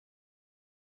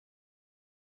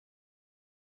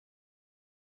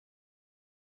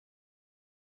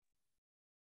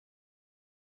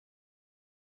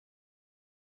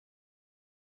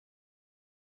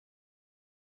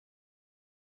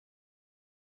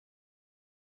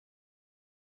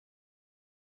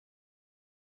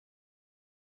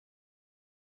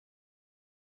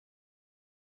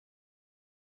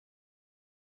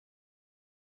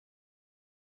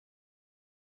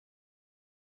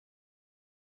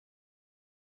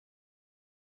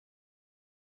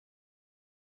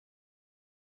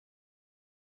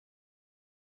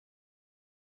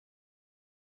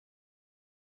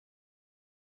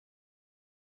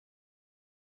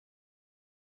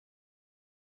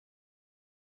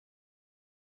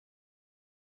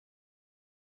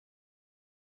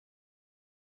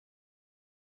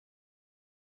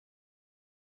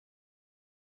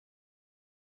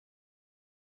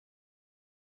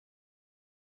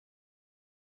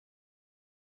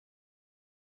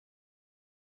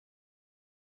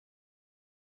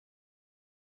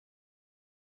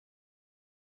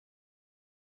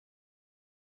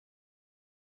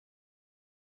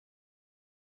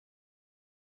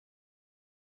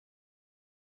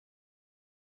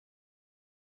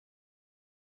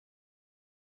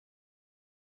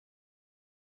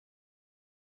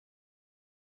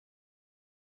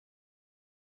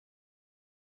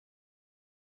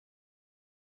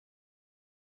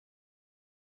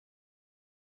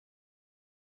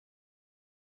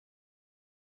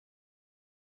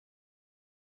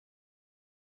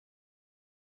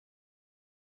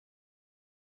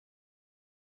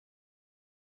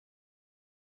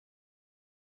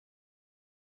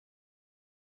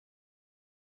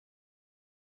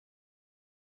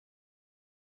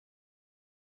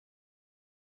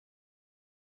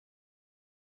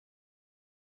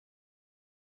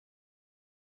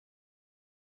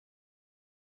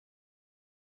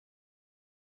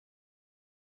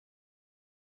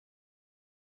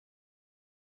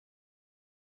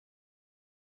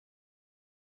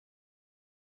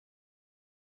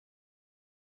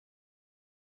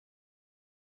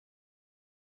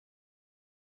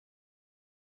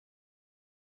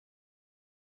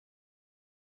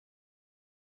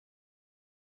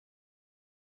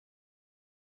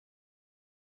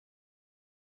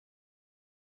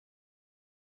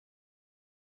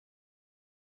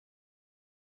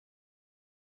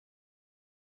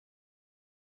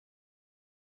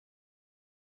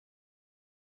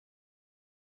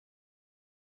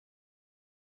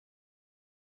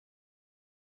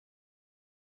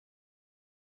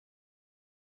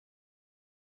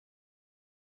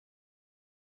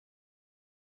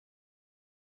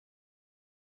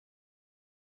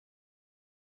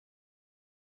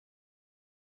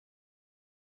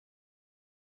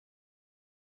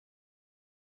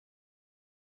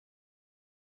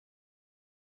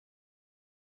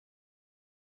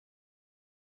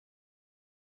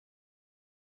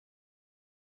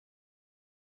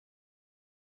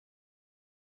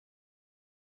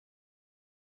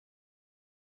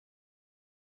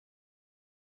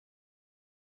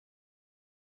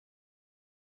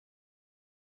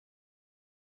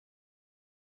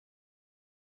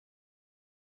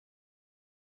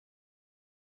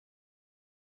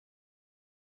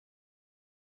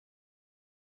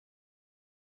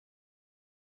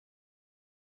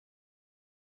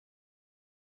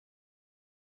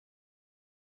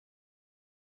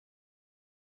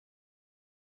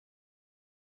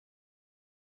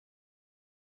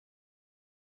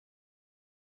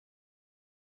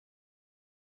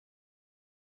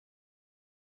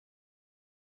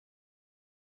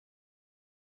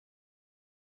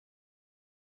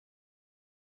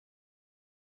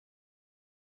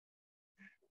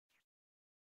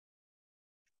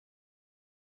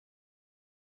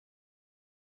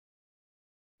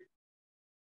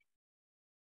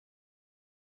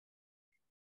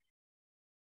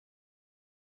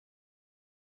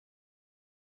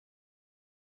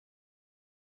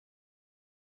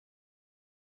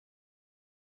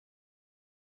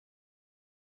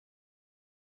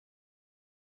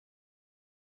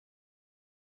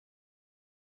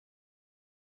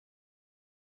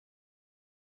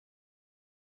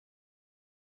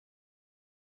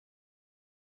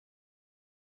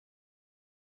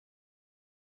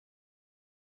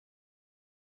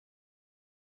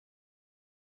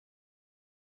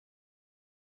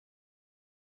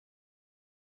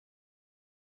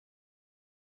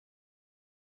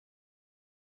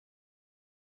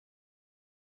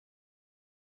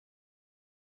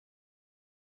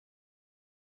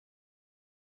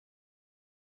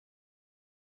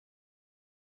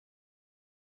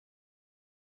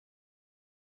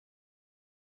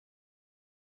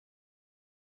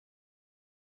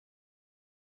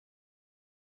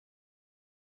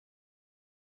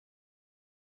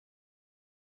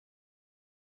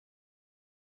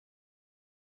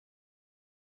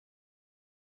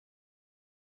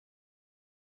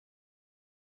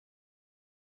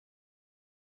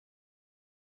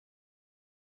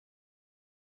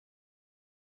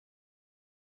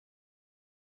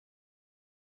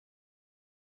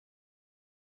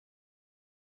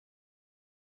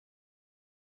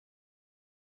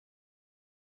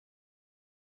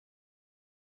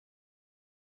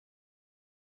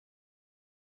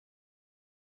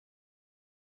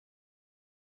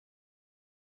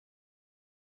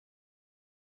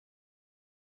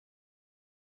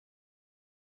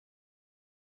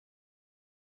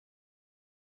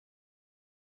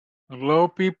Hello,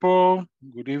 people.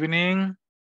 Good evening.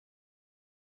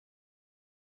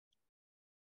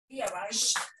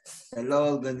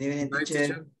 Hello, good evening, Hi,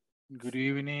 teacher. Good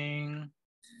evening.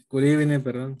 Good evening,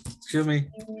 perdón. Excuse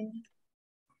me.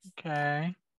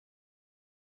 Okay.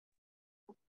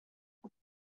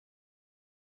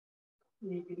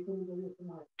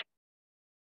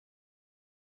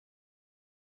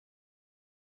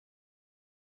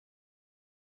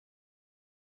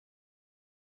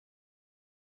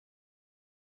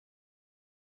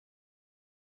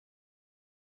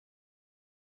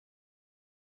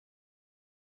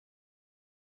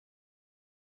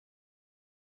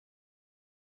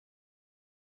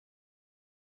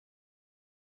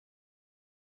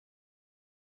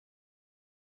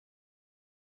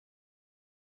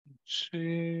 Let's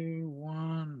see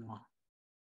one more.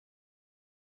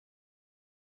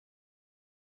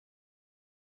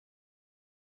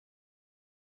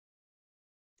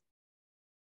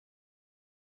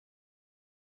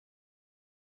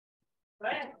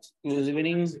 Good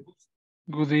evening.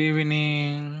 Good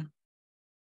evening.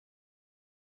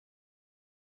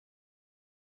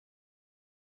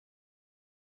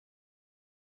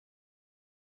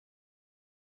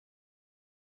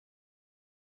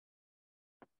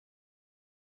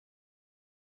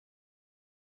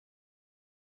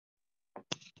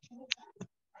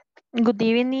 Good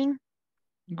evening.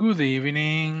 Good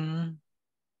evening.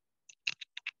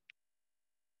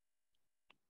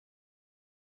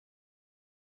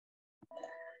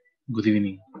 Good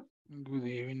evening. Good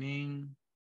evening.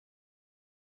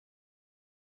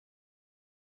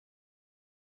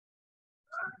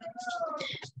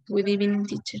 Good evening,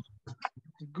 teacher.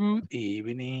 Good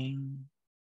evening.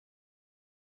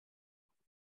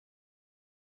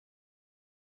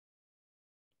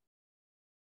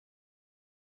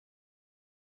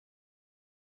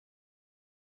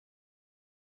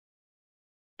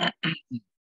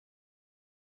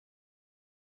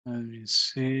 Let me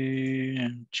see.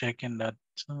 I'm checking that.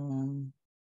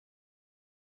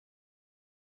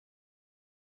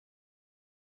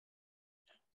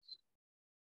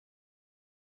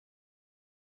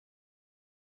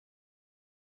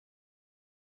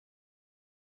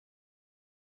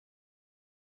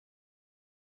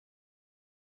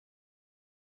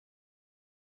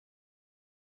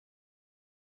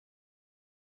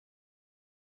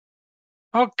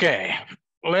 Okay,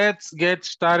 let's get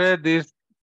started this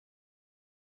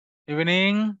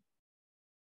evening.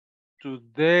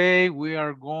 Today we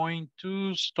are going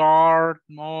to start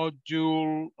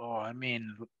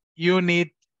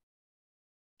unit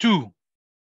 2.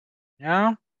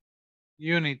 Yeah,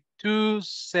 unit 2,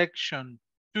 section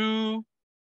 2.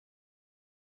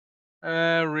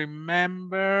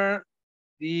 Remember,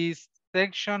 this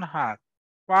section has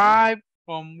 5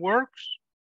 homeworks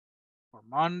for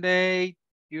Monday,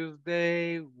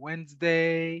 Tuesday,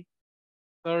 Wednesday,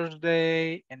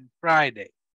 Thursday, and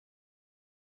Friday.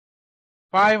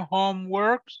 5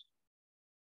 homeworks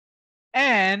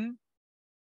and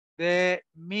the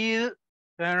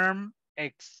midterm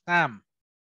exam.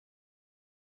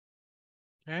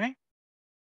 Okay.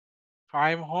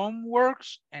 5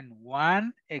 homeworks and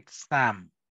 1 exam.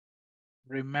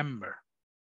 Remember,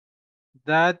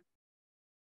 that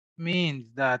means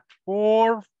that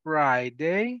for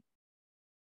Friday,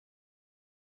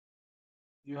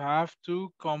 you have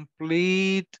to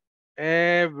complete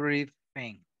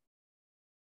everything.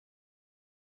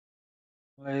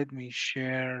 Let me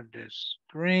share the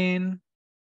screen.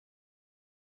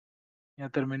 Ya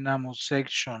terminamos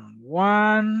section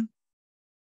 1.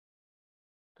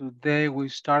 Today we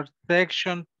start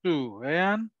section 2.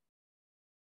 Vean.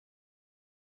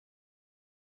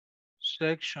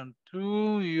 Section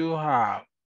 2, you have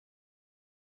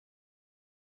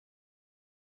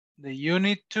the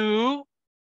unit 2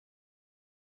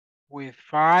 with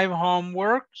 5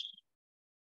 homeworks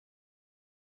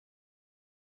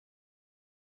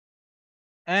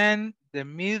and the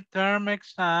midterm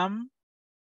exam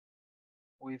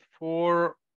with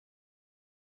 4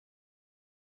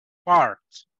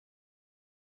 parts.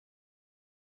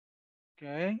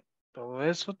 Ok, todo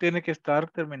eso tiene que estar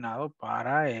terminado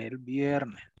para el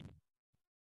viernes.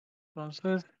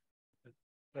 Entonces,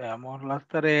 veamos las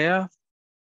tareas.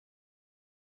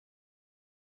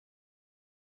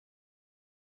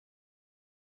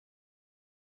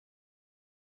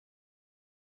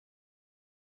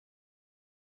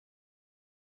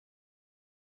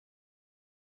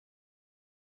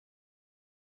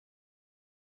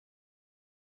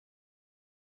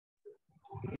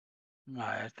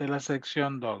 Esta es la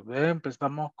sección 2.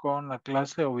 Empezamos con la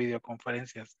clase o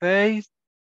videoconferencia 6.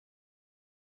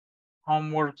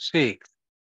 Homework 6.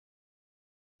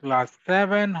 Class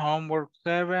 7, homework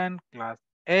 7, class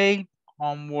 8,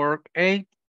 homework 8,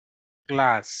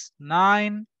 class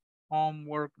 9,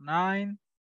 homework 9,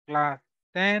 class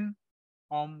 10,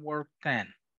 homework 10.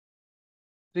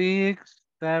 6,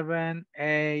 7,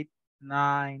 8,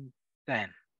 9, 10.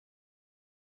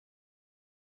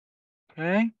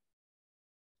 Okay.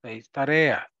 6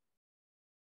 tareas.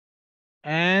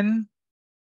 And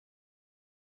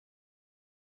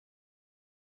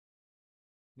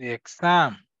the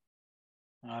exam.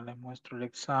 Ahora les muestro el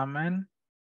examen.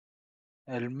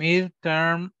 El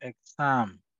midterm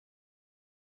exam.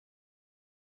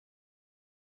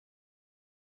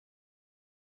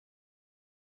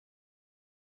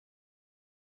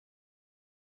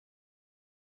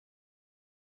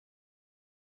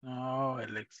 No,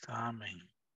 el examen.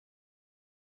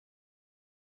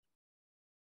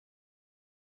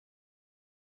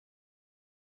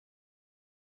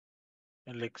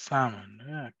 El examen.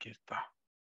 Aquí está.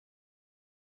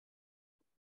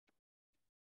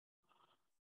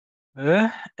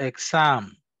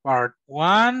 Exam. Part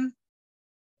 1.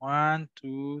 1,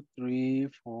 2, 3,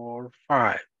 4,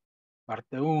 5.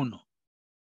 Parte 1.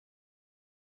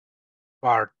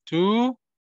 Part 2.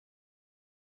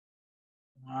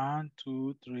 1,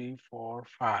 2, 3, 4,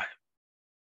 5.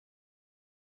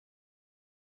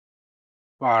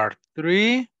 Part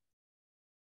 3.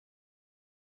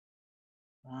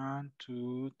 1,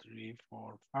 2, 3,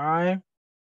 4, 5.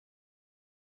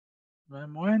 De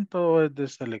momento es de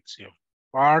selección.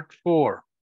 Part 4.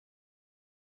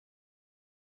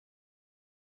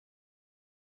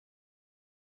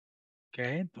 Ok,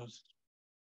 entonces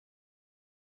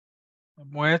les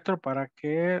muestro para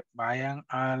que vayan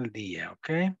al día, ok.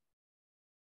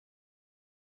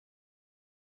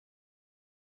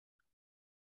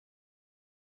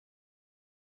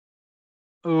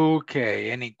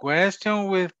 Okay, any question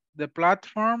with the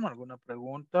platform? ¿Alguna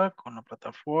pregunta con la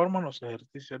plataforma, los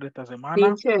ejercicios de esta semana?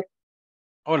 Teacher,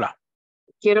 Hola.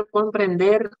 quiero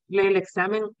comprender el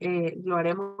examen, lo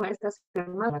haremos esta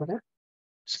semana, ¿verdad?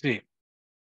 Sí,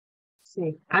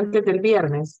 Sí, antes del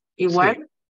viernes. Igual,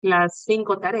 las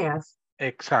 5 tareas.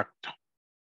 exacto.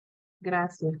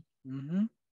 Gracias. Ujú.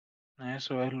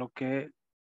 Eso es lo que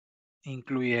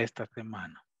incluye esta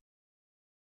semana.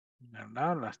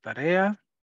 ¿Verdad? Las tareas,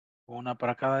 una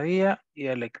para cada día y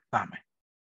el examen.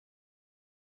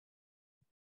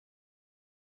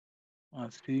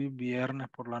 Así, viernes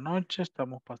por la noche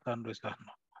estamos pasando esas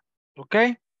notas. ¿Ok?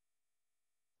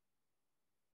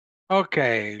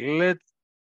 Okay, let's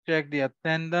check the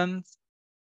attendance.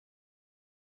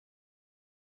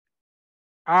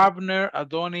 Abner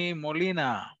Adoni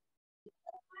Molina.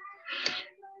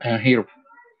 Here.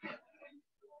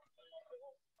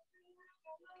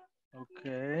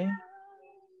 Okay.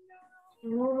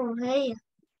 Oh, hey,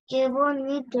 qué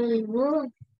bonito el bus.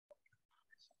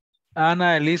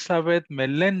 Ana Elizabeth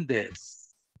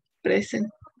Meléndez.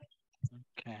 Present.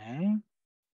 Okay.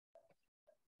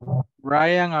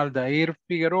 Brian Aldair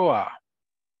Figueroa.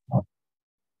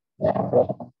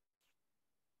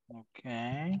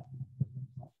 Okay.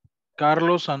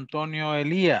 Carlos Antonio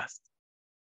Elías.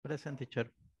 Present,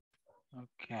 teacher.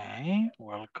 Okay,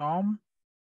 welcome.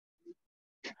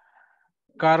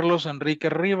 Carlos Enrique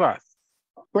Rivas.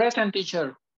 Present,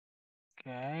 teacher.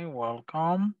 Okay,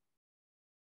 welcome.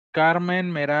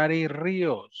 Carmen Merari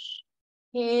Ríos.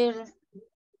 Here.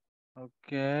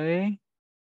 Okay.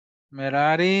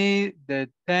 Merari, the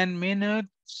 10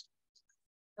 minutes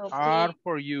are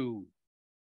for you.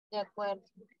 De acuerdo.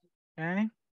 Okay.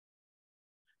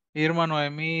 Irma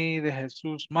Noemí de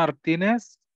Jesús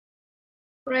Martínez.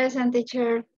 Present,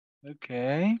 teacher.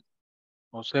 Okay.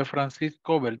 José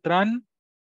Francisco Beltrán.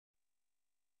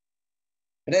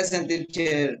 Present,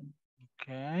 teacher.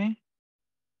 Okay.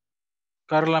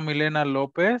 Carla Milena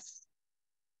López.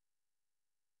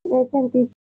 Present,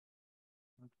 teacher.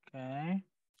 Okay.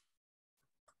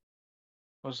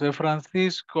 José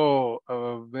Francisco,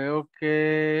 veo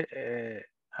que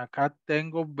acá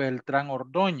tengo Beltrán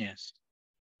Ordóñez.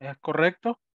 ¿Es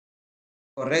correcto?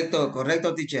 Correcto,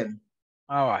 correcto, teacher.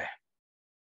 Ah, vaya.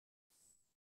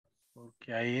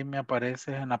 Porque ahí me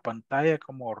aparece en la pantalla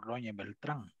como Ordóñez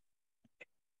Beltrán.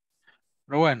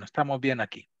 Pero bueno, estamos bien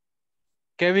aquí.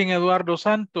 Kevin Eduardo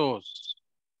Santos.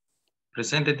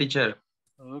 Presente, teacher.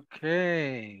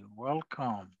 Okay,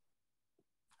 welcome.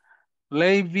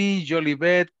 Levi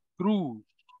Jolivet Cruz.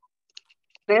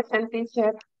 Present,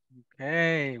 teacher.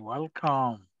 Okay,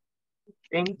 welcome.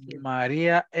 Thank you.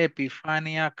 María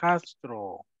Epifania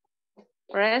Castro.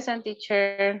 Present,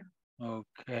 teacher.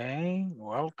 Okay,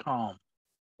 welcome.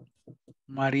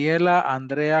 Mariela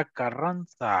Andrea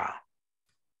Carranza.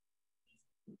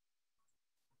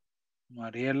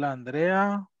 Mariela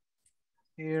Andrea.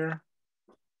 Here.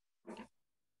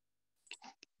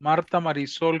 Marta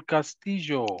Marisol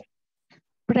Castillo.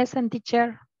 Present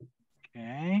teacher.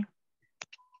 Okay.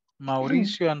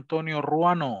 Mauricio Antonio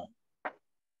Ruano.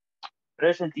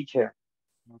 Present teacher.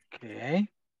 Okay.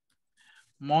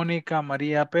 Mónica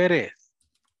María Pérez.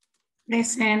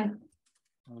 Present.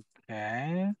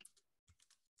 Okay.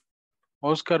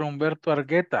 Oscar Humberto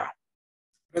Argueta.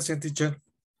 Present teacher.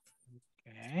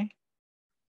 Okay.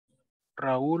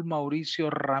 Raúl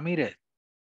Mauricio Ramírez.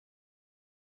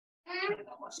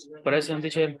 Present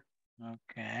teacher.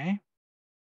 Okay.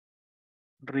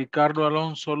 Ricardo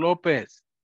Alonso López.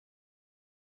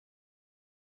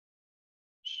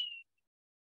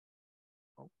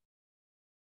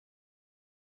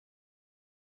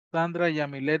 Sandra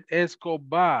Yamilet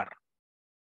Escobar.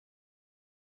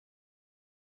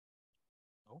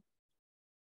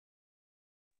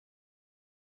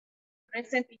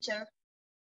 Present teacher.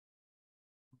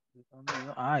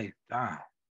 Ahí está.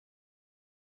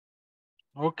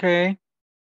 Ok.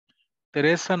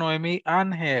 Teresa Noemí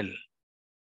Ángel.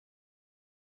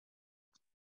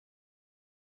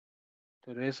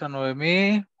 Teresa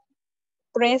Noemí.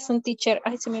 Present teacher.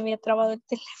 Ay, se me había trabado el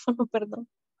teléfono, perdón.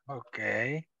 Ok.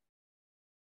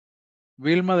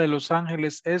 Vilma de Los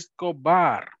Ángeles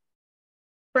Escobar.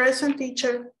 Present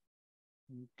teacher.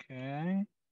 Okay.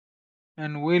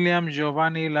 And William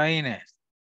Giovanni Laínez.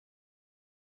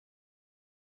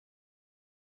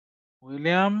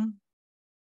 William.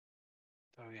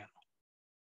 Todavía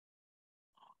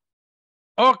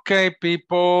no. Okay,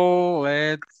 people,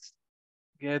 let's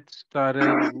get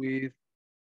started with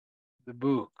the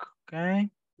book, okay?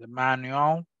 The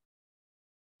manual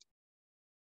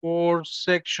for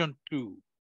section 2.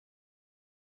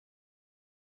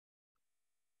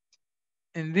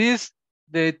 In this,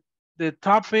 the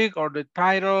topic or the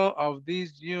title of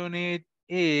this unit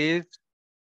is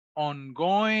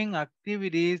ongoing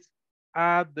activities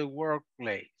at the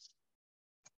workplace.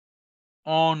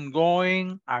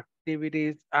 Ongoing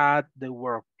activities at the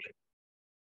workplace.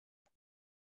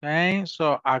 Okay,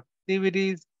 so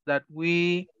activities that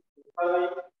we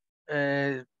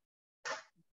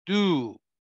do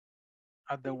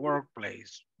at the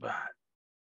workplace, but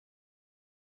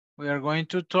we are going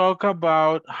to talk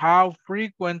about how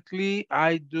frequently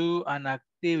I do an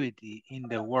activity in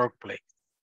the workplace.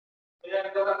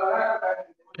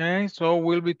 Okay, so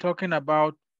we'll be talking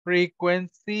about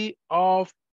frequency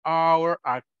of our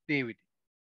activity.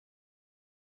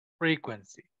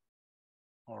 Frequency.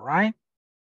 All right.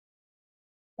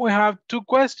 We have two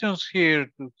questions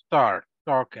here to start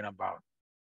talking about.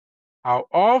 How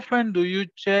often do you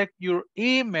check your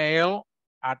email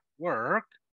at work?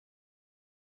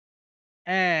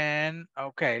 And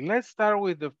okay, let's start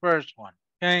with the first one,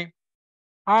 okay?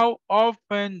 How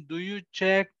often do you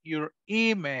check your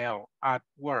email at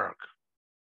work?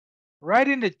 Write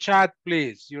in the chat,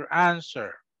 please, your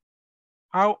answer.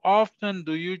 How often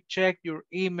do you check your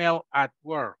email at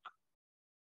work?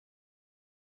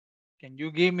 Can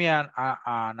you give me an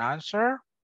answer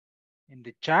in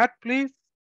the chat, please?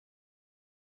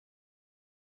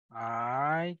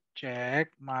 I check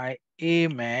my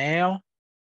email.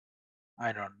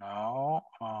 I don't know.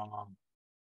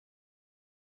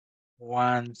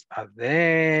 Once a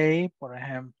day, por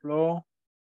ejemplo,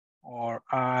 or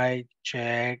I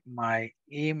check my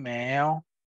email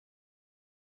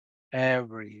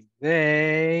every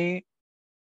day,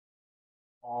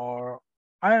 or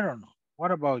I don't know.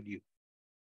 What about you?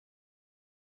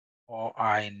 Or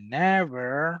I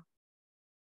never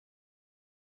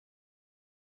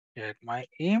check my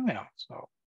email. So,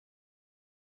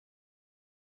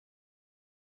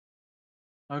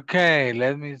 okay,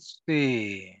 let me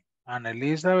see. And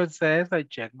Elizabeth says I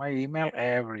check my email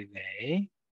every day.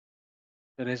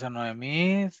 Teresa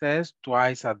Noemi says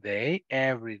twice a day,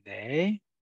 every day.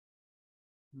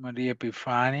 Maria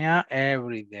Epifania,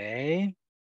 every day.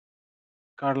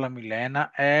 Carla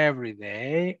Milena, every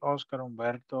day. Oscar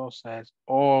Humberto says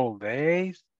all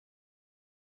days.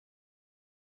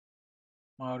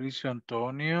 Mauricio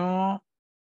Antonio,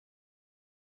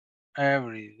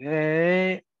 every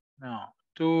day. No,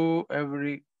 two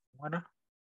every, bueno,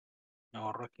 me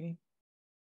borro aquí.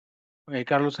 Okay,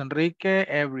 Carlos Enrique,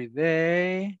 every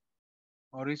day.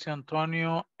 Mauricio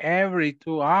Antonio, every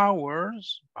 2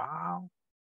 hours. Wow.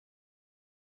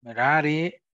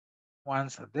 Merari,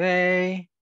 once a day.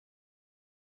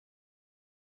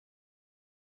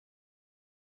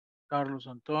 Carlos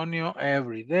Antonio,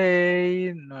 every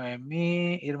day.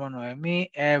 Noemí, Irma Noemí,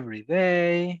 every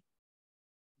day.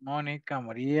 Mónica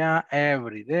Maria,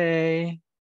 every day.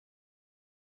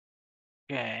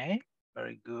 Okay,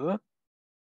 very good.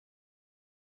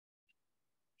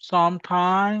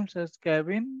 Sometimes, says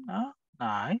Kevin.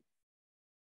 Nice.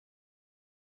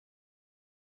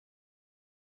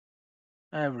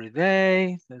 Every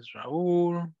day, says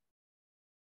Raul.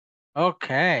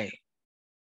 Okay.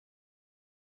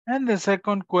 And the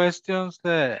second question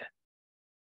says,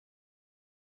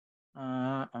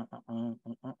 how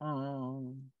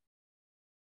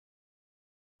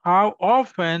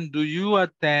often do you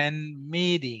attend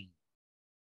meetings?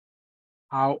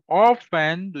 How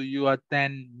often do you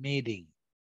attend meetings?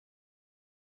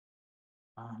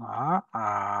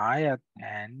 I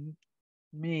attend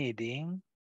meeting.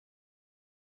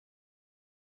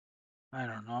 I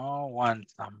don't know,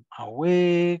 once a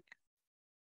week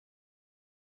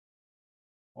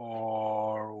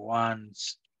or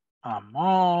once a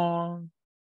month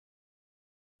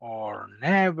or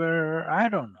never. I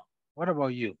don't know. What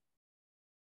about you?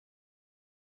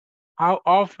 How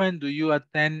often do you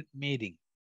attend meetings?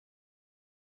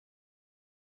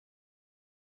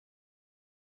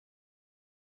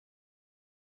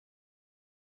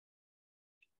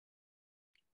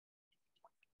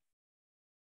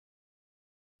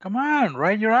 Come on,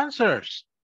 write your answers.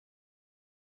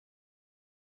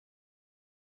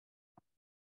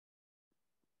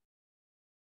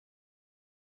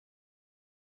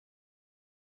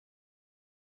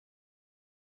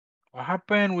 What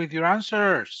happened with your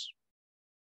answers?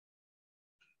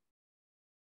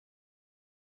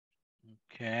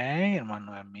 Okay,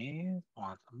 hermano Emil,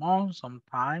 once a month,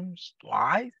 sometimes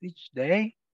twice each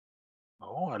day.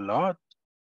 Oh, a lot.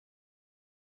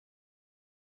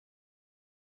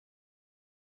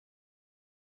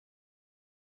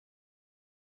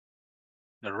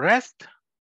 The rest,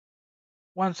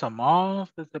 once a month,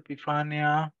 is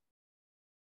Epifania.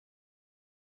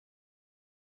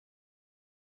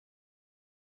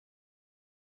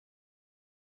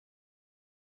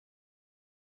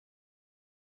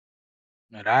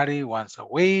 Merari, once a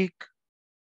week.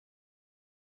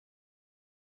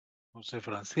 Jose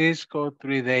Francisco,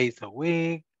 3 days a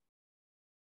week.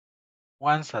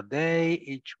 Once a day,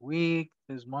 each week,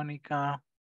 says Monica.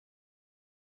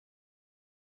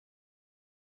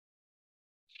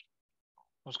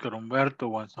 Oscar Humberto,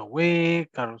 once a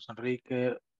week. Carlos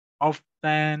Enrique,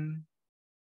 often.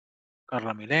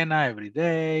 Carla Milena, every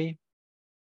day.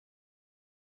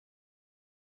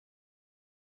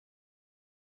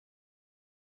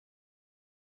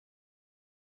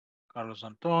 Carlos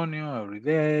Antonio, every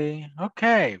day.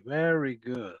 Okay, very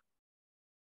good.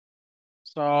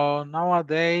 So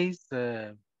nowadays,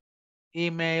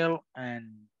 email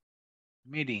and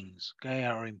meetings, okay,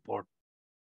 are important.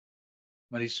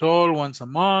 Marisol, once a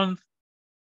month.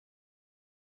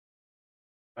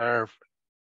 Perfect.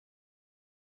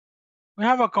 We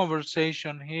have a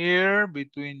conversation here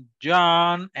between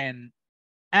John and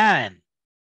Anne,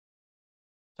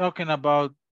 talking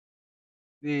about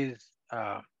this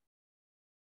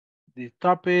this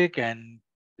topic and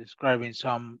describing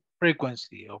some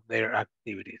frequency of their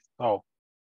activities. So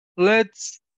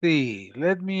let's see.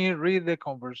 Let me read the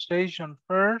conversation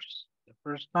first. The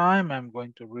first time I'm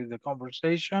going to read the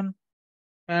conversation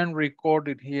and record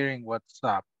it here in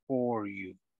WhatsApp for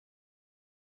you.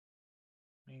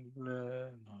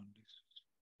 England, no, this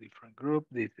is different group.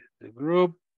 This is the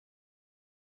group.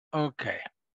 Okay.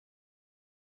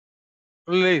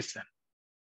 Listen.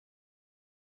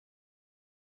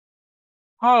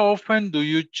 How often do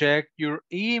you check your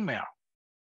email?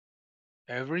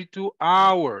 Every 2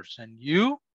 hours. And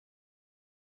you?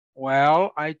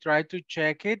 Well, I try to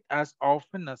check it as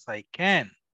often as I can.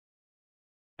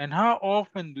 And how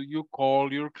often do you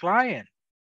call your client?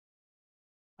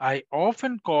 I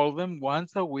often call them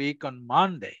once a week on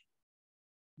Monday,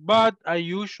 but I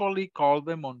usually call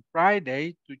them on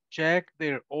Friday to check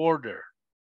their order.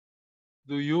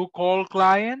 Do you call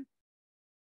clients?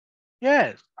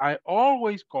 Yes, I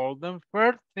always call them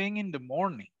first thing in the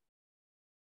morning.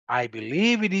 I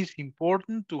believe it is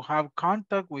important to have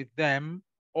contact with them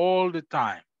all the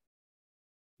time.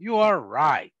 You are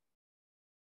right.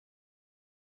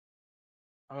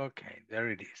 Okay, there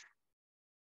it is.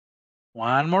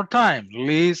 One more time,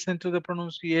 listen to the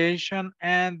pronunciation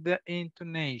and the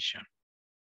intonation.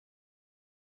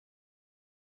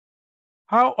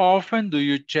 How often do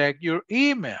you check your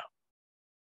email?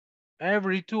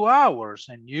 Every 2 hours.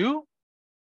 And you?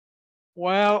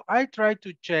 Well, I try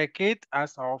to check it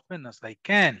as often as I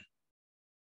can.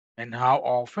 And how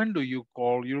often do you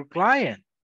call your client?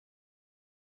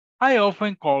 I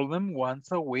often call them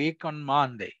once a week on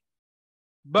Monday,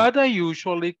 but I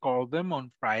usually call them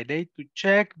on Friday to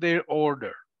check their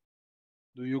order.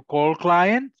 Do you call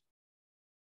clients?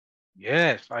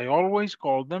 Yes, I always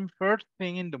call them first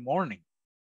thing in the morning.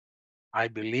 I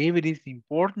believe it is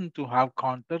important to have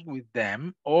contact with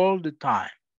them all the time.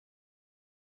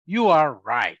 You are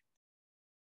right.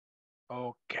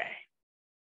 Okay.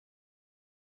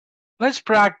 Let's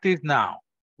practice now.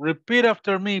 Repeat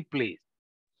after me, please.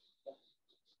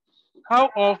 How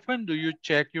often do you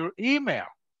check your email?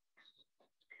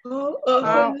 How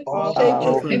How often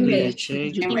do you often check do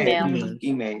you your check email?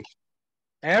 Email.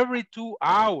 Every 2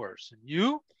 hours. And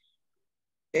you?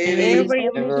 Every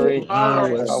Every 2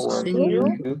 hours. hour. And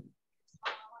you?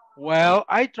 Well,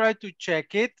 I try to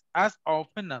check it as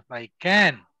often as I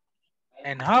can.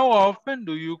 And how often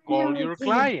do you call your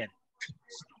client?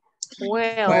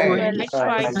 Well, Well, I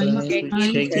try to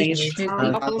check it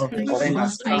as often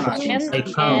as I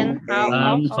can. And how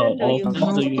often do you How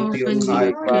call often your do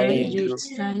you call client? your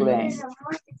client?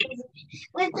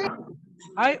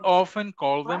 I often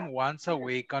call them once a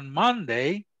week on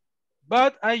Monday,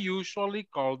 but I usually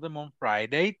call them on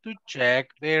Friday to check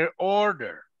their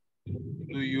order.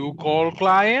 Do you call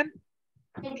client?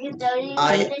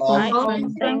 I I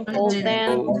often often call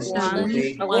them Once a once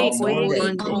week a on week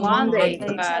Monday. on Monday,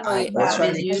 but I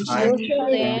I usually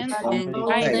usually call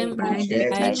I them Friday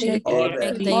check to check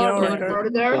order. the order.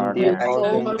 Do you I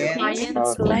call can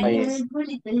clients?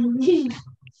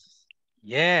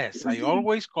 Yes, I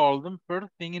always call them first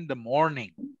thing in the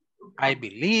morning. I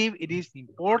believe it is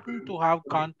important to have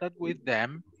contact with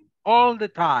them all the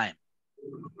time.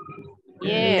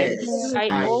 Yes, Yes, I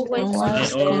I always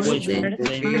I call always them call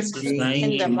first them first first thing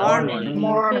in the in the morning.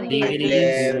 morning. Believe it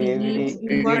is Believe it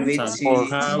to important to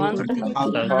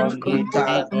have have contact with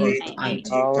time.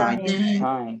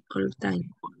 time. all time.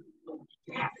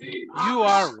 You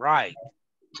are right.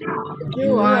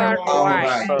 You are All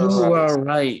right. right. You are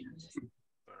right.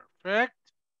 Perfect.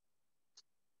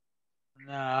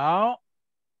 Now,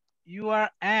 you are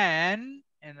Anne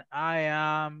and I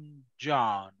am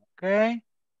John, okay?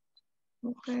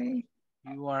 Okay.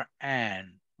 You are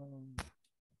Anne.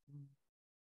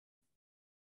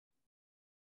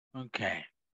 Okay.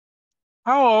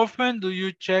 How often do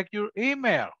you check your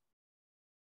email?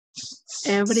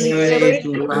 Every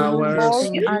 2 hours.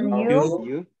 And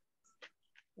You?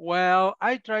 Well,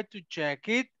 I try to check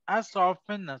it as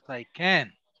often as I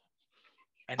can.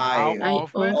 And how I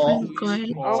often often do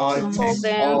you call call? often call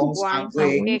them once a once a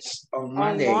week week on on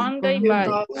Monday. Monday,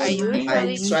 but I I usually call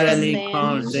usually them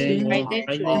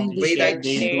Friday on to Friday check to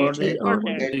their check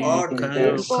order. the Do you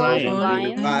order. call Do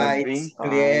you clients?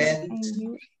 client?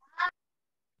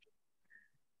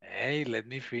 Hey, let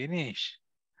me finish.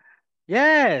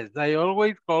 Yes, I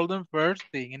always call them first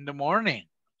thing in the morning.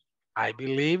 I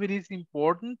believe it is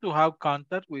important to have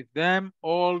contact with them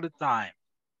all the time.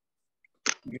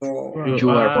 You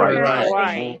are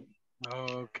Right.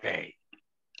 Okay.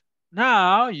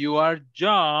 Now you are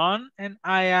John and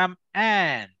I am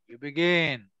Anne. You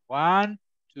begin. 1,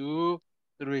 2,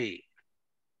 3.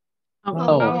 How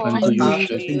How often often do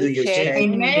do you you check check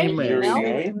your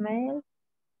email? email?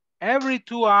 Every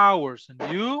 2 hours. And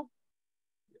you?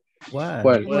 What?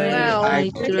 Well, I I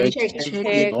try to check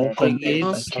it Often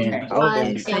as as I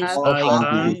often can. as I I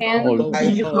can. can.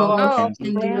 I How How often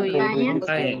do you call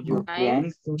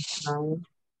clients?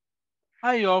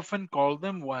 I often call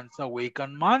them once a week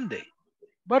on Monday,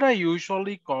 but I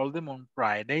usually call them on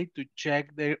Friday to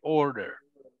check their order.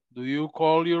 Do you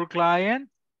call your client?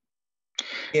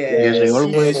 yes.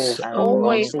 Always call them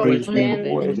Always first thing in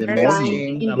in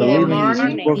the the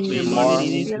morning.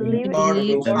 morning. Believe it is Important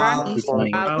to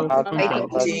important have to have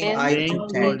contact with thing them I to all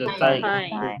take. the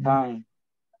time.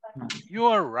 You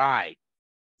are right.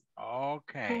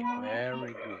 Okay,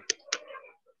 very good.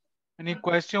 Any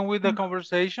question with the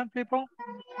conversation, people?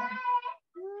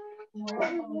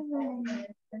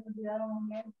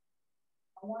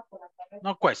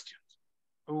 No questions.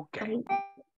 Okay.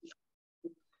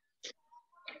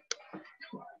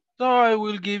 So I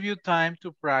will give you time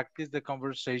to practice the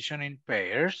conversation in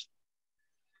pairs.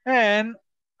 And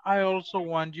I also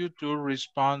want you to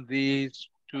respond these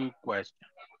 2 questions.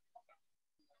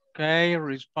 Okay,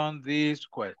 respond these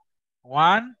questions.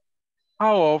 1,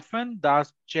 how often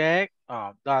does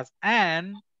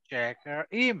Anne check her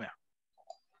email?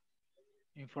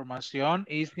 Information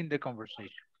is in the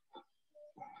conversation.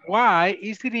 Why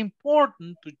is it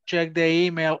important to check the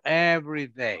email every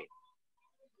day?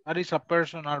 That is a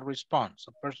personal response,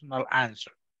 a personal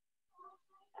answer.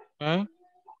 Okay.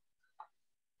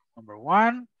 Number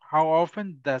 1, how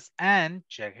often does Anne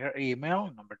check her email?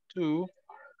 Number 2,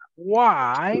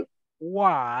 why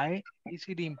is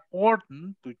it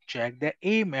important to check the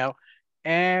email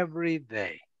every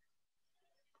day?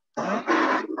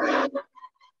 Okay.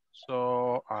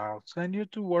 So I'll send you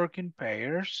to work in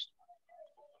pairs.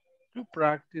 to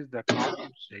practice the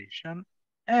conversation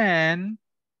and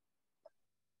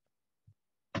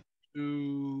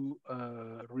to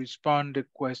respond to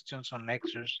questions on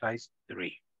exercise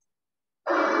 3.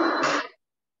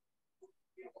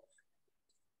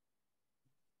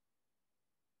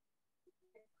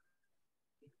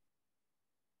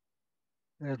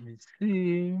 Let me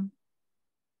see.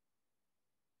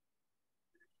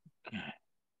 Okay.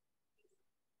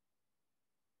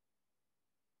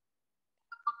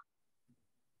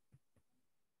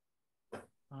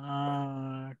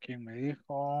 ¿Quién me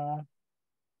dijo?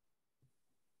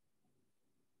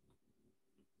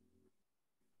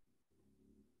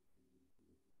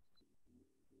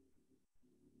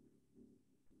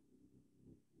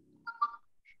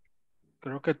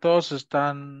 Creo que todos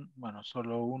están, bueno,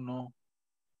 solo uno.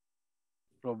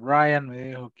 Pero Brian me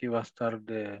dijo que iba a estar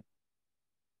de,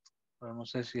 pero no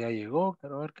sé si ya llegó,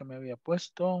 quiero ver qué me había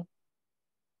puesto.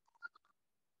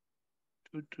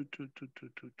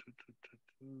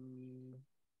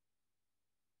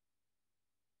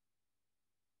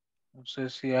 No sé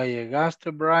si ya llegaste,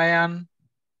 Brian.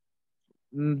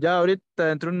 Ya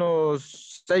ahorita entre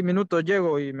unos 6 minutos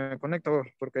llego y me conecto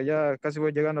porque ya casi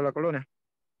voy llegando a la colonia.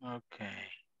 Ok.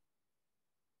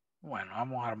 Bueno,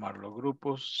 vamos a armar los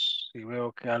grupos. Si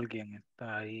veo que alguien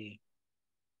está ahí.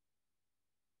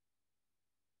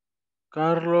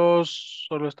 Carlos,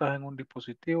 ¿solo estás en un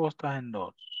dispositivo o estás en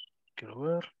dos? Quiero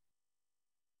ver.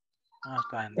 Ah,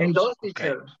 estás en En dos. dos, Ok.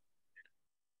 teacher.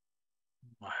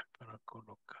 Bueno, para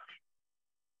colocar.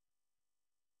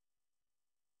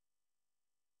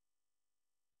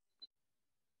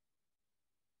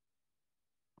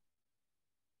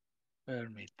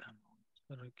 Permítanme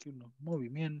hacer aquí unos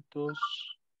movimientos.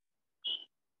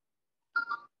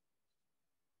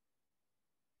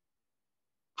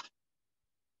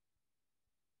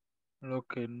 Lo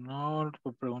que no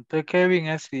le pregunté a Kevin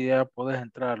es si ya puedes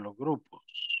entrar a los grupos.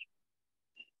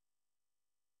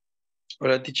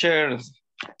 Hola, teachers.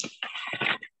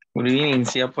 Good evening,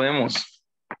 sí, ya podemos.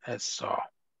 Eso.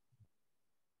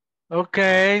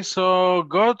 Okay, so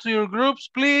go to your groups,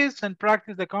 please, and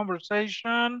practice the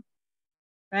conversation.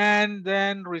 And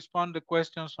then respond to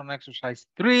questions on exercise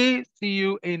 3. See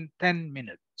you in 10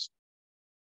 minutes.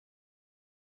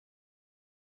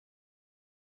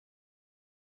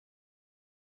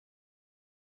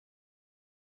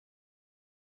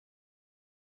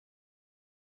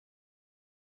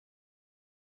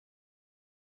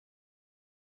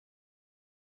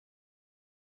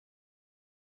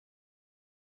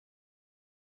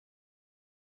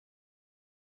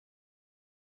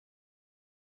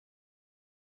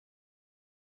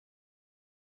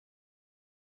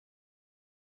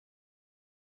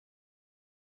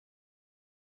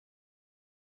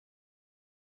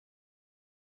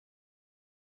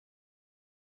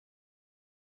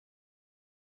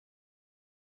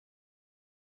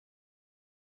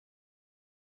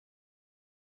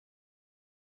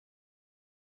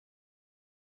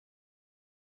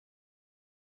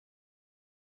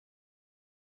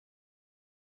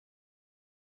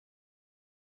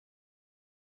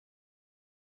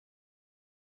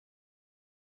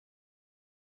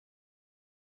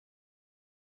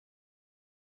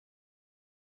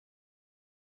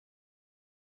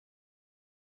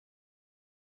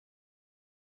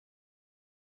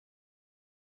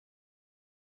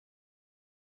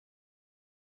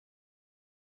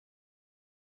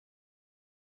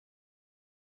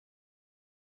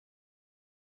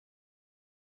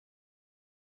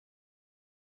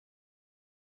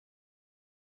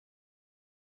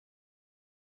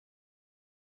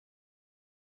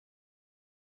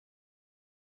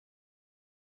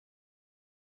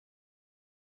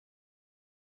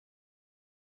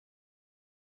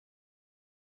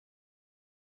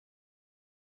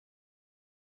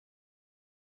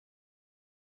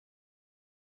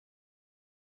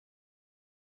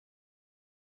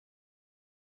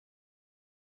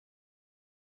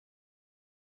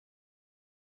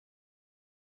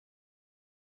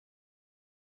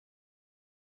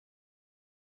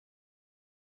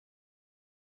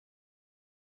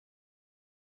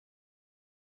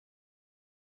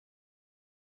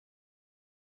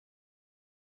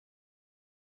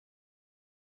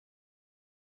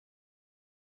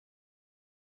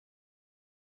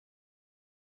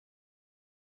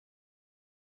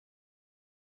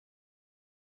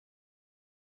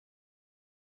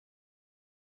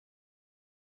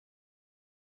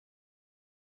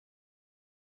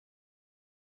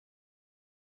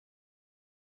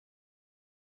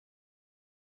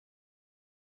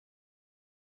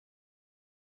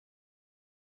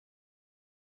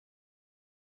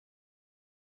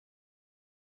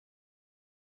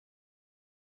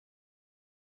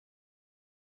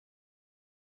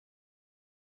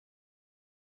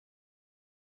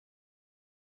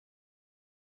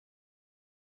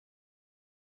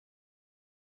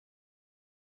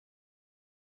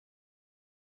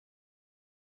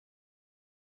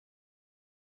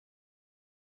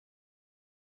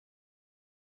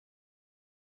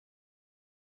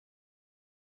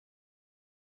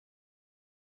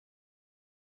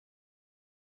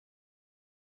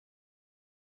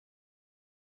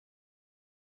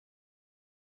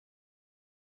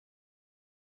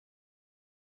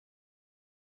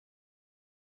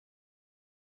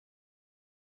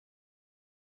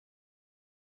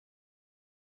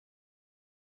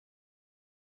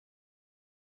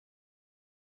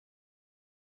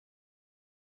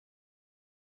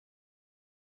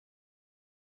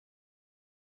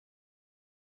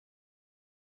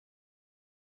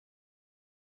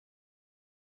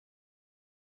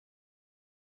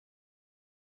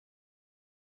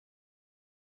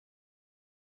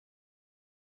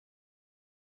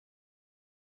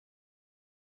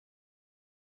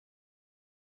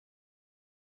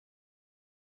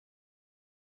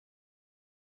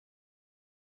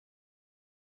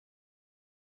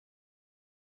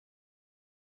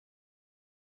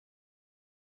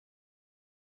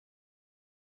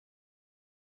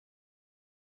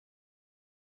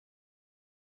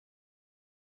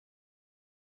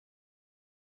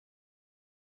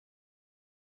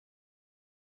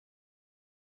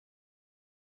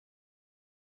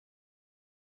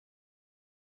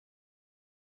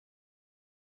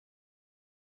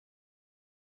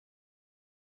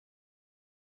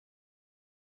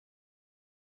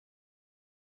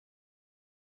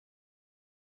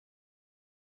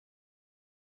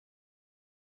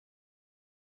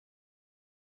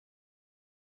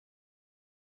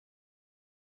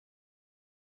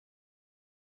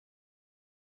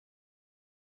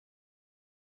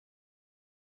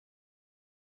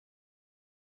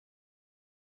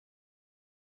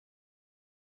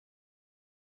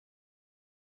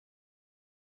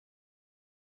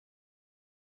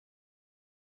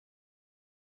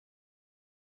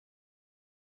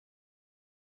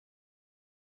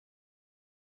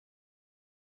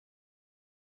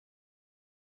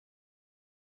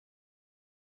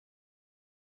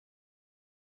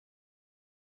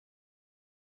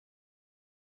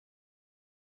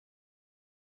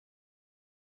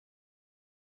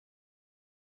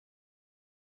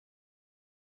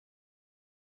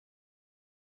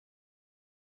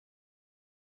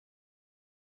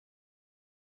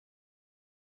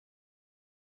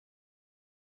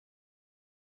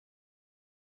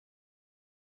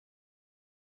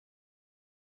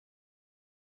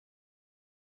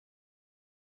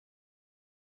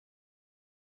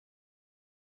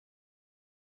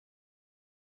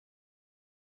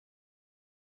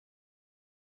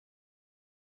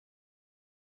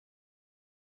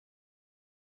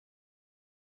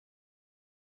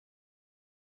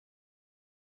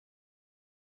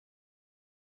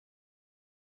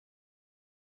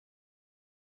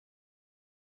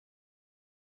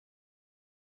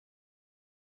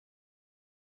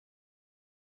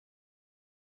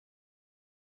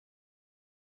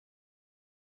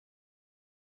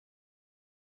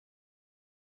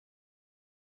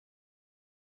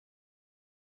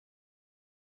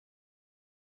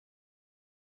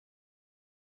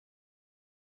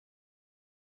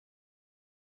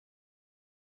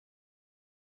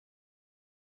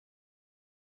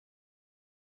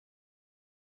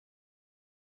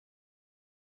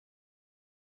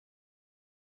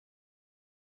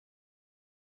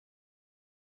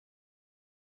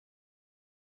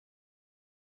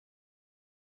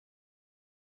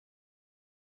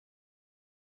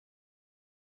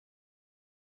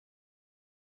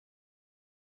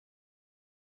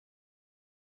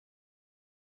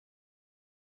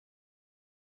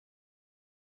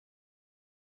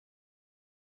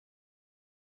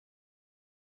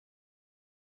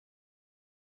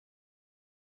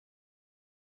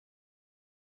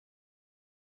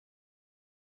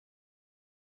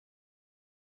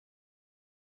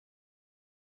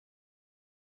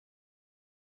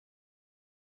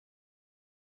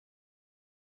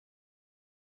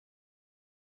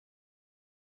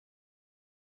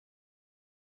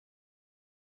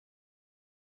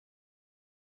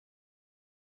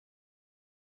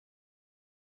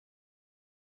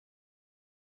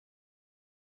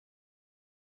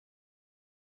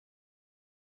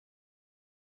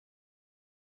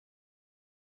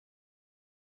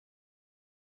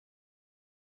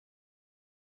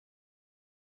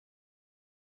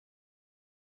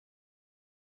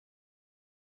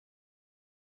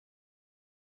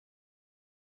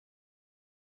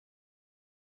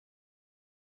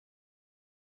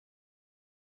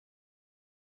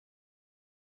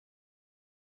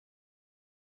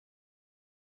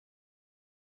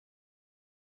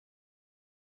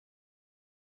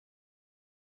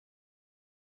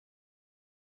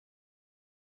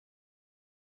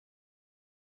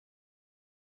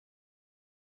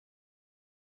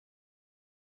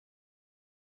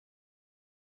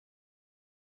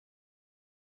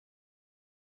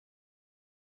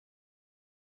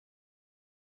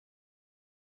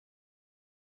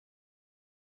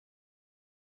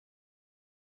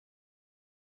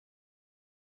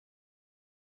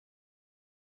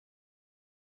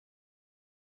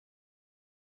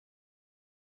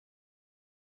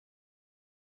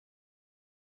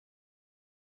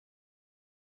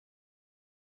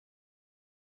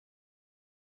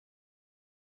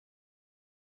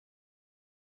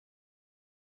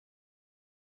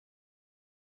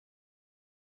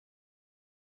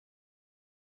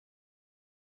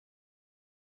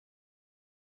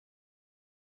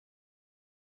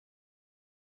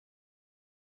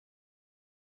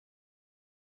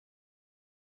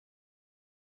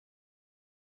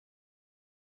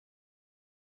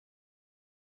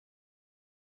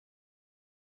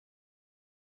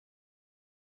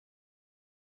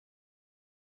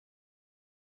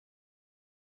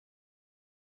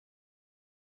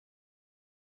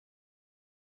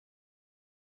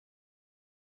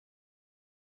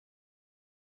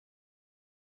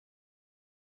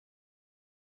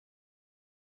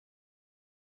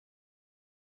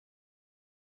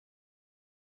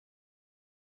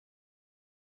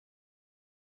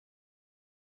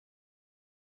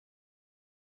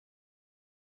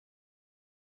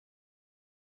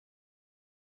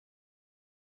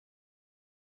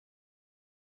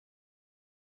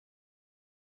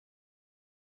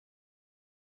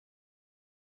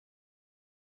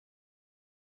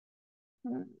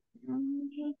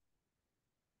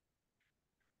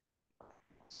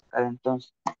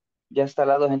 Entonces, ya está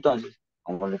la 2 entonces.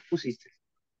 ¿Cómo le pusiste?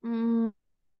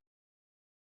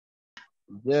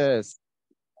 Yes.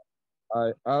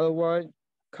 I otherwise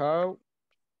call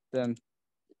them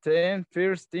 10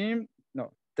 first team.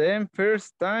 No, 10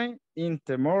 first time in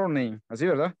the morning. Así,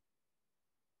 ¿verdad?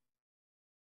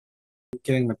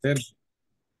 Quieren meter.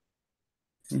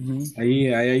 Ahí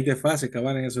hay desfase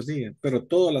cabal en esos días, pero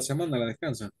toda la semana la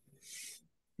descansan.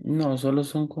 No, solo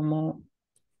son como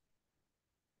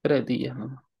 3 días,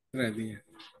 ¿no? 3 días.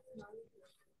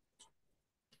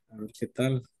 A ver qué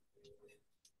tal.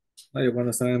 Ah, yo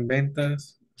cuando estaba en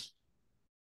ventas.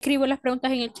 Escribo las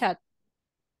preguntas en el chat.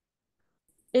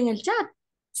 En el chat.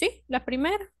 Sí, la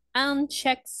primera. And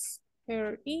checks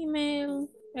her email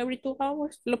every 2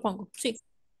 hours. Lo pongo, sí.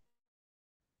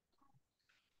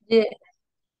 Yeah,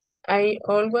 I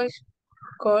always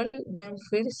call them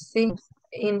first thing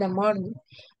in the morning.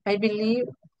 I believe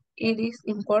it is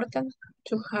important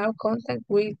to have contact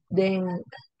with them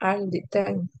all the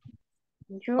time.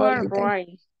 You All are the time.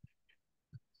 right.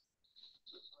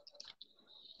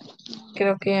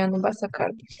 Creo que ya nos va a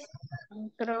sacar.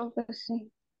 Creo que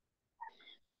sí.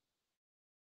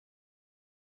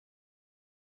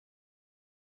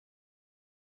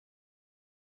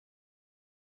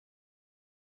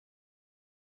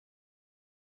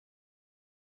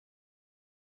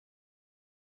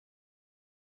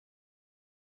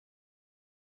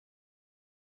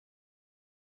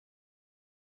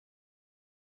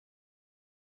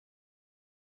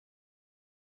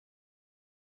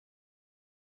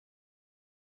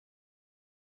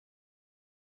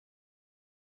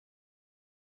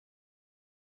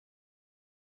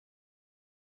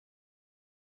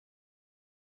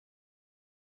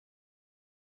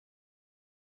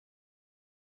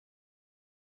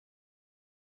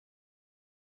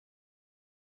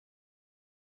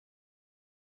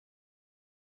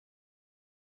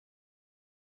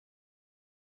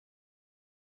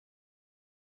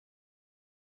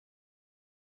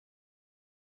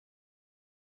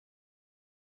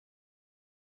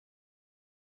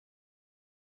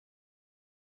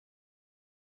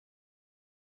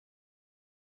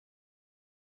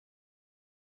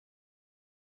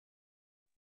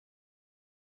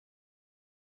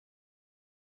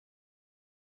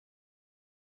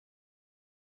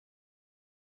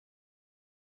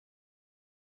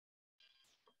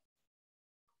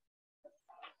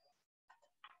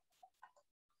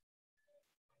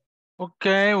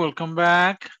 Okay, welcome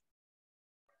back.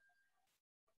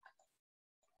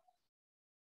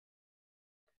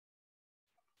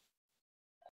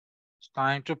 It's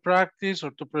time to practice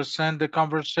or to present the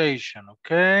conversation,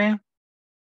 okay?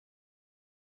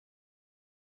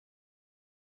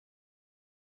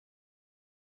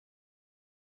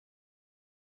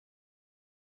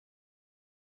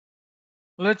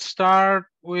 Let's start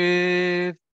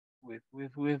with.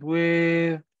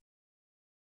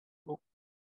 Oh.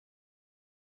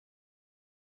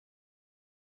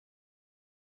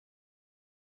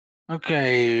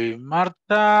 Okay,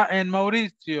 Marta and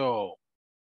Mauricio.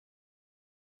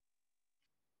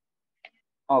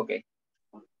 Okay.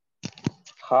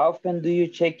 How often do you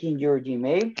check in your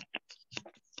Gmail?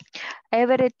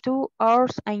 Every 2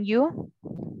 hours, and you?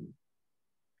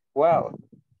 Well,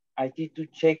 I think to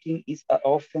checking is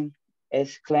often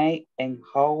as claim, and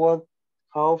how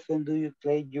often do you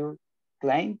claim your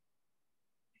claim?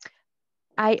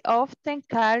 I often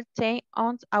call 10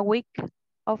 on a week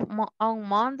on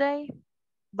Monday,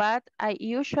 but I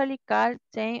usually call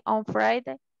 10 on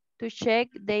Friday to check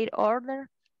their order.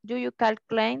 Do you call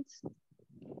clients?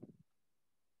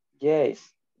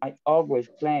 Yes, I always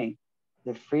claim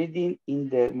the feeding in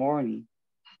the morning.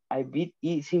 I bet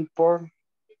it's important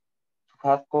to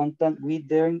have contact with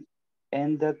them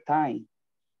and the time.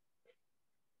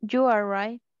 You are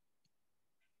right.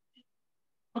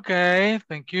 Okay,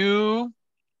 thank you.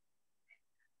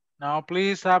 Now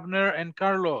please, Abner and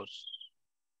Carlos.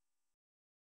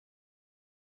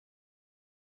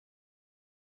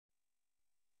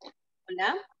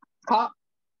 Hola.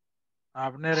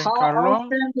 Abner and How Carlos.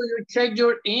 often do you check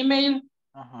your email?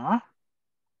 Uh-huh.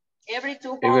 Every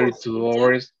 2 hours. Every 2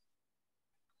 hours.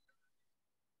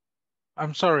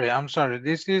 I'm sorry.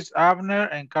 This is Abner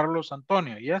and Carlos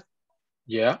Antonio, yes?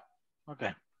 Yeah.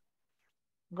 Okay.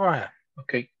 Go ahead.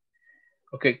 Okay.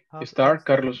 Okay. How Start, often-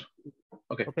 Carlos.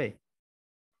 Okay. Okay.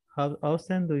 How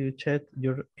often do you check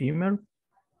your email?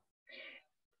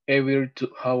 Every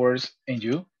 2 hours. And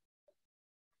you?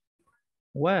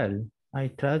 Well, I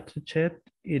try to check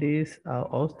it is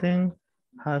often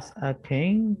has a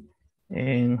cane,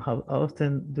 and how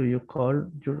often do you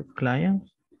call your clients?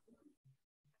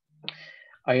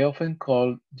 I often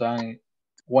call them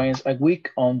once a week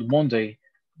on Monday,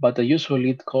 but I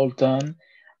usually call them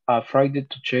Friday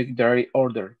to check their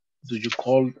order. Do you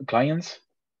call clients?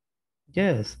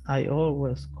 Yes, I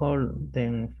always call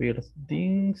them first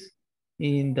things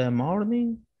in the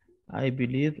morning. I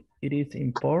believe it is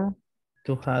important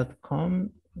to have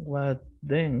come with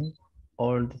them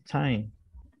all the time.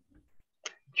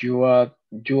 You are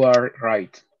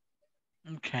right.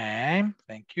 Okay,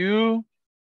 thank you.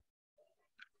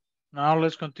 Now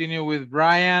let's continue with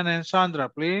Brian and Sandra,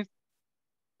 please.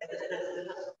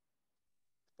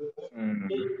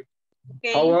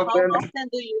 Okay, How how often? often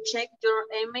do you check your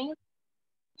email?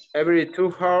 Every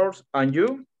 2 hours. And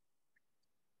you?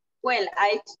 Well,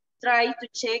 I try to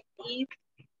check it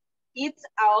as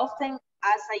often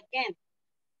as I can.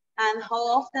 And how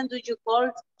often do you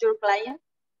call your client?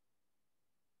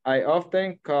 I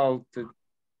often call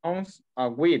once a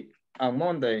week on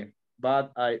Monday,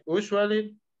 but I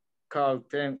usually call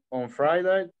them on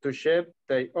Friday to check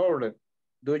their order.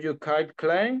 Do you call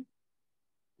claim?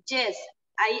 Yes,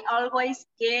 I always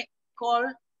call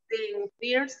them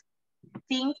first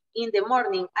thing in the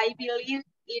morning. I believe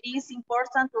it is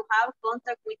important to have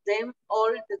contact with them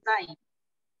all the time.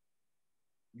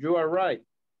 You are right.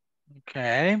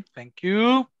 Okay, thank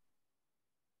you.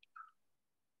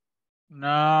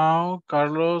 Now,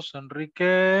 Carlos,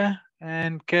 Enrique,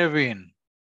 and Kevin.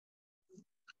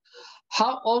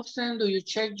 How often do you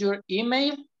check your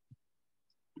email?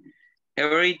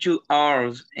 Every 2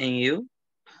 hours, and you?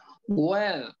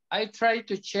 Well, I try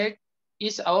to check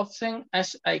as often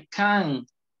as I can.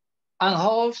 And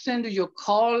how often do you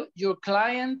call your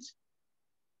client?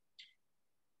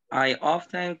 I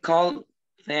often call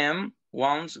them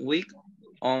once a week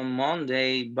on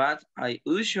Monday, but I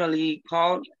usually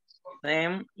call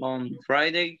them on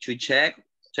Friday to check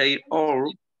their order.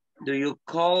 Do you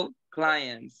call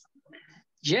clients?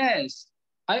 Yes,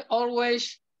 I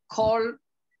always call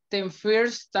them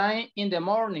first time in the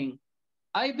morning.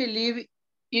 I believe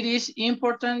it is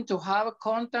important to have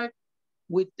contact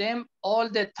with them all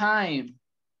the time.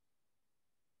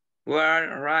 You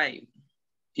are right.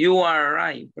 You are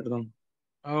right, perdón.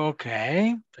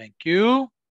 Okay, thank you.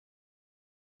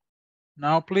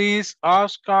 Now, please,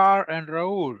 Oscar and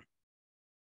Raul.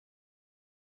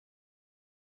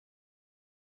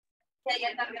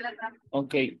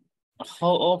 Okay.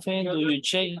 How often do you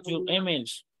check your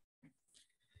emails?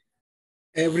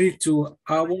 Every 2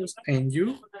 hours, and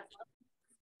you?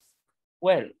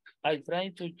 Well, I try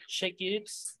to check it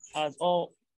as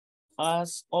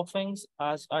often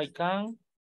as I can.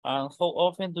 And how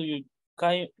often do you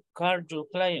call your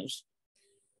clients?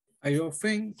 I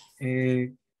often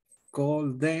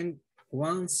call them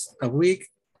once a week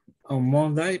on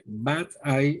Monday, but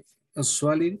I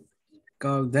usually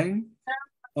call them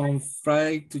on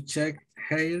Friday to check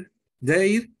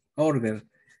their order.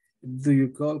 Do you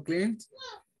call clients?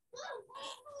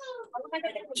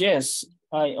 Yes,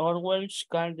 I always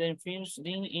call them first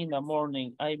thing in the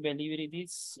morning. I believe it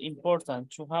is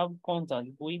important to have contact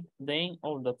with them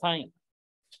all the time.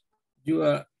 You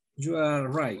are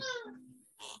right.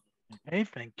 Okay,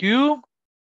 thank you.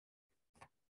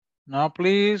 Now,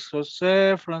 please,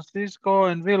 Jose, Francisco,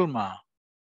 and Vilma.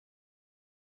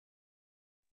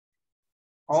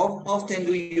 How often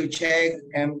do you check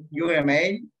your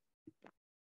email?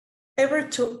 Every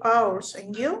 2 hours,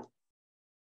 and you?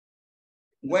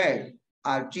 Well,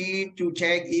 I try to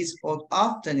check is how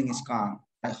often is come.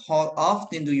 And how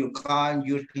often do you call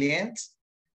your clients?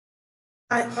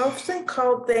 I often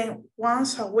call them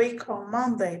once a week on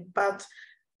Monday, but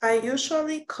I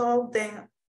usually call them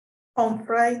on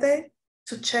Friday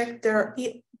to check their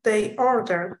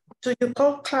order. Do you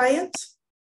call clients?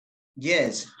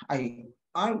 Yes, I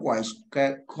always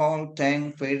call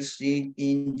them first thing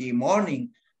in the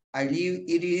morning. I believe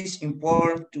it is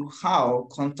important to have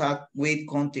contact with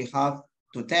contact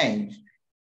to them.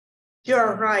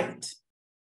 You're right.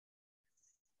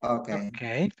 Okay.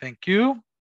 Okay, thank you.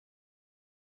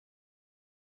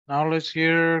 Now let's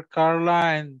hear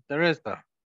Carla and Teresa.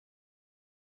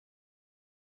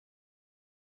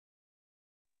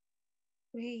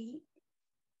 Wait.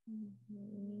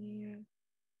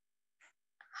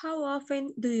 How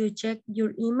often do you check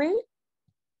your email?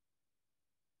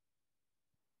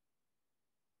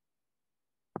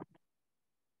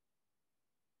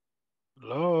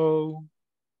 Hello.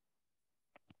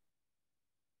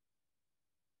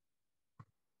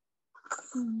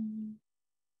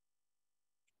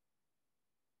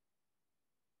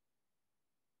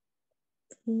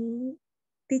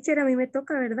 Teacher, a mí me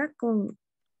toca, ¿verdad? Con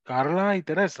Carla y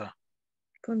Teresa.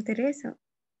 Teresa.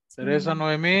 Teresa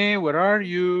Noemí, where are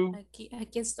you? Aquí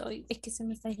estoy. Es que se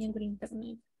me está yendo el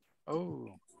internet.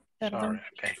 Oh, Perdón. sorry.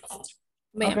 Okay.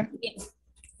 Vean, Okay.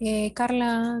 bien.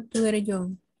 Carla, tú eres yo.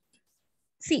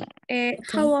 Sí. Okay.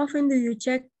 How often do you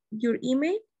check your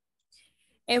email?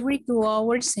 Every 2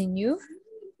 hours, and you?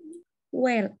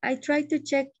 Well, I try to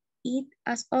check it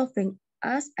as often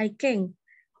as I can.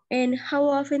 And how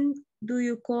often do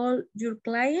you call your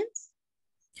clients?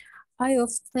 I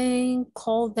often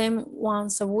call them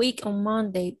once a week on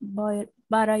Monday, but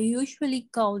I usually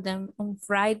call them on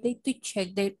Friday to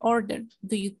check their order.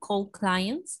 Do you call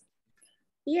clients?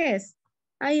 Yes,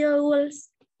 I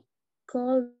always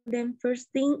call them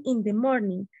first thing in the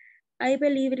morning. I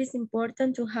believe it is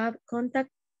important to have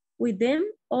contact with them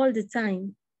all the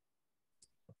time.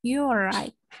 You are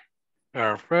right.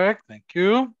 Perfect. Thank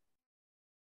you.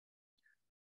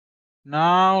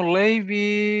 Now,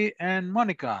 Levi and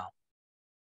Monica.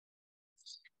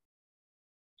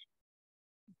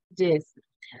 Yes.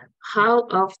 How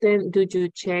often do you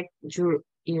check your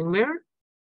email?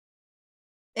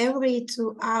 Every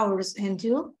 2 hours, and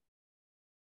you?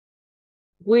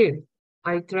 Well,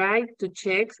 I try to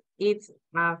check it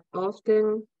as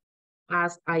often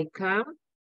as I can.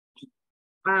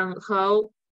 And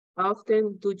how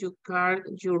often do you call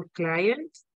your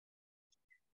clients?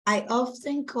 I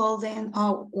often call them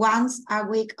once a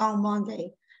week on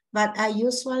Monday, but I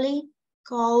usually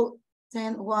call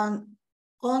them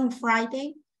on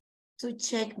Friday to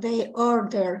check their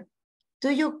order.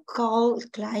 Do you call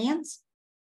clients?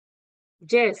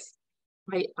 Yes,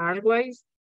 I always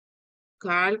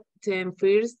call them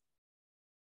first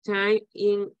time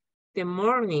in the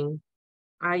morning.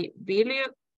 I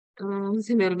believe,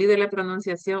 se me olvida la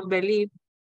pronunciación,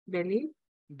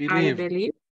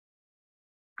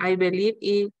 I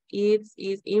believe it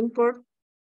is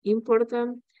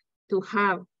important to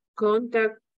have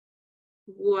contact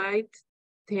with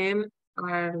them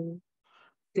all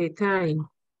the time.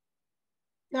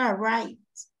 You're right.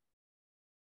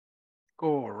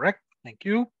 Correct. Thank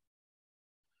you.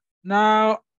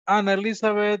 Now, Anna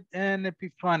Elizabeth and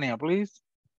Epifania, please.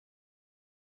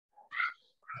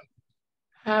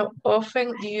 How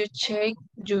often do you check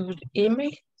your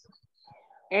email?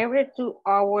 Every 2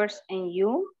 hours, and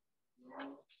you?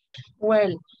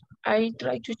 Well, I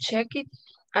try to check it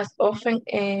as often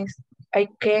as I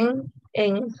can.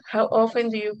 And how often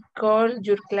do you call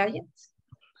your clients?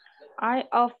 I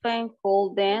often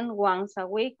call them once a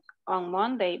week on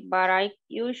Monday, but I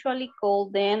usually call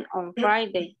them on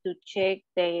Friday to check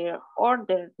their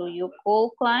order. Do you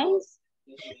call clients?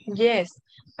 Yes,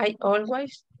 I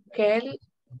always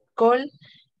call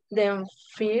them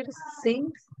first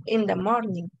thing in the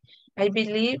morning. I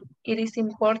believe it is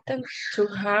important to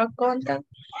have contact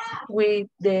with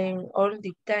them all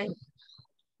the time.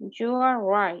 You are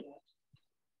right.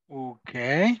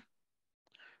 Okay.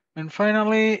 And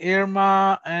finally,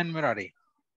 Irma and Mirari.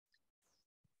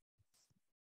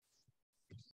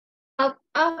 How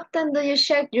often do you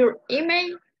check your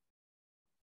email?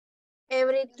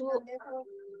 Every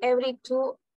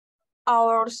two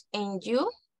hours, and you?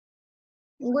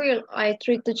 Well, I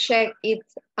try to check it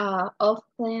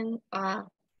often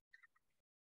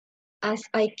as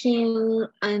I can.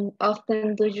 And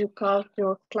often do you call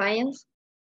your clients?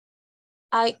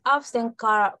 I often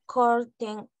call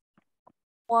them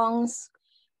once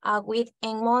a week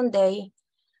on Monday,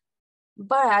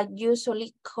 but I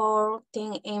usually call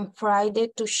them on Friday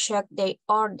to check their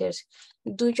orders.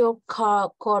 Do you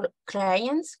call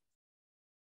clients?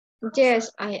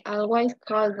 Yes, I always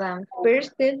call them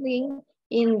first thing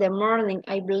in the morning.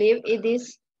 I believe it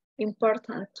is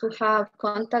important to have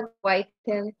contact with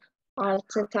them all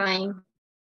the time.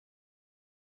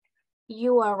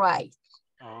 You are right.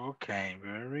 Okay,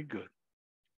 very good.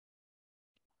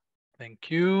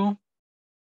 Thank you.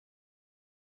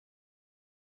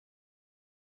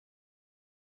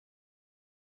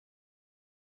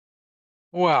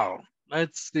 Well,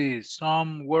 let's see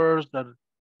some words that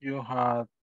you had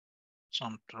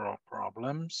some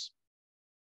problems.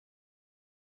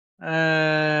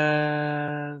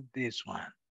 This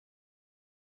one.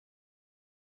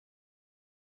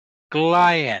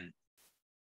 Client.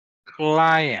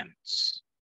 Clients.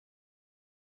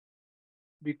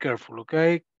 Be careful,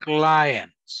 okay?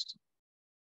 Clients.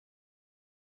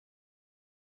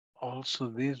 Also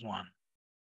this one.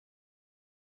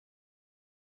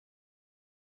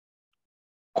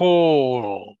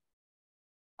 Call.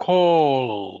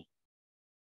 Call.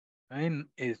 Okay?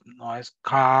 No es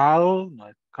call, no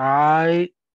es call.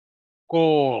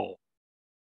 Call.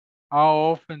 How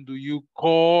often do you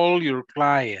call your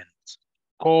client?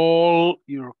 Call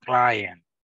your client.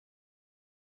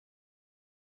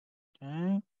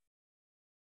 Okay.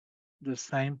 the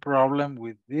same problem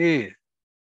with this.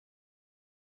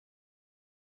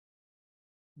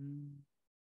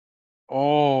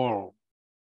 All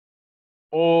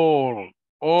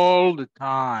the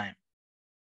time.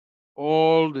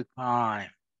 All the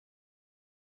time.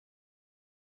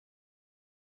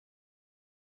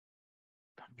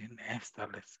 También esta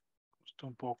les gustó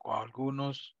un poco a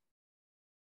algunos.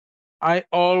 I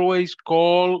always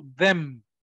call them.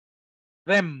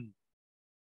 Them.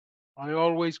 I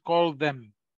always call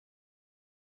them.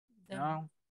 Yeah.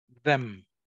 Them.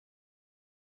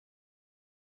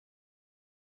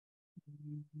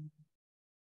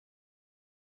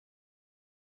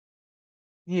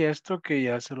 Y esto que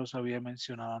ya se los había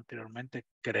mencionado anteriormente,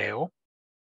 creo,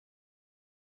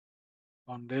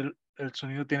 donde el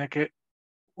sonido tiene que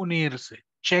unirse.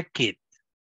 Check it.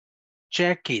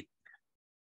 Check it.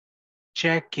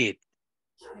 Check it.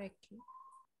 Check it.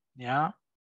 ¿Ya?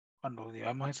 Cuando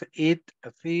digamos ese it,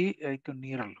 así hay que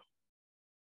unirlo.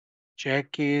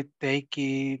 Check it, take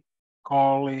it,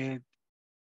 call it,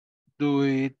 do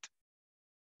it.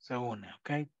 Se une,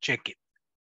 ¿ok? Check it.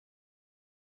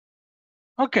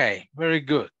 Okay, very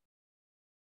good.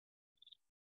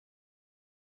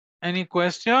 Any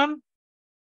question?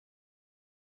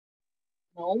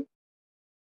 No.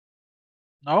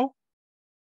 No?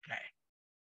 Okay.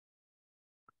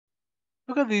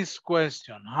 Look at this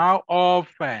question. How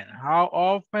often? How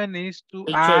often is to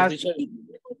ask?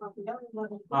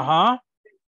 Uh-huh.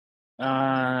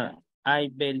 I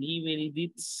believe it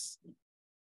is.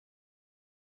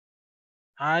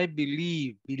 I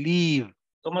believe, believe.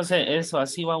 ¿Cómo se eso?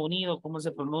 Así va unido. ¿Cómo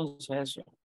se pronuncia eso?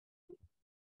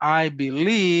 I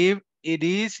believe it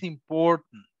is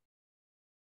important.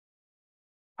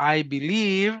 I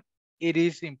believe it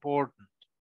is important.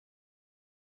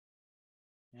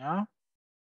 Yeah.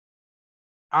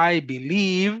 I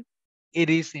believe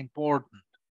it is important.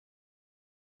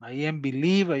 Ahí en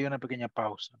believe hay una pequeña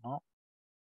pausa, ¿no?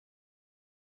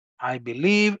 I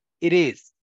believe it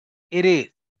is. It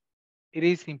is. It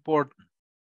is important.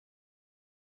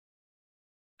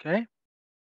 Okay.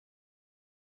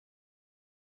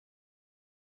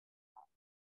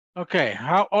 Okay.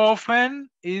 How often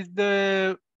is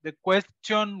the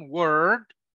question word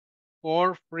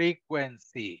for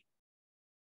frequency?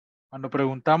 Cuando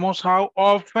preguntamos how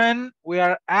often, we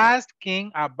are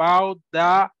asking about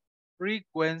the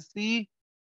frequency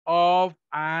of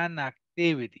an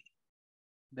activity.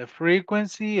 The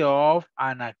frequency of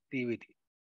an activity.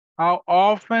 How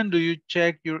often do you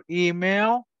check your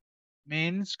email?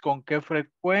 Means con qué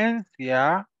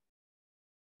frecuencia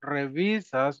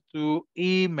revisas tu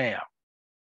email.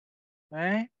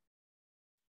 Okay.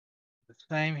 The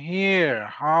same here.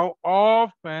 How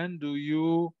often do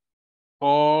you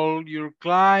call your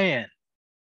client?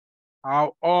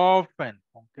 How often?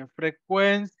 ¿Con qué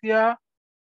frecuencia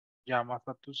llamas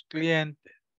a tus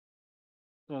clientes?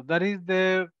 So that is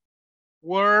the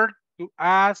word to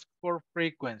ask for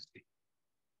frequency.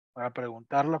 Para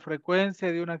preguntar la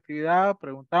frecuencia de una actividad,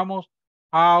 preguntamos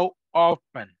how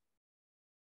often.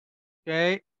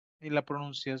 Ok. Y la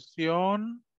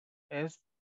pronunciación es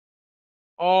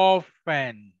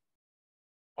often.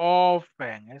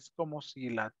 Often. Es como si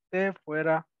la T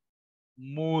fuera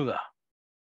muda.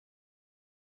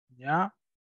 ¿Ya?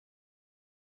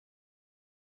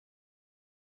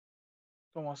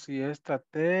 Como si esta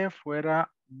T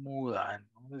fuera muda.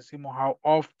 No decimos how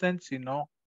often, sino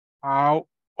how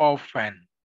often.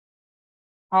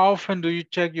 How often do you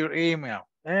check your email?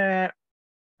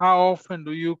 How often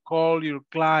do you call your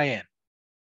client?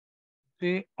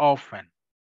 See, often.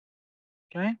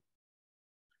 Okay.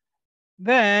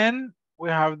 Then we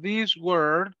have these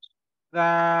words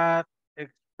that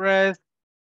express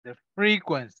the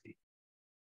frequency.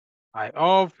 I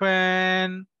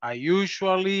often, I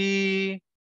usually,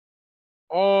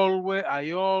 always,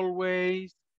 I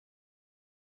always.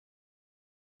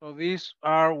 So these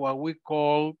are what we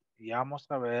call, y vamos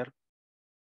a ver,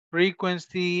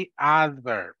 frequency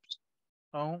adverbs.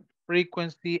 So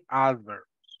frequency adverbs.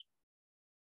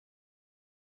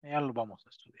 Ya lo vamos a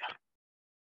estudiar.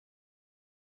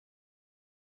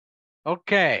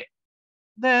 Okay.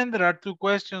 Then there are two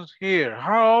questions here.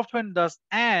 How often does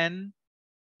Anne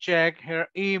check her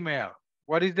email?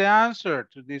 What is the answer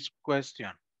to this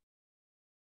question?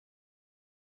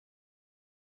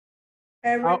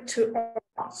 Every 2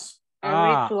 hours.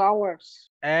 Every 2 hours.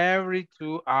 Every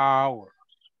 2 hours.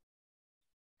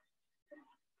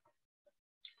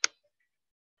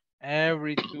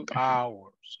 Every 2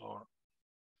 hours.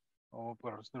 O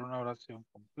para hacer una oración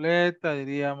completa,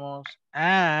 diríamos,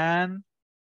 Anne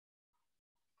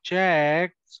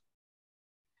checks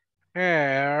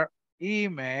her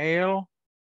email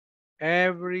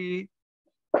every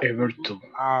Every 2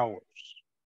 hours.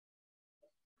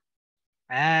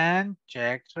 And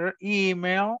checks her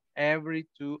email every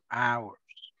 2 hours.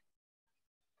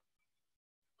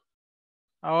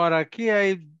 Ahora, aquí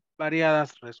hay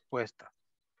variadas respuestas.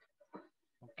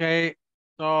 Okay,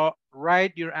 so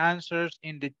write your answers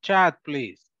in the chat,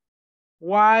 please.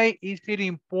 Why is it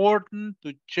important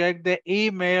to check the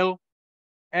email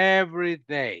every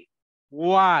day?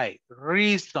 Why?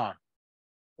 Reason.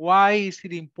 Why is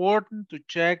it important to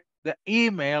check the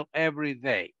email every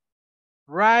day?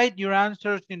 Write your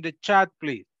answers in the chat,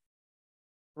 please.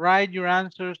 Write your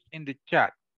answers in the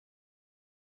chat.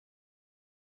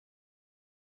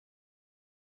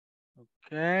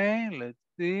 Okay, let's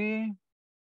see.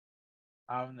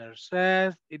 Abner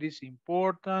says it is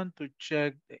important to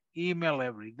check the email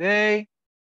every day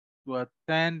to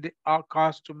attend our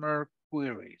customer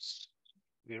queries.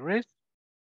 Queries?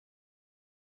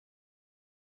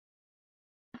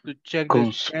 To check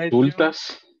the schedule.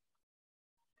 Consultas.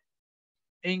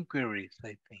 Inquiries,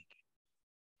 I think.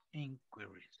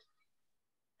 Inquiries.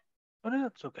 But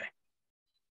that's okay.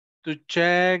 To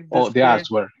check the The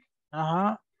answer.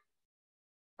 Uh-huh.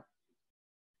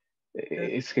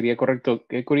 ¿Sería correcto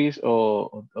queries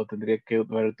o tendría que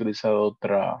haber utilizado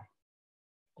otra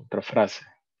frase?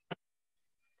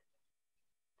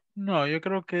 No, yo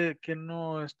creo que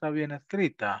no está bien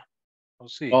escrita. ¿O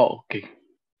sí? Oh, ok.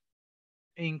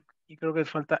 Y creo que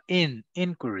falta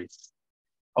inquiries.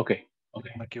 Ok.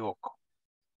 Me equivoco.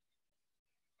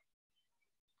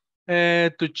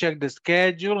 To check the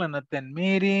schedule and attend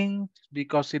meetings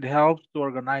because it helps to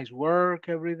organize work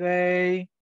every day.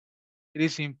 It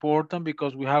is important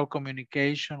because we have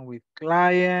communication with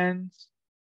clients,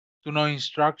 to know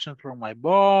instructions from my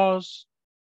boss.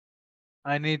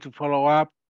 I need to follow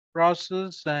up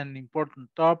process and important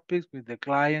topics with the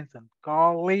clients and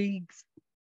colleagues.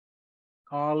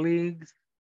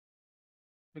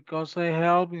 Because I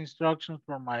help instructions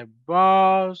from my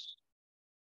boss.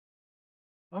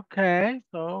 Okay,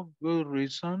 so good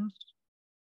reasons.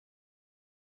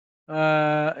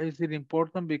 Is it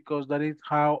important because that is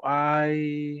how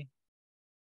I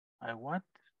what?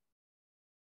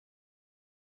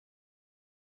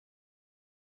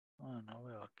 Oh, no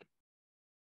veo aquí.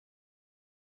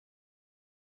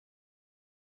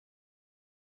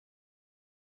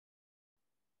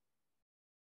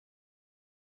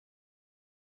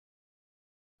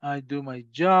 I do my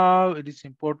job. It is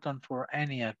important for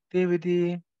any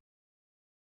activity.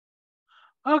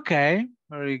 Okay,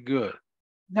 very good.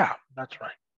 Yeah, that's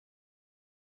right.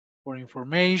 For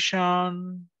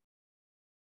information.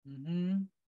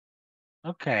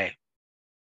 Okay.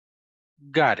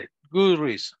 Got it. Good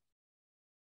reason.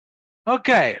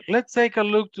 Okay, let's take a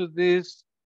look to this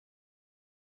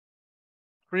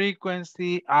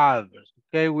frequency adverbs.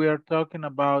 Okay, we are talking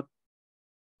about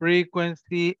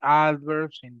frequency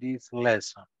adverbs in this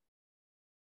lesson.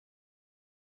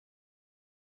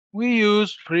 We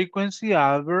use frequency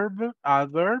adverbs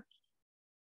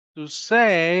to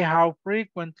say how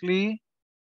frequently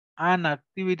an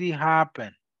activity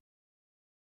happens.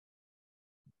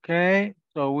 Okay,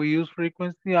 so we use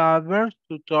frequency adverbs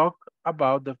to talk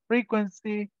about the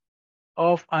frequency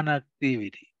of an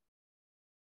activity.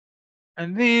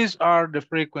 And these are the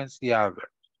frequency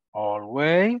adverbs.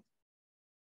 Always,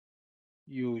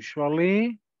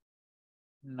 usually,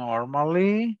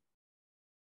 normally,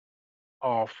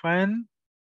 often,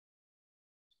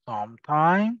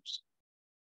 sometimes,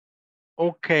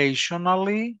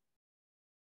 occasionally,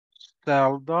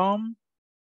 seldom,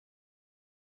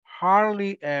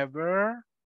 hardly ever,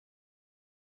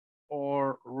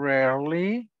 or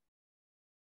rarely,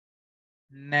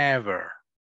 never.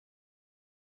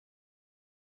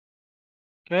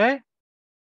 Okay?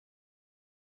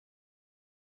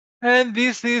 And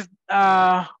this is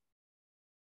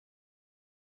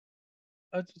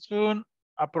es un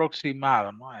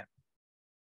aproximado, ¿no?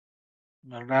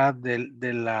 ¿Verdad? Del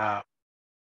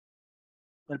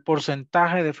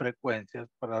porcentaje de frecuencias,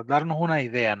 para darnos una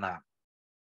idea nada.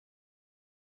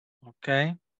 ¿Ok?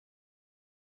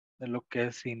 De lo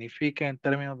que significa en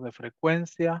términos de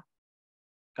frecuencia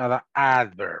cada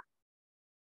adverb.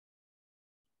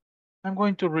 I'm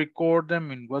going to record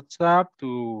them in WhatsApp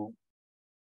to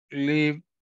leave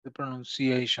the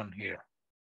pronunciation here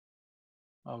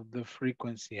of the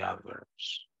frequency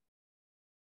adverbs.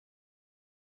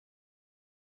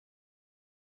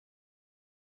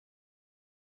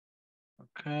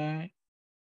 Okay.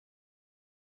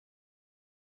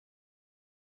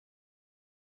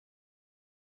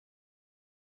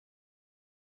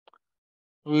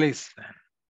 Listen.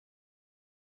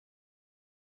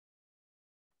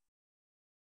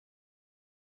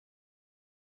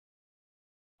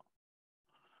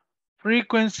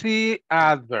 Frequency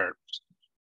adverbs.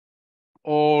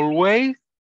 Always,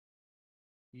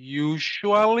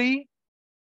 usually,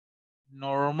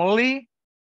 normally,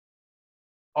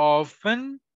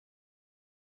 often,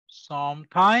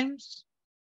 sometimes,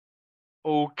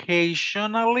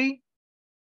 occasionally,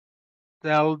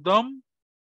 seldom,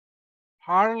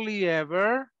 hardly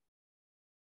ever,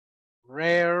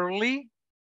 rarely,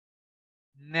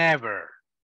 never.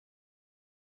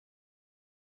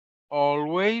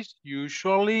 Always,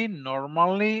 usually,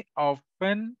 normally,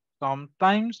 often,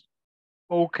 sometimes,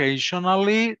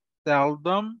 occasionally,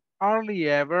 seldom, hardly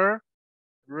ever,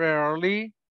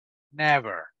 rarely,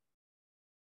 never.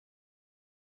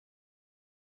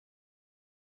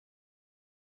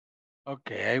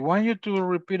 Okay, I want you to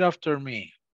repeat after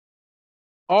me.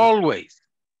 Always.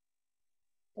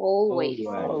 Always.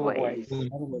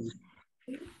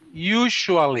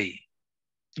 Usually.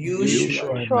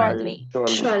 Usually.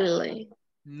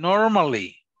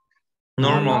 Normally.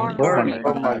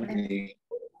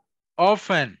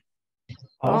 Often.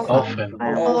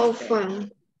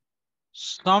 Often.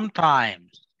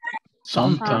 Sometimes.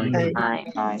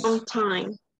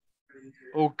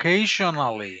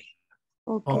 Occasionally.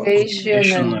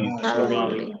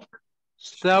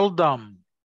 Seldom.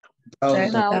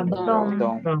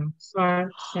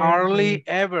 Hardly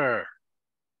ever.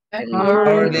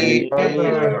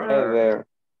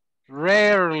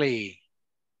 Rarely.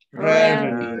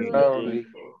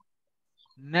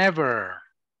 Never.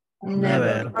 Okay.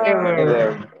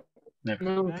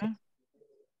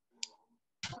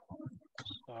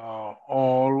 So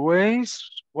always.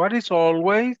 What is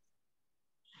always?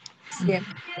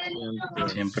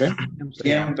 Siempre.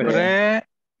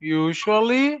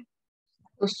 Usually.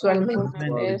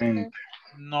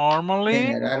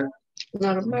 Normally.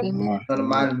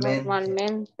 Normalmente.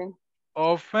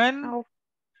 Often.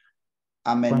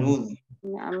 A menudo.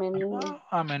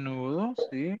 A menudo,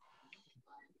 sí.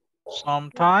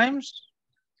 Sometimes.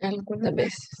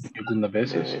 Algunas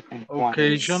veces.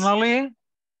 Occasionally.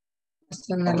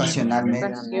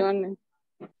 Ocasionalmente.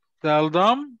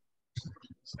 Seldom.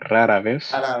 Rara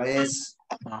vez.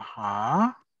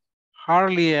 Ajá.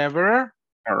 Hardly ever.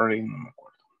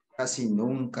 Casi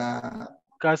nunca.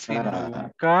 Casi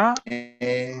nunca.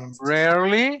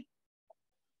 Rarely.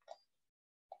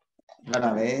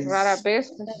 Rara vez.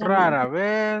 Rara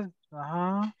vez.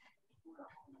 Ajá.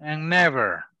 And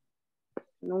never.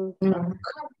 Nunca.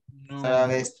 Rara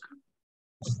vez.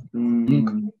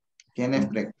 Tiene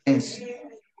frecuencia.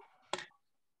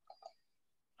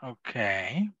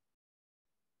 Okay.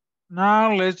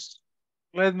 Now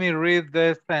let me read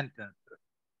the sentence.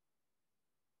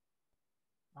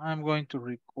 I'm going to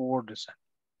record the sentence.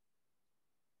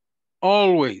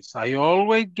 Always. I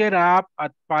always get up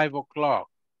at 5 o'clock.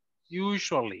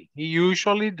 Usually. He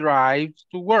usually drives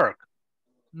to work.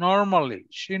 Normally.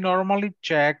 She normally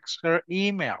checks her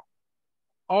email.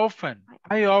 Often.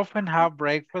 I often have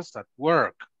breakfast at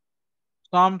work.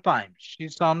 Sometimes. She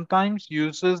sometimes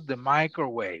uses the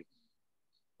microwave.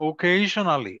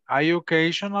 Occasionally. I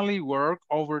occasionally work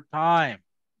overtime.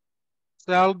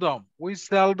 Seldom. We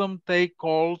seldom take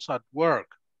calls at work.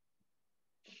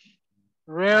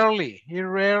 Rarely. He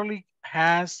rarely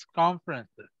has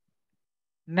conferences.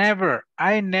 Never.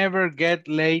 I never get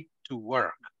late to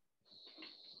work.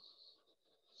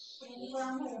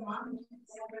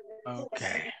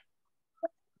 Okay.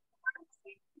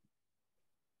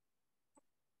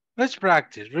 Let's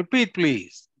practice. Repeat,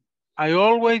 please. I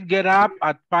always get up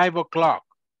at 5 o'clock.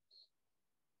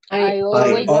 I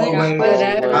always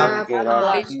get up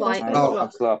at 5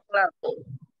 o'clock.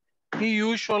 He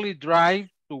usually drives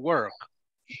to work.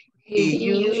 He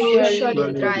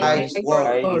usually drives to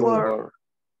work.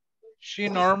 She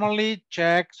normally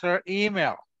checks her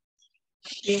email.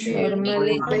 She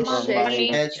normally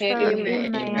checks her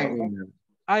email.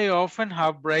 I often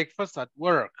have breakfast at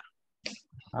work.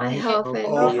 I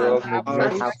often have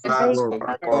breakfast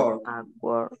at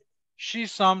work. She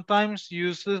sometimes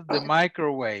uses the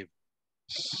microwave.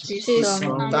 She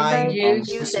sometimes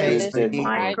uses the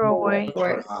microwave.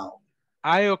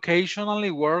 I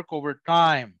occasionally work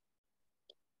overtime.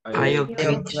 I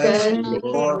occasionally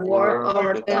work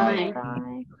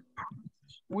overtime.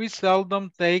 We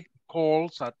seldom take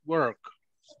calls at work.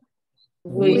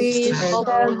 We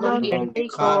seldom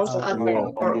take calls at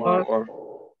work.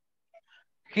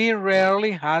 He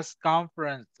rarely has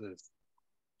conferences.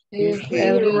 He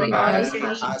rarely has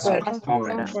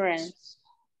conference.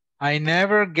 I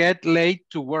never get late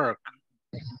to work.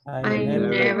 I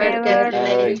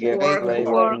never get late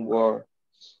to work.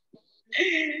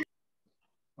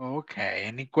 Okay,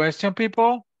 any question,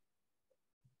 people?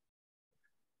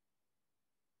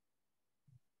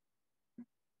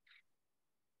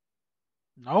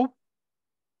 No.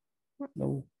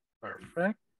 No.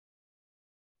 Perfect.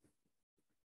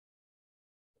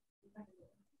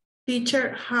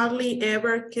 Teacher, hardly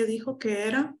ever, ¿qué dijo que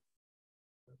era?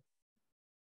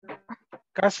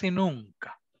 Casi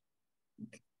nunca.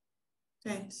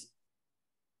 Thanks.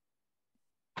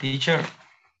 Teacher,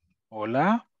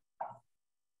 Hola.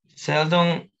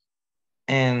 seldom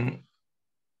and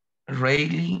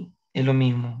rarely es lo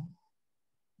mismo.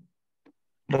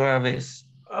 Rara vez.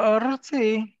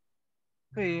 Sí.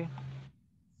 Sí.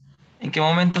 ¿En qué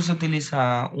momento se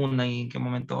utiliza una y en qué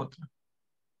momento otra?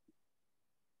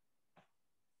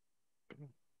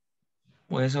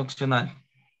 ¿O es opcional?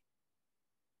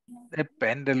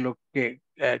 Depende lo que,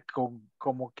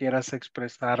 como quieras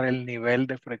expresar el nivel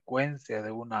de frecuencia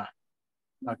de una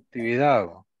actividad.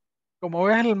 Como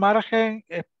ves, el margen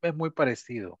es muy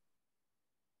parecido,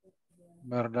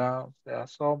 ¿verdad? O sea,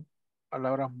 son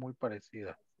palabras muy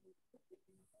parecidas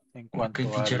en Ok, cuanto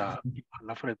a teacher.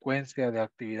 la frecuencia de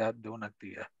actividad de una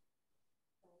actividad.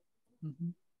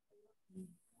 Ujú.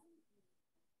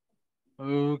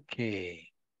 Okay.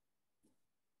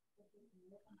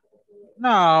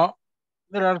 Now,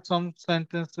 there are some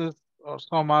sentences or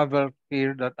some adverbs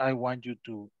here that I want you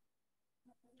to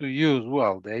use.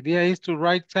 Well, the idea is to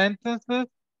write sentences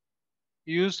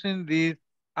using these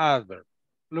adverbs.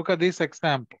 Look at this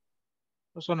example.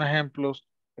 Estos son ejemplos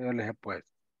que yo les he puesto.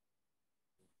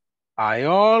 I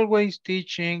always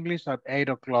teach English at 8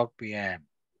 o'clock p.m.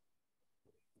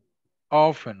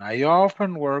 Often, I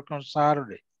often work on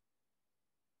Saturdays.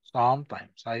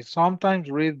 Sometimes, I sometimes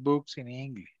read books in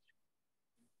English.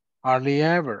 Hardly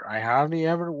ever, I hardly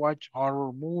ever watch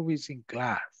horror movies in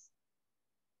class.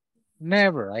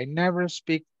 Never, I never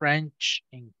speak French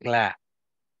in class.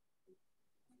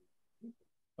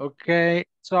 Okay,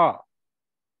 so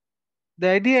the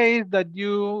idea is that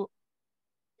you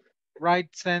write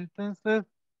sentences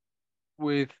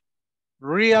with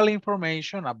real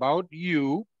information about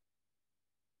you,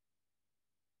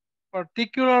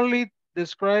 particularly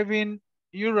describing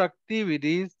your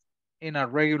activities in a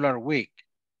regular week.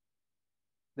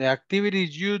 The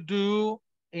activities you do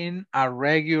in a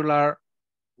regular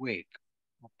week,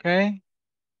 okay?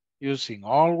 Using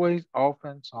always,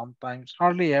 often, sometimes,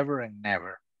 hardly ever, and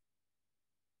never.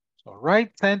 So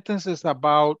write sentences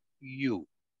about you,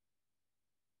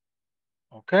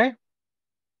 okay?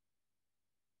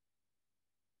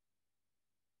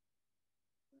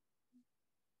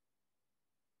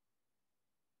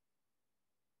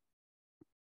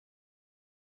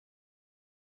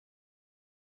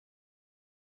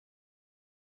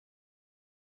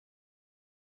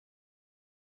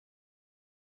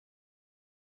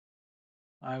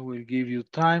 I will give you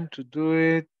time to do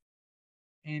it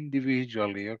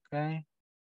individually, okay?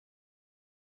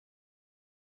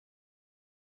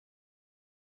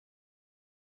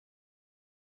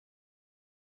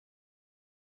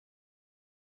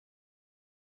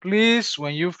 Please,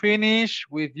 when you finish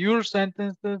with your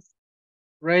sentences,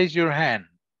 raise your hand,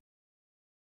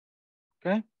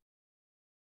 okay?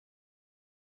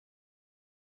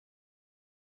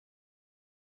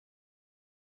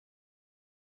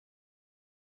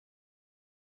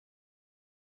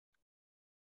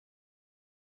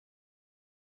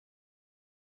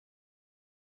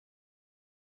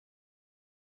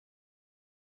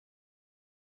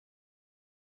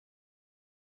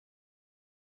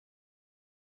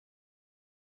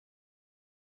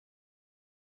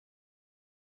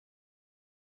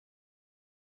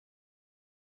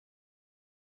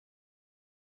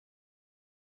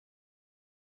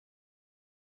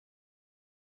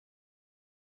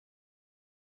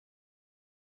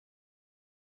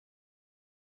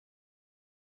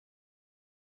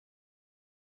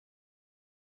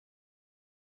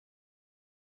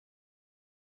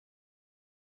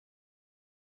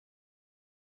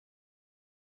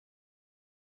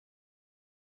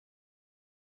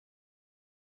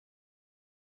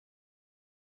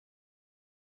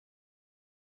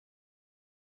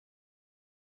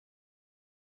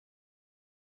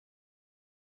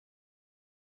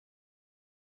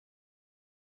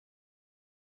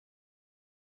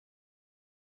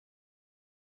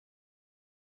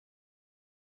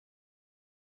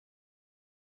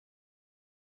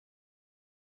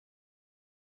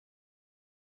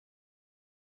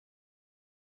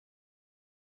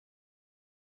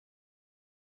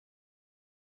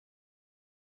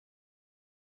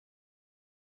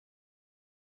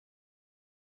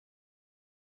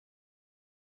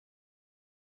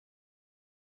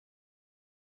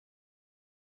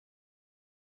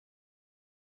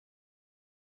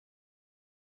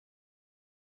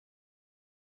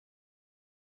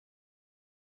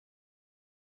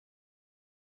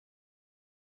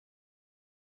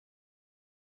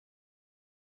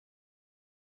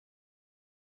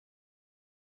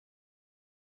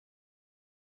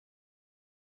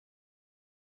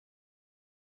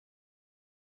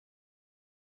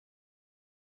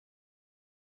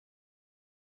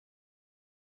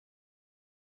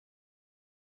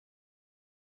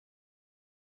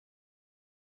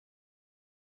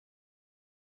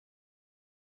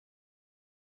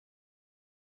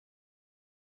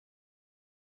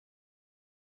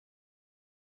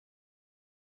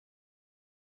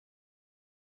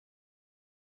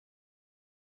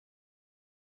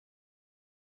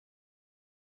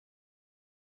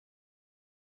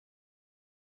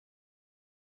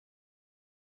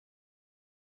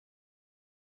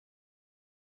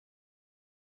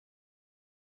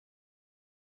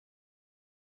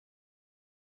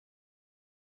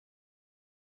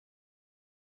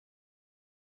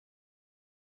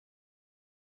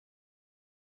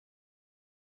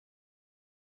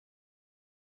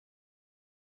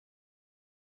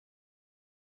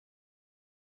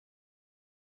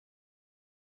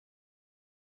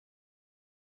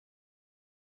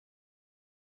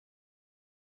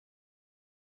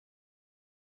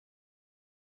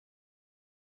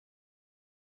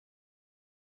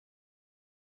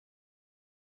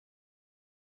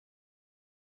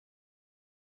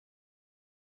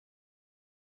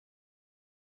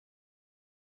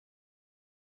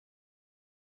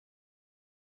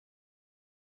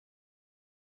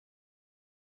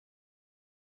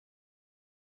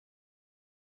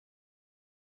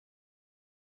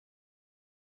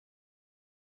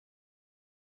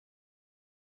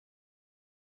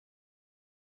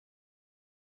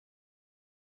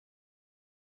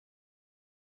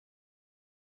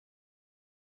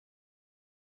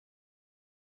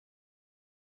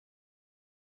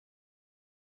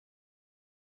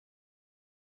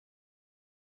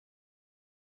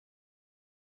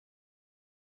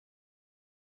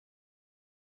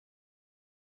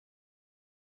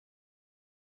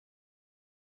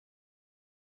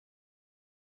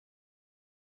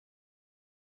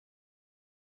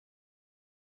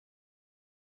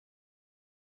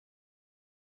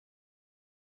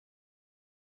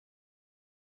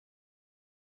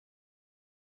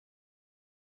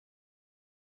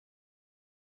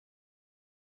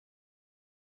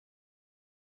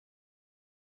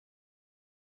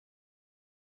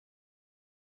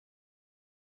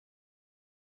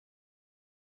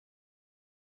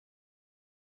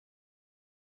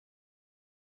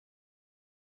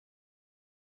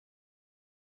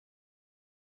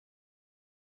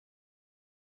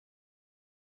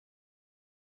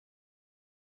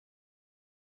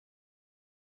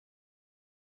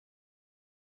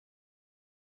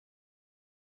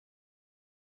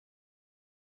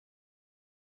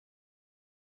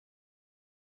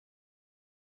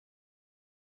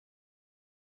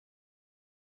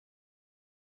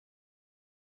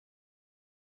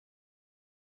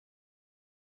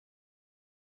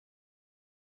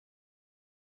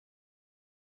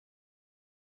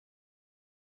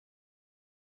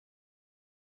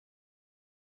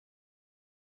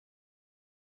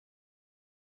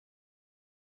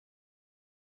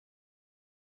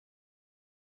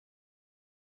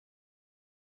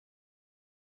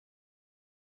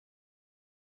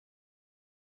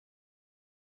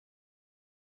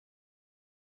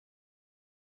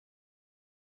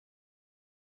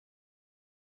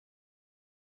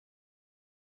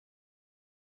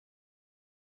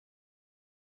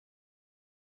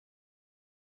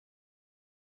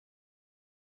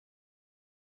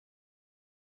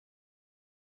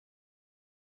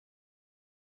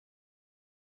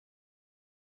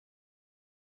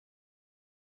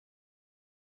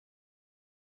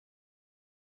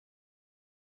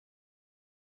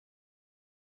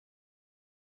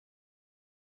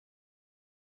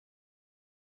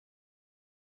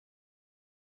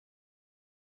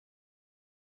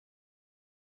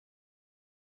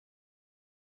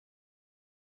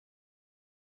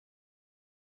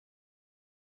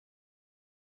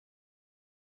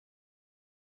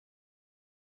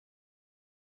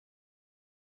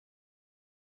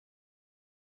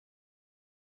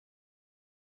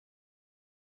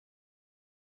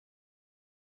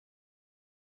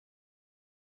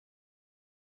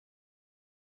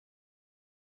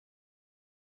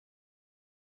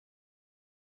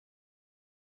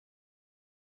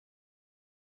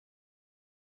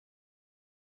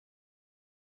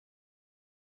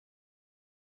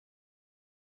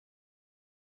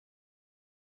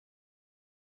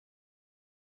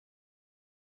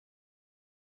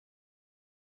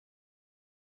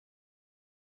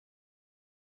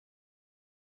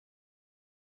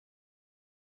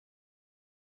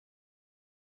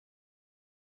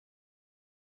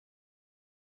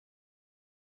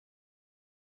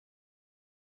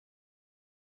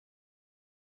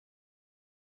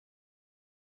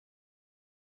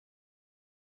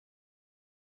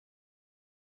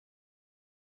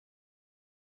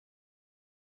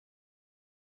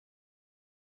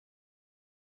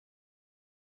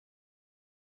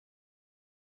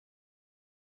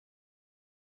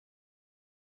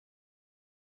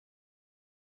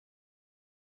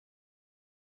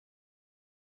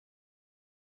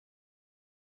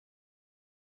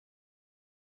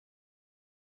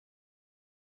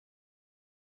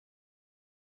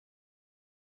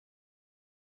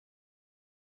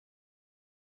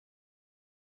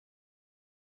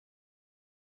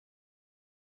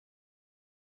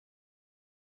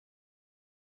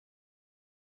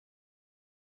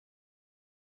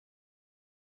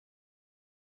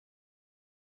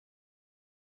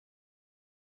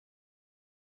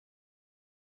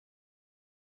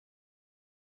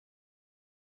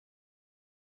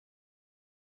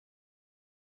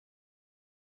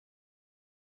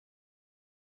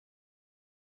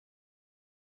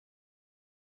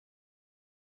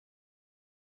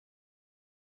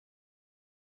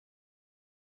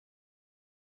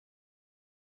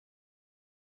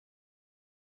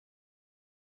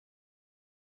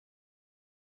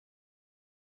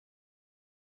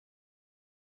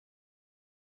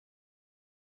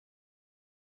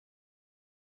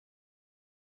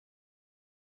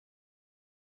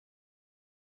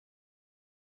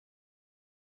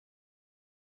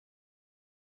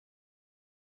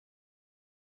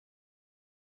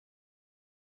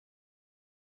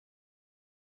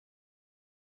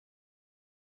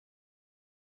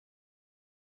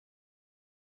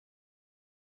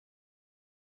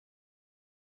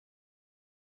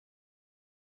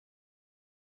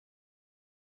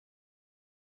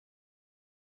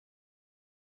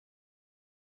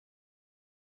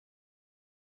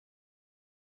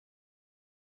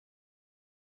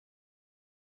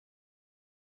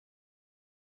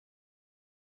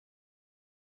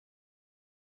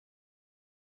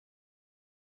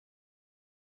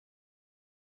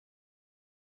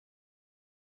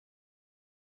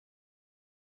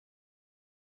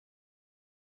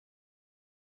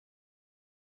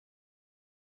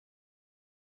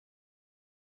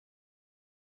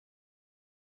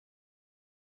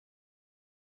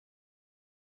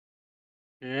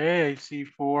 Okay, I see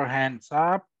 4 hands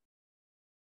up.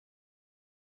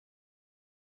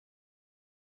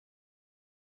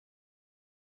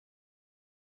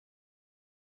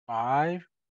 Five,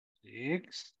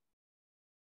 6.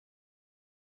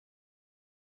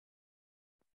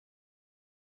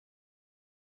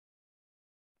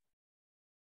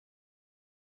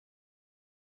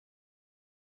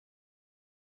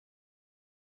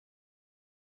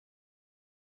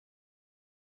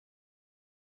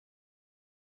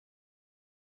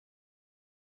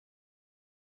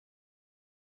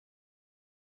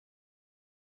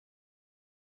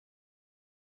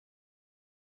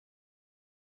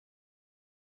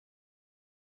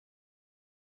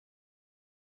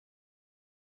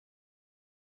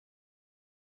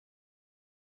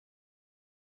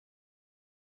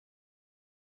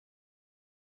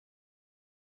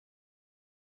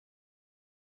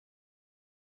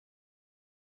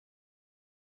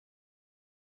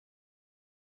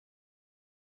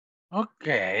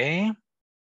 Okay.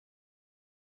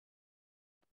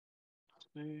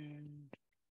 Sí.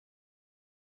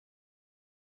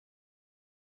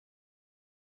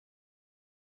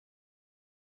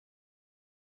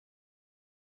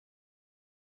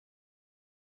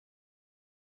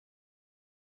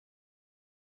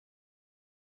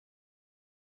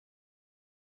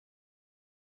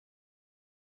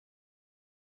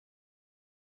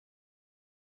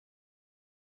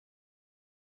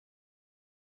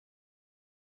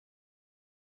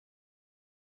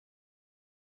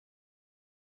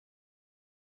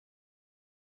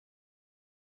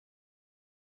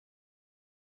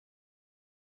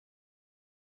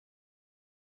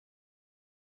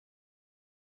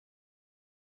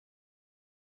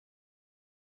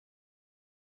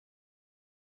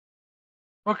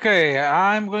 Okay,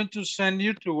 I'm going to send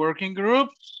you to working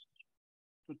groups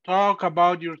to talk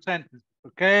about your sentences,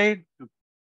 okay? To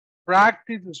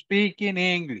practice speaking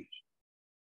English.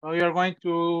 So you're going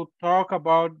to talk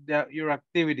about your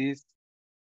activities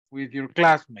with your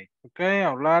classmates, okay?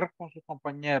 Hablar con sus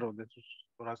compañeros de sus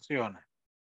oraciones.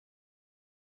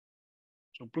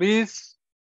 So please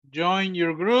join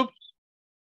your groups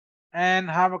and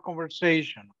have a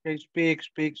conversation, okay? Speak,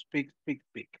 speak, speak, speak,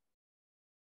 speak.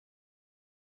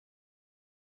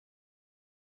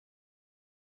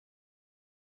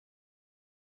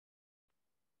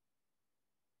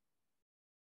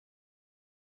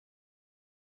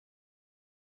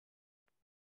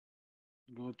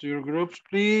 Go to your groups,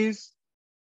 please,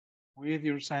 with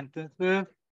your sentences.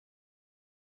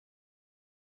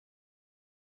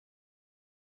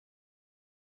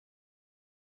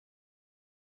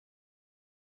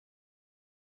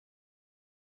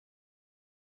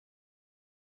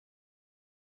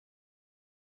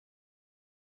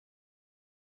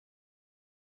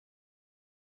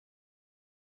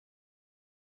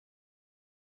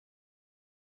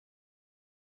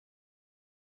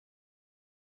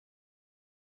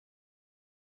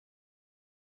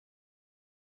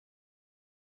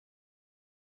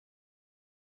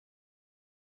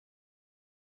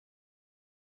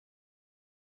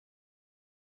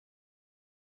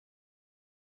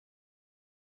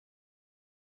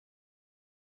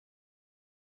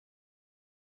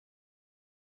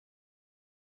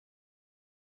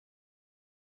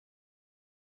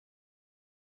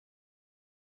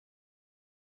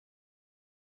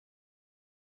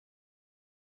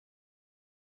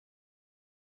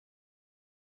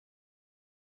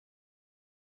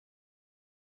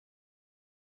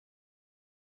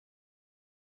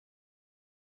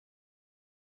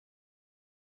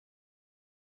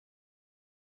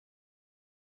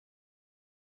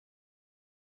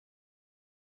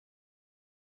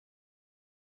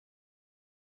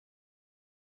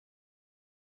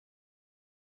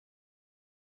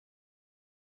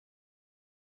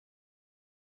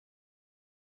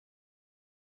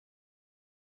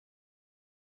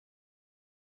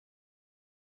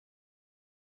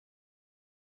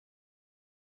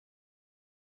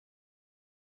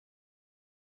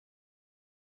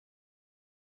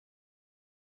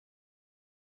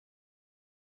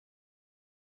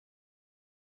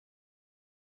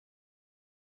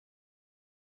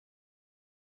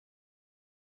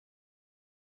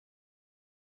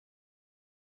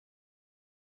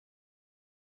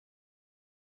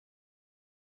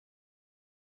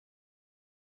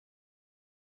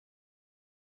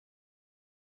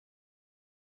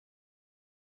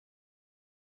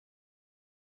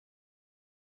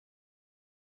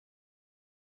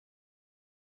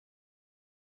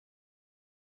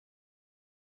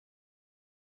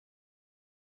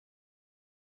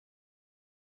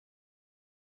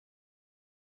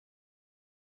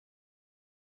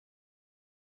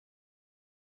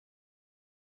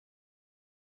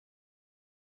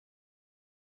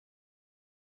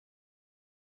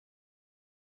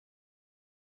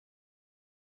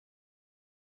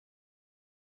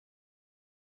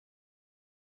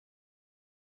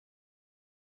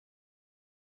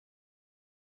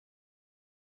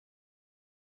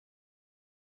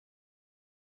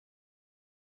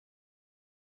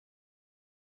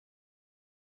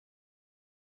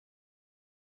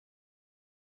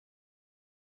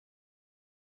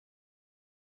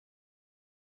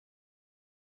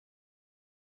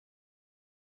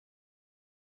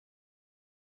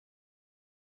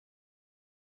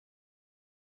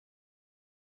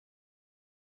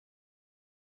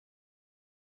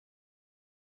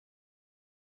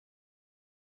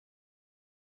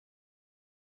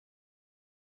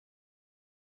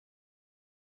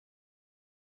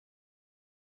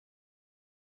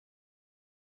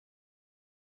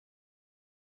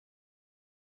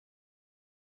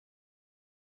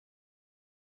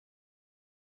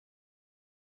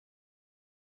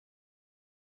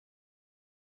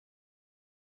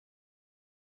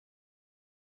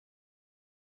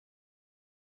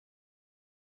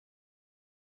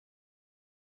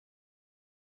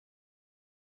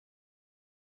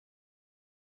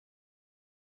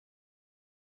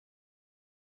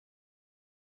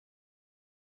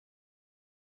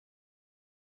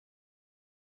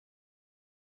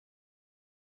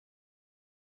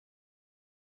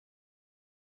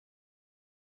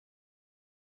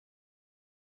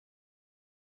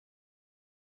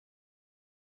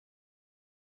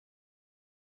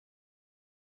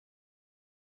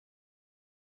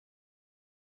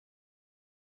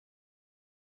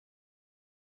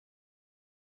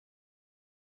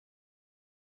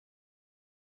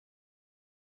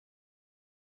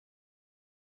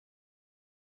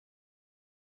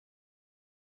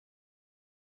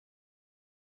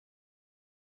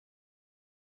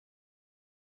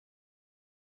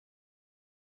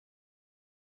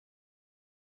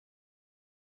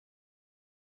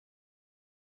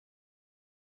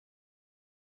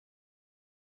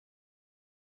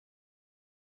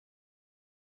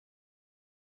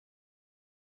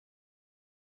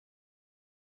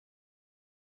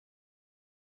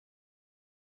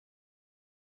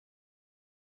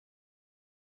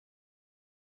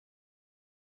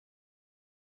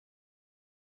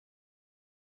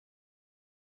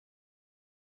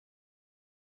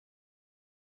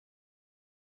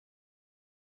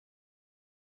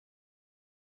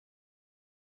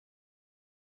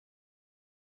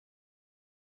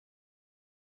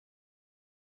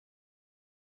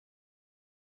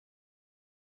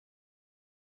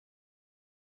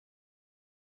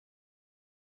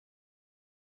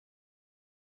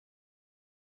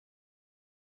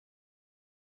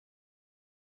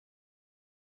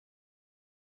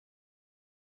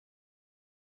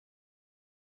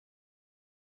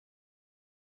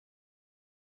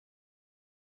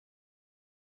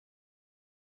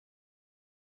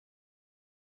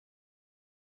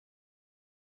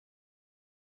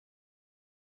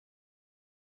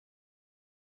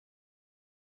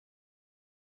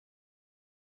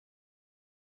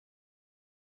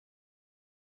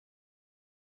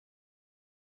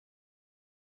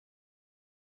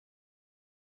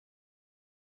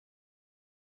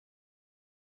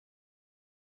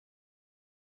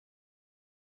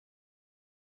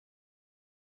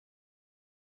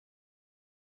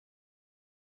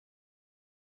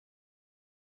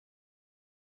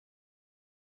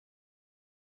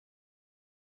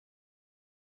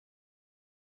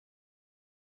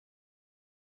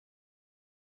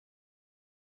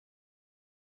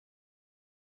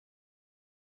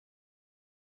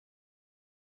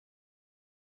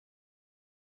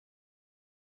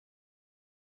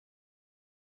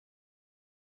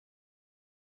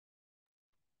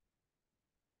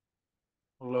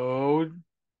 Load.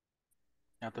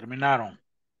 Ya terminaron.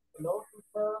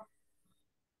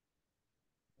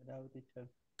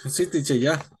 Sí, teacher,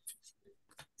 ya.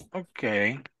 Ok.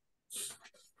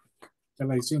 Ya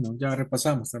la hicimos, ya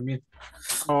repasamos también.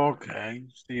 Ok.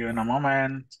 See you in a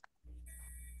moment.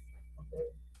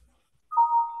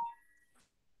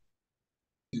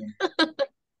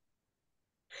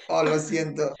 Oh, lo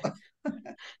siento.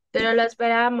 Pero lo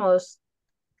esperamos.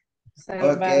 Ok,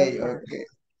 Salvador. ok.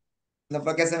 No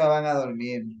porque se me van a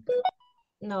dormir.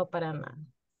 No, para nada.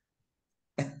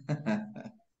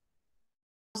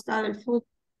 Gustado el fútbol.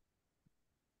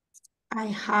 I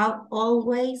have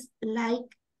always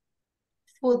liked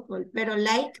fútbol, pero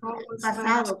like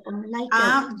pasado, con like.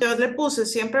 Yo le puse,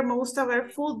 siempre me gusta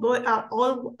ver fútbol.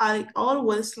 I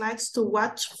always likes to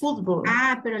watch football.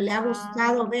 Pero le ha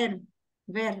gustado ver.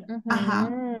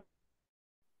 Ajá.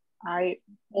 I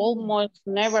almost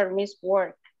never miss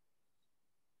work.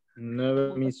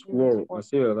 Never miss work,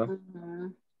 así, ¿verdad?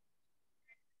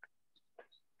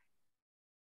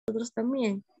 Nosotros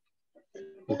también.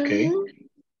 Ok.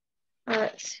 A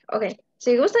ver, ok.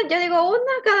 Si gustan, yo digo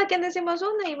una, cada quien decimos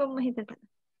una y vamos a intentar.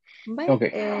 Vale. Ok.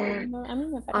 A mí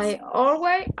me parece. I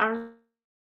always are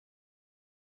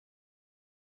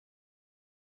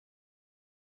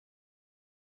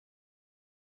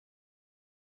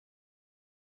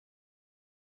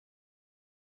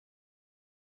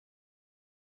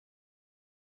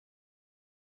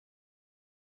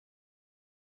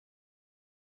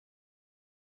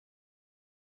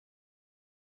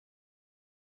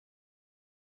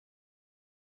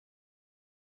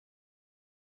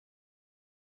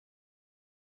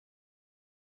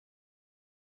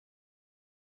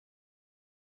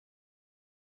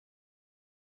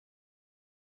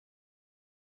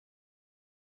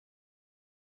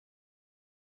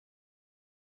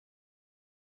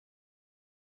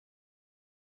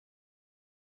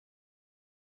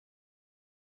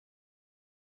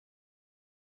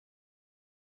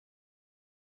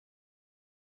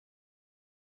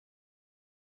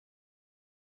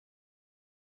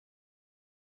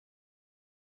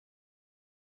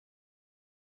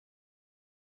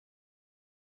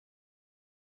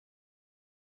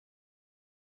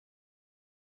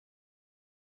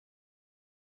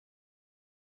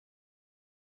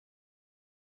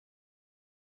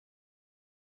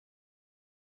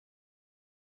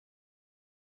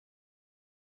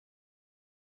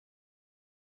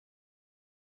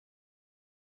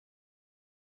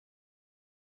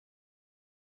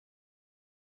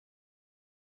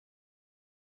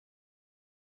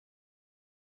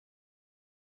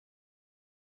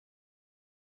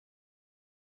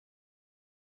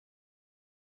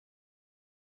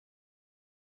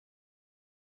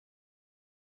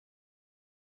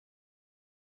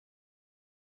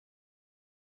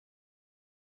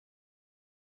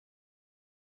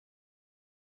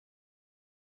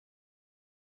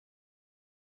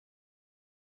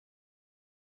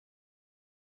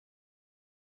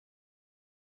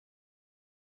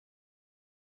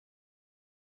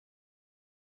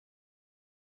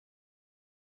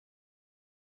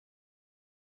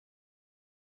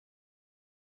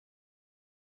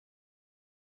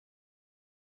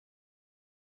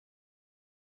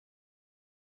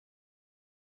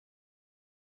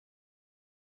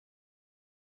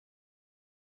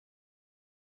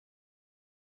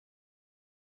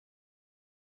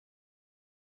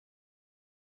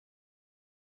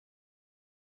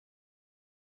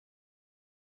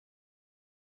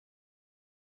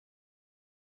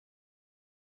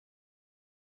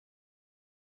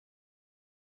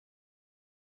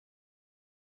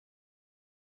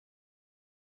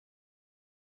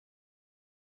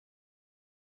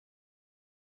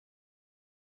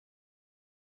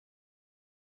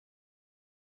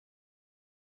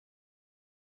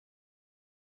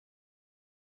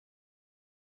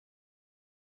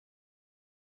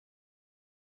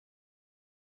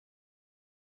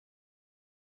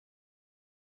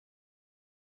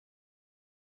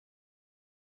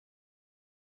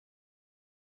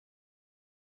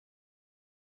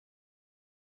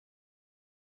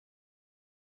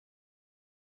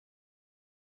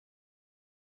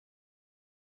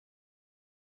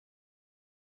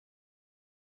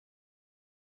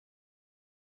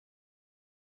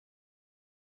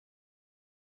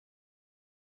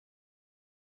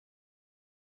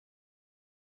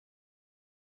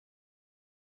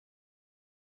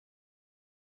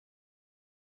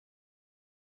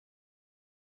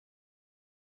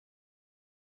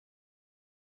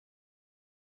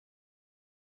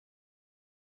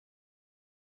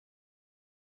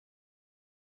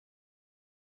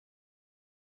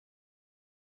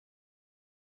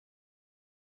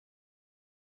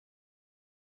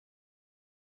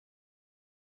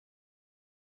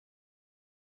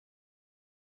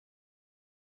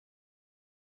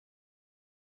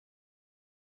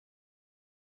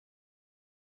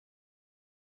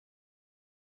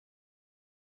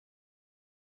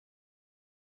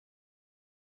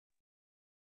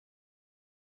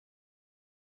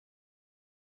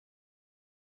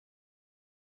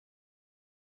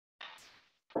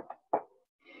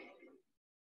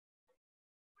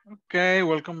Okay,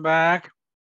 welcome back.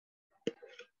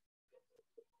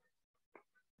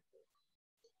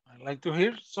 I'd like to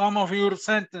hear some of your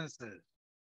sentences.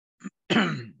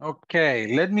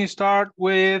 Okay, let me start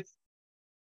with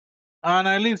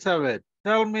Anna Elizabeth.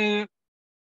 Tell me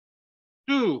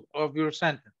two of your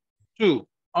sentences. Two,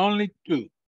 only two.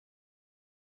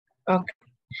 Okay.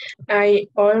 I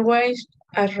always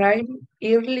arrive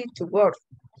early to work.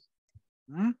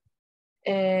 Hmm?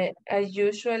 I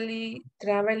usually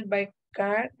travel by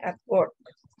car at work.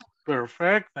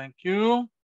 Perfect, thank you.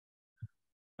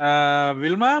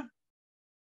 Vilma?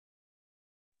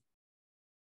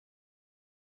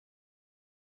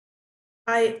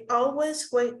 I always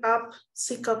wake up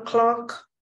 6 o'clock.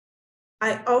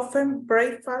 I often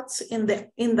breakfast in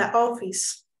the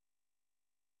office.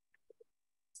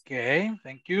 Okay,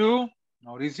 thank you.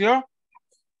 Mauricio?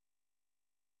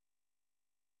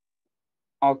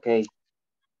 Okay.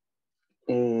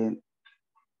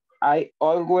 I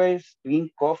always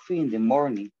drink coffee in the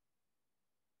morning.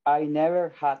 I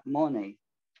never had money.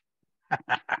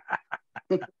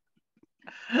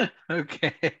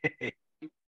 Okay.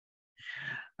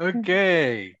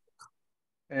 Okay.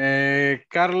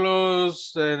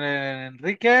 Carlos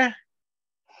Enrique?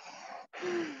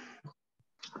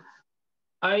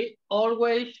 I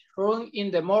always run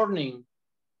in the morning.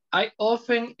 I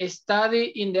often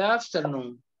study in the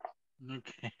afternoon.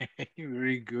 Okay,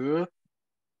 very good.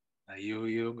 Ahí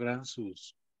oí un gran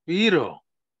suspiro.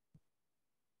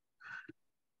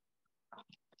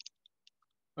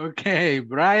 Okay,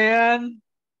 Brian.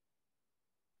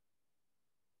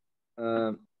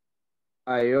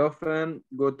 I often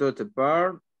go to the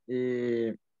park.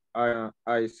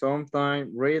 I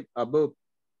sometimes read a book.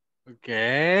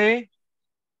 Okay.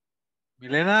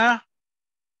 Milena.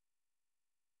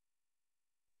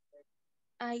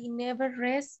 I never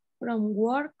rest from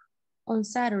work on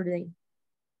Saturday.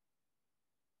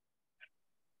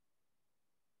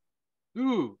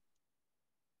 Two.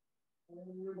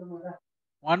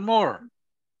 One more.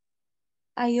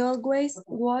 I always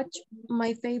watch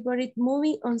my favorite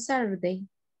movie on Saturday.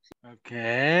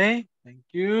 Okay, thank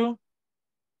you.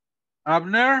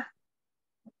 Abner.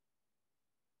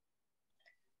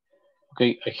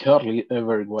 Okay, I hardly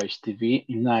ever watch TV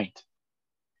in night.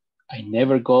 I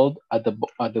never go at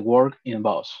the work in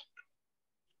bus.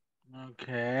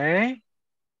 Okay.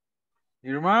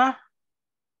 Irma.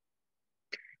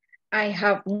 I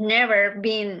have never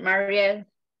been married.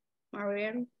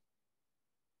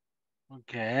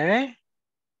 Okay.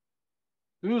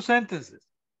 Two sentences.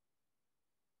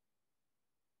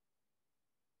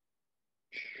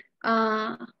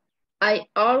 I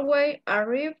always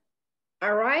arrive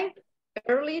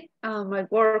early at my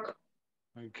work.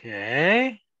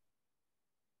 Okay.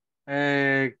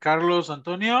 Carlos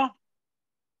Antonio.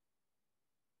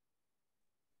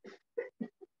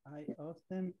 I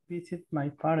often visit my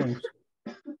parents.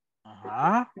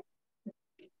 Uh-huh.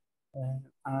 And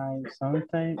I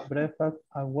sometimes breakfast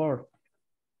at work.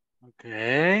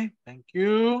 Okay, thank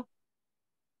you.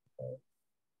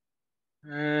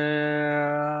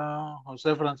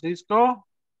 Jose Francisco.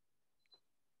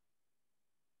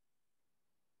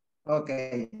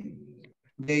 Okay.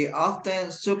 They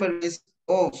often supervise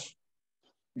us.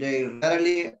 They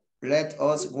rarely let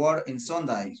us work in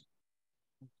Sundays.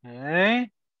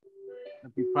 Okay.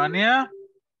 Epifania.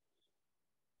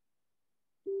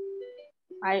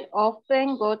 I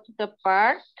often go to the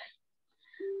park.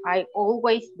 I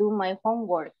always do my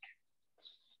homework.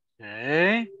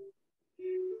 Okay.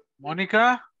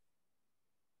 Monica.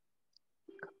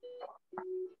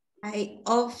 I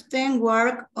often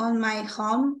work on my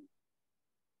home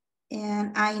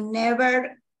and I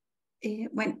never,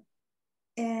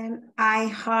 and I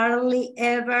hardly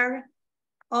ever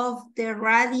off the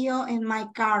radio in my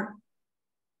car.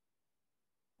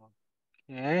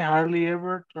 Okay, hardly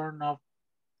ever turn off.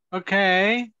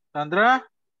 Okay, Sandra.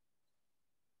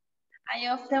 I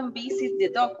often visit the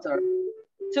doctor.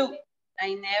 Two,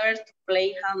 I never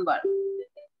play handball.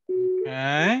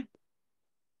 Okay.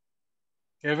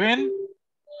 Kevin.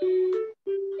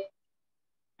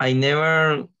 I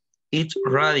never eat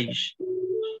radish.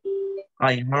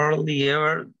 I hardly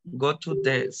ever go to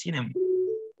the cinema.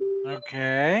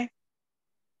 Okay.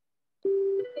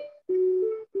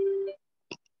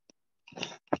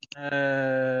 Let's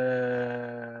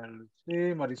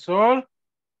see, Marisol.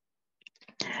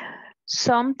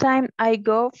 Sometimes I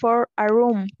go for a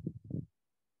room.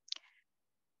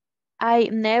 I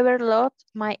never lost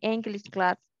my English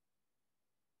class.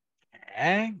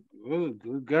 Okay,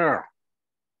 good girl.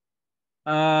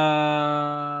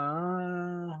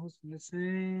 Who's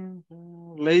missing?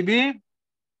 Lady.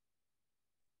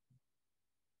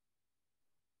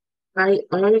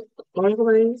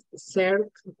 always serve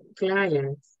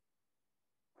clients.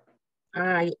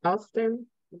 I often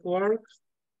work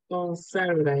on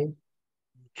Saturday.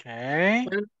 Okay.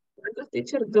 ¿Cuántos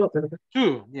teacher? Dos, ¿verdad?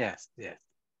 Two, yes, yes.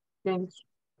 Thank you.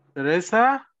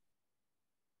 Teresa?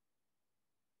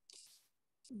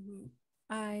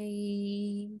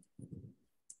 I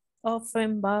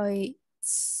often buy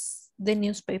the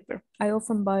newspaper. I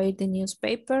often buy the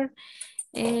newspaper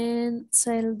and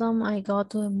seldom I go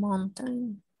to the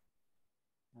mountain.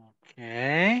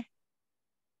 Okay.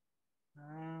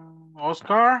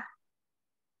 Oscar?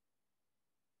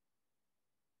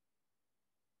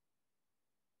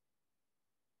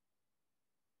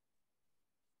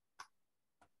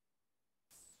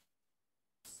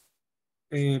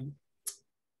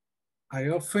 I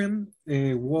often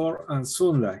work on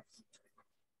sunlight.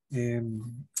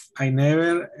 I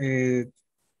never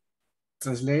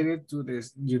translated to the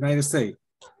United States.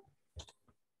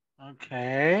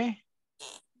 Okay.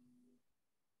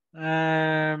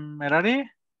 Merari?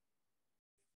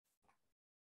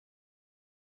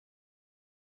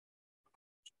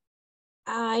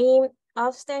 I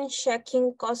often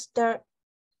checking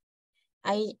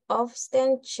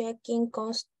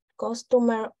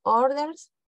customer orders.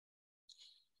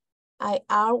 I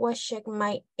always check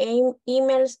my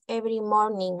emails every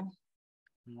morning.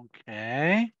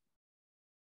 Okay.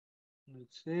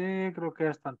 Sí, creo que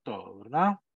ya están todos,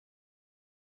 ¿verdad?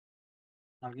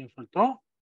 ¿Alguien faltó?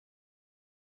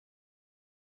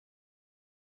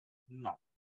 No.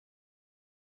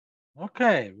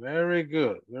 Okay, very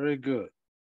good, very good.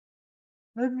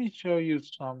 Let me show you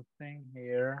something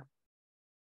here.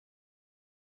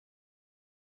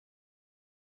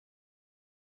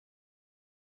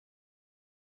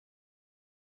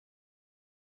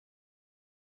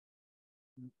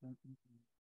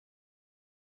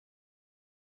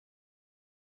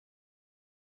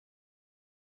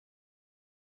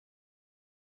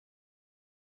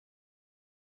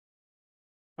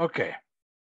 Okay.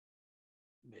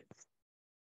 Bien.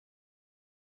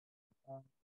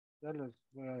 Ya les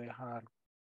voy a dejar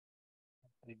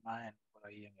la imagen por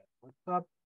ahí en el WhatsApp.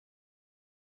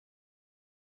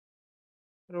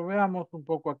 Pero veamos un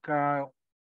poco acá.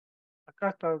 Acá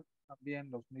están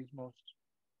también los mismos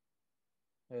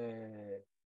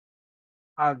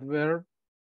adverbs.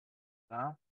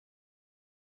 ¿Ah?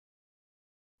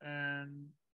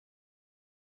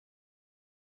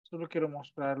 Solo quiero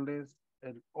mostrarles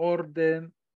el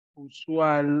orden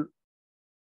usual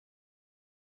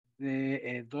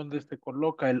de dónde se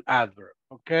coloca el adverb,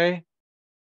 ¿ok?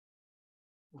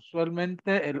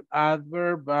 Usualmente el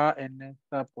adverb va en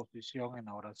esta posición en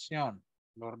la oración.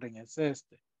 El orden es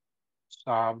este.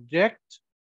 Subject,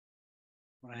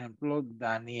 por ejemplo,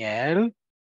 Daniel,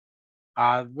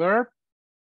 adverb,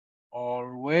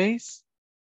 always,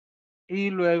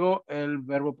 y luego el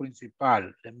verbo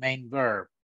principal, the main verb,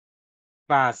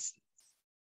 passes.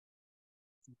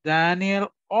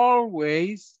 Daniel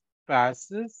always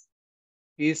passes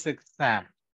his exam.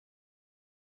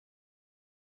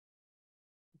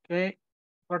 Okay,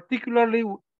 particularly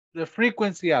the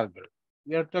frequency adverb.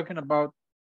 We are talking about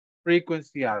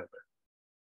frequency adverb.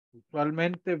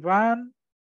 Usualmente van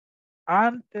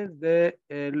antes de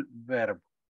el verbo.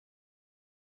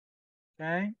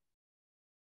 Okay.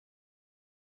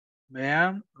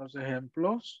 Vean los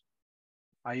ejemplos.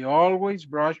 I always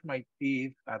brush my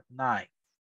teeth at night.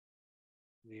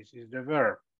 This is the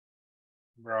verb.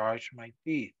 Brush my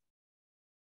teeth.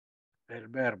 El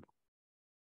verbo.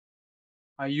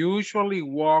 I usually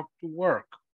walk to work.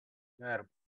 Verb.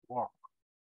 Walk.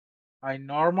 I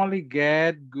normally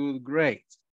get good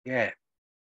grades. Get.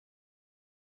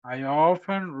 I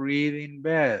often read in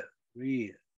bed.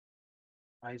 Read.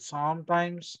 I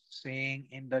sometimes sing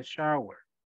in the shower.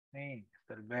 Sing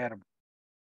es el verbo.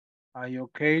 I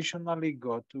occasionally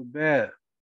go to bed.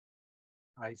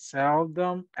 I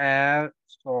seldom add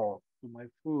salt to my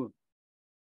food.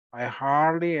 I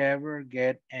hardly ever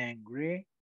get angry.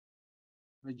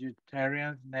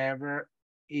 Vegetarians never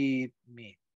eat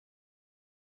meat.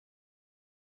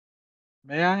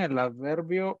 Vean, el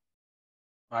adverbio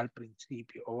va al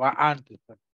principio o va antes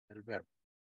del verbo.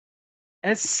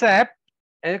 Except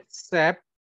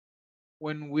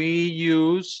when we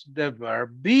use the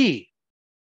verb be.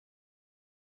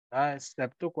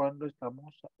 Excepto cuando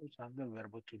estamos usando el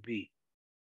verbo to be.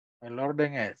 El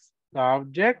orden es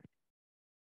subject,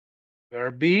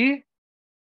 verb be,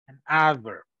 and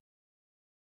adverb.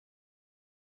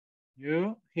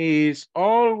 He is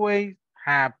always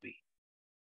happy.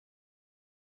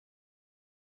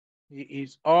 He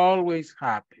is always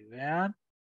happy. Vean,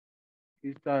 aquí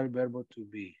está el verbo to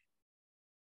be.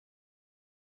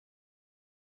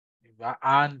 Va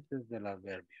antes del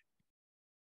adverbio.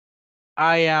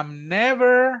 I am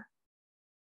never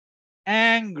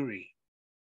angry.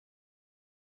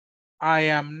 I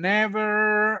am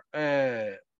never,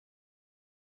 I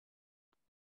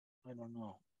don't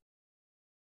know.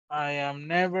 I am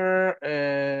never,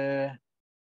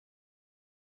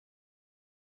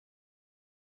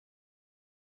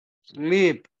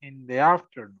 sleep in the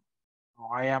afternoon.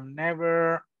 I am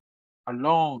never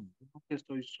alone. Nunca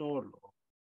estoy solo.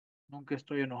 Nunca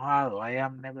estoy enojado. I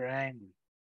am never angry.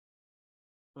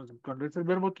 Entonces, cuando es el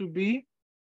verbo to be,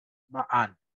 va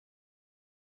antes.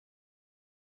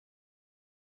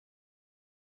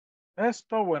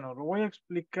 Esto, bueno, lo voy a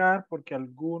explicar porque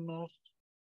algunos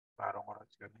usaron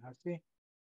oraciones así.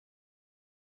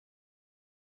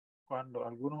 Cuando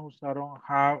algunos usaron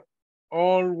have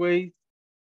always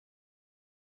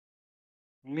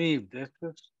lived. Esto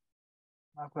es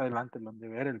más adelante donde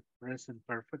ver el present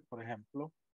perfect, por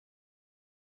ejemplo,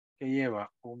 que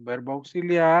lleva un verbo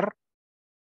auxiliar,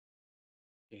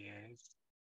 que es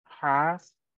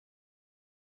has,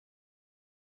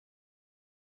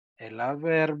 el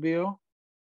adverbio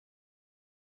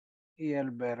y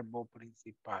el verbo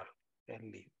principal,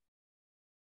 el live.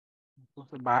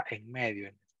 Entonces va en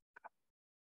medio.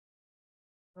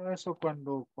 Por eso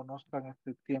cuando conozcan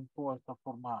este tiempo, esta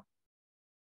forma,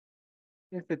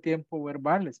 este tiempo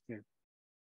verbal es que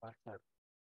va a ser,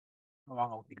 lo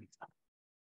van a utilizar.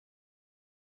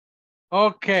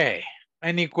 Okay,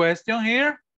 any question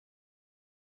here?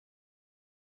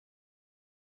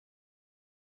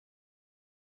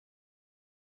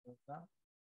 ¿Verdad?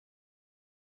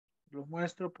 Lo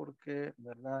muestro porque,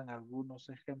 ¿verdad? En algunos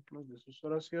ejemplos de sus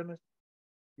oraciones,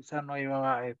 quizá no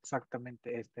llevaba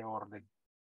exactamente este orden.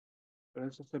 Pero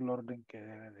ese es el orden que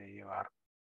debe de llevar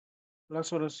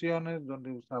las oraciones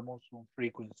donde usamos un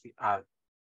frequency add.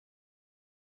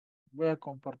 Voy a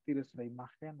compartir esta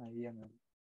imagen ahí en el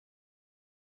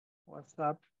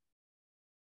WhatsApp.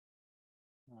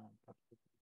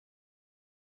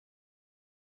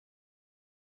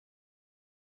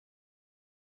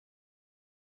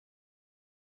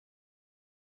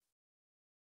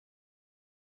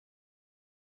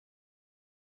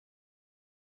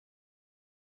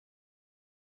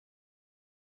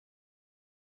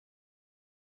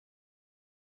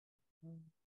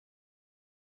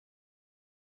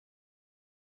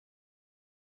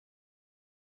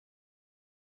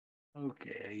 Ok,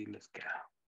 ahí les queda.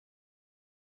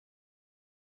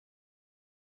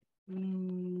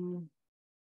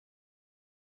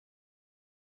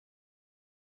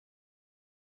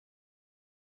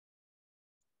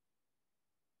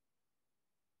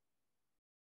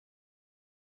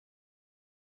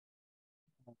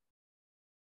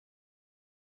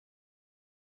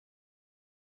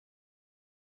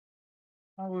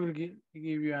 I will give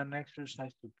you an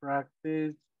exercise to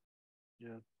practice.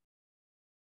 Just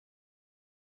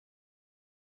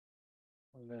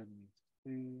let me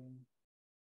see.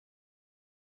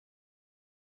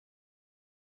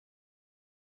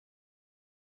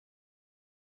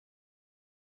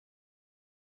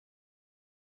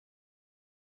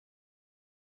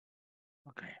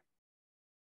 Okay.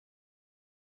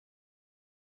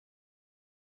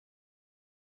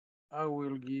 I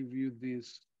will give you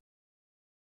this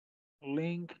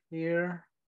link here.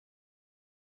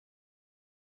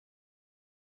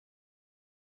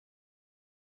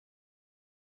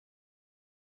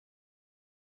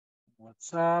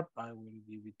 WhatsApp. I will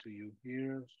give it to you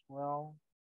here as well.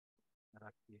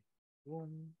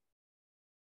 Boom.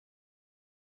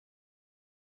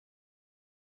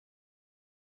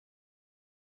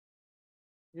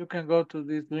 You can go to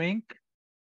this link.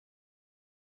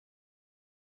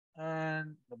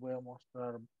 And lo voy a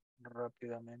mostrar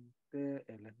rápidamente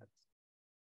el enlace.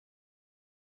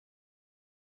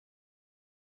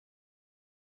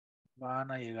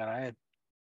 Van a llegar a él.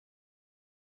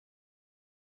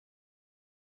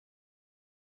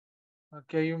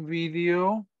 Aquí hay un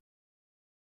video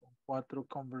con 4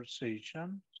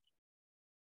 conversations.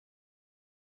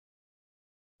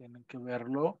 Tienen que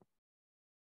verlo,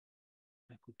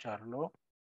 escucharlo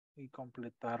y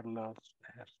completar los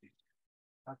ejercicios.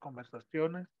 Las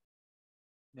conversaciones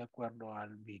de acuerdo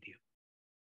al video.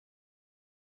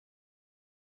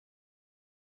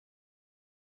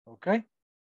 ¿Ok?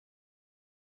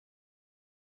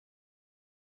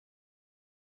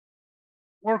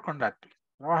 Work on that, please.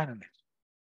 Trabajen en eso.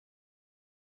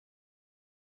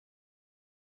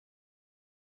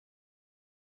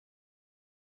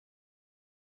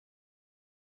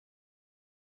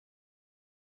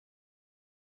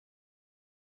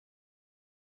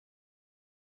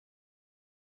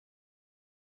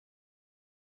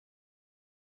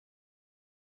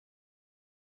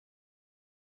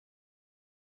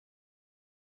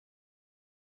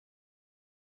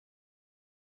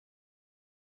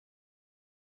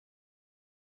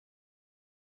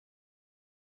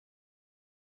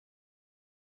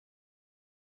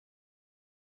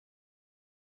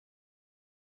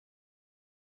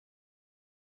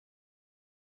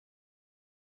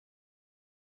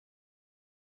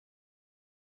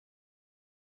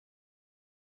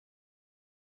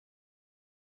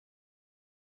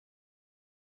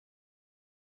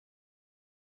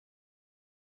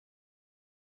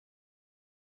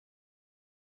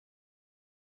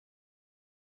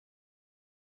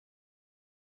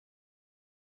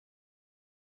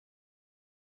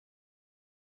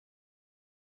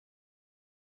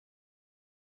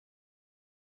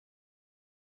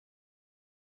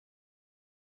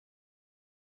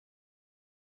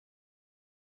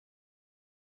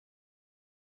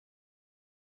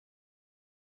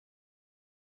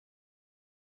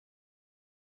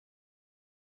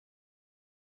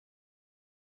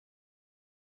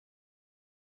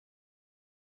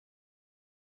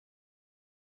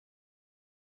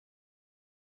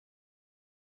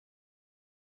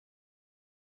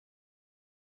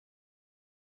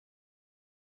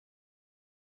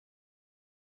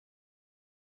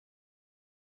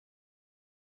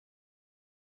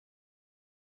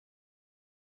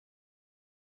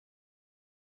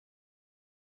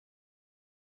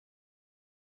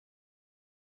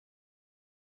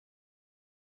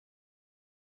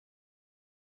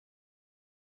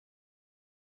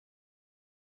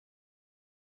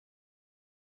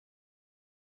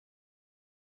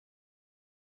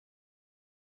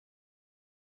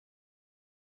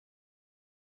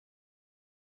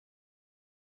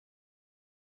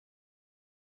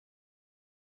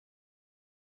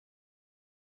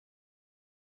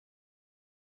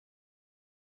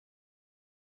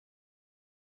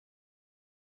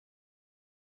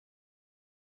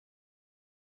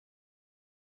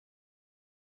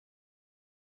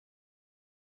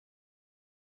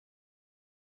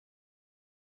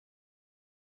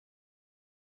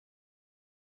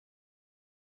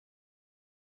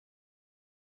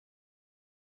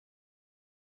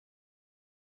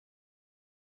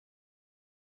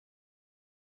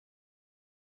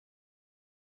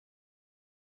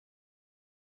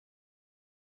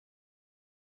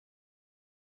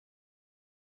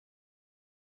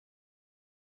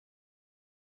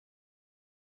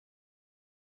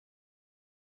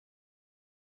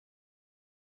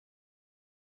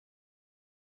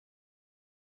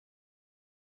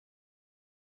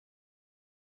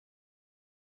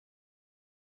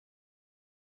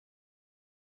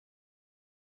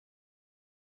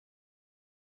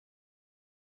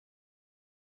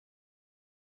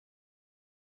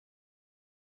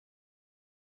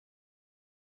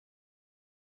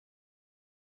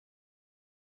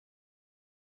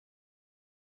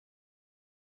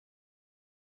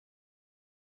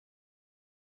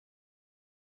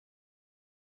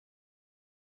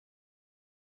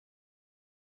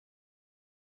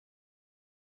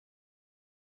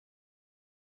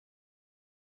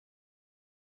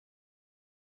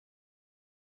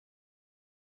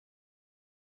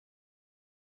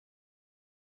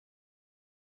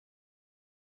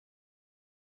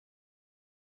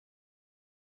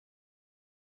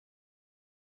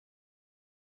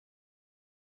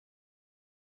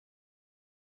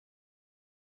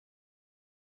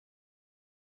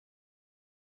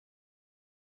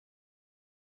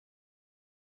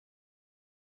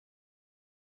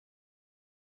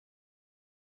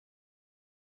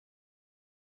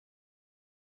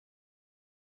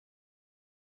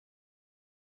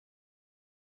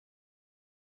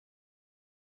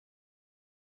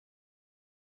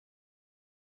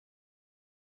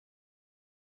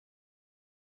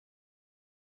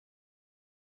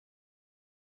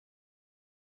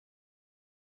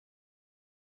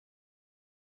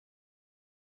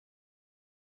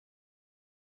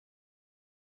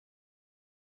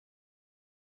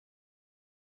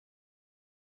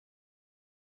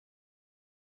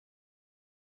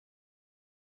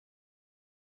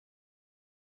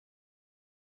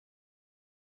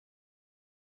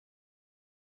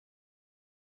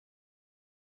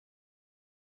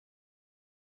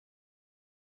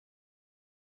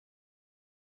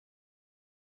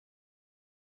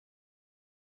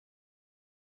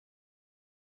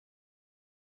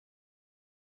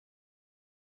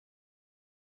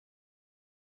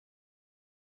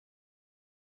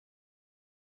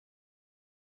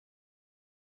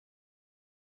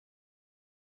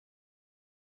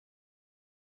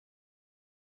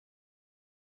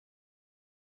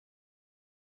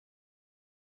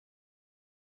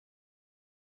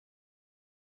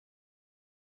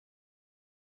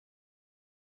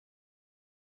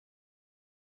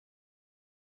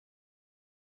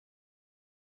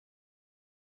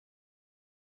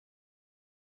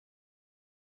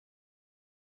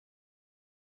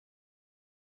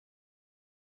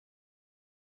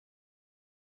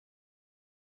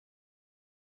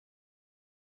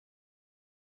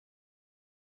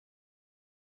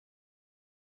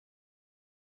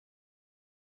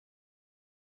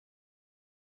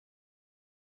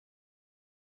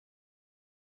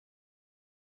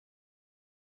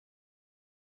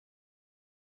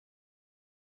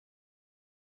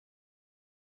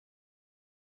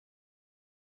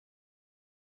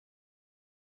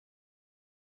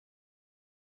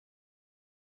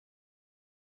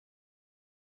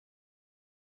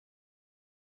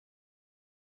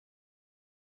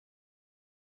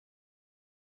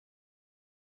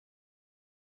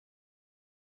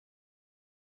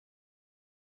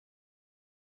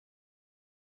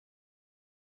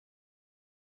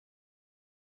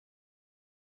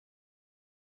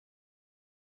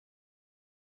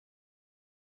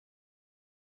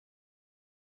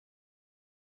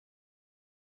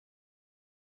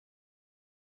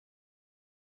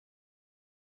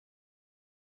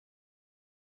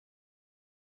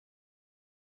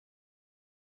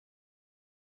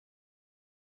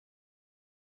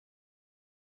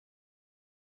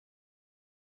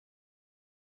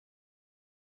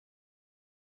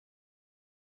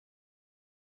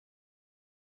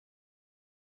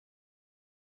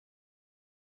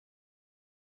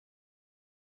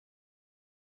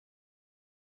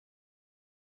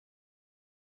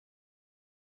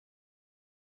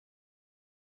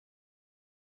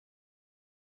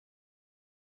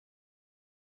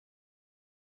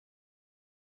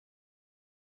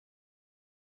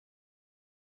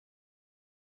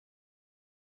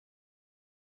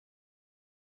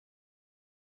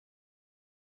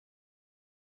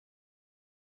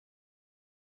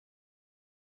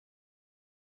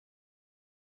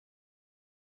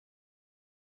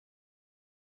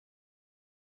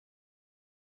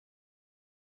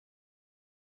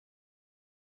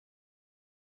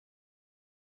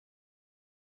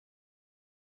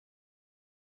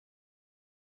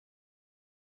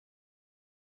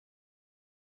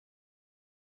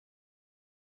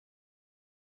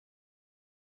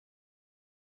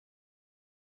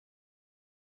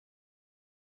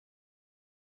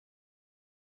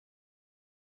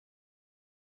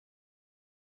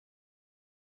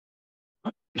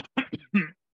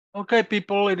 Okay,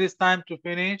 people, it is time to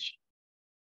finish.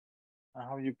 I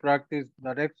hope you practice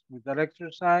with that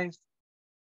exercise.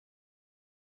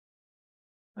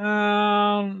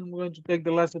 I'm going to take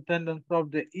the last attendance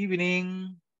of the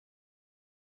evening.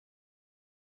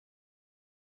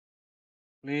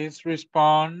 Please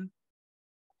respond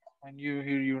when you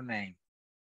hear your name.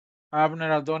 Abner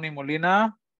Adoni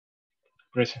Molina.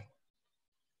 Present.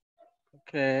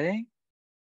 Okay.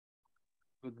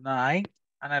 Good night.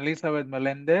 Ana Elizabeth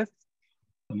Melendez.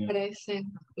 Present.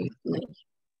 Good night.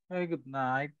 Hey, good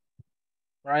night.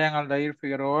 Brian Aldair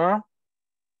Figueroa.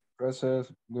 Present.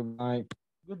 Good night.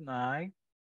 Good night.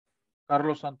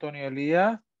 Carlos Antonio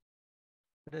Elias.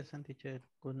 Present, teacher.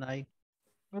 Good night.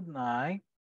 Good night.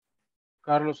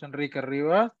 Carlos Enrique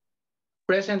Rivas.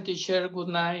 Present, teacher. Good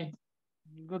night.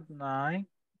 Good night.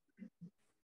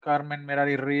 Carmen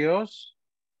Merari Rios.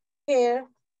 Here.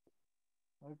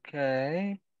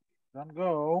 Okay. Don't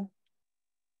go.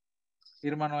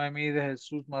 Irma Noemí de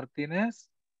Jesús Martínez.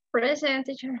 Present,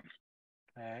 teacher.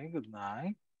 Okay, good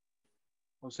night.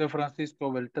 José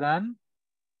Francisco Beltrán.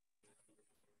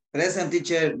 Present,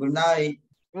 teacher. Good night.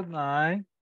 Good night.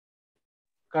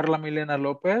 Carla Milena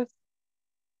López.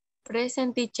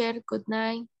 Present, teacher. Good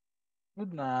night.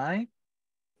 Good night.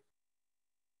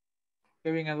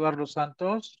 Kevin Eduardo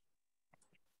Santos.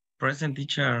 Present,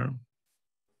 teacher.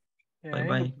 Okay,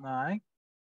 Bye-bye. good night.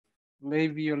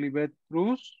 Lady Olivet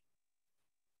Cruz.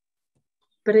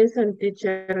 Present,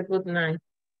 teacher. Good night.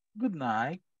 Good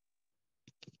night.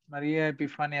 María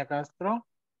Epifania Castro.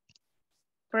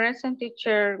 Present,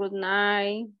 teacher. Good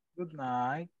night. Good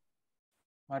night.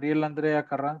 Mariela Andrea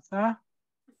Carranza.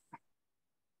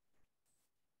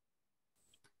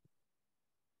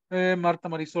 Marta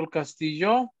Marisol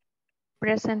Castillo.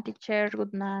 Present, teacher.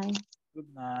 Good night. Good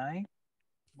night.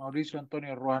 Mauricio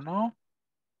Antonio Ruano.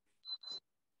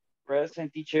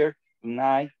 Present, teacher. Good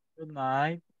night. Good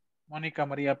night. Mónica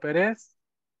María Pérez.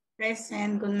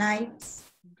 Present, good night.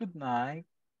 Good night.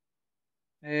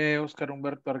 Oscar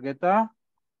Humberto Argueta.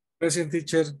 Present,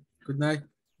 teacher. Good night.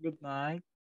 Good night.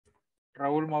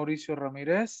 Raúl Mauricio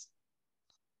Ramírez.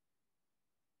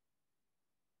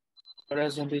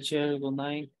 Present, teacher. Good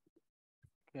night.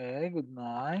 Okay, good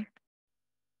night.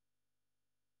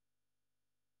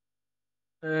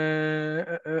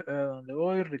 ¿Dónde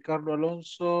voy? Ricardo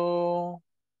Alonso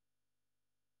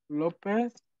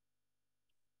López.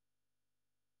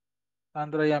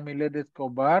 Sandra Yamilet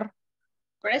Escobar.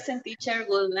 Present, teacher.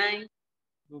 Good night.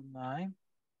 Good night.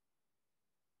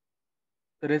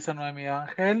 Teresa Noemi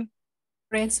Ángel.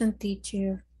 Present,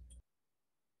 teacher.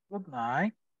 Good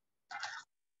night.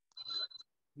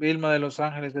 Vilma de Los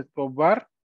Ángeles Escobar.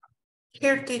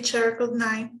 Here, teacher. Good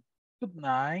night. Good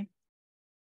night.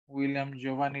 William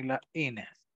Giovanni La Inés.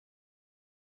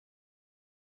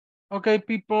 Okay,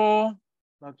 people.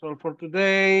 That's all for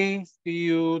today. See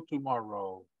you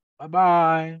tomorrow.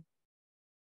 Bye-bye.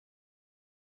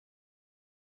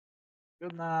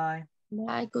 Good night.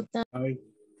 Bye, good night. Bye.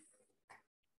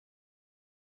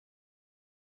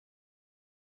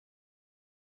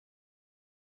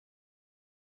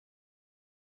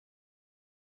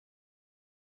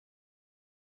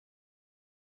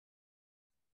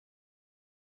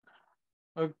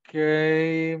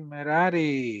 Okay,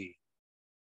 Merari.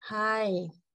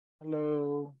 Hi.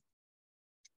 Hello.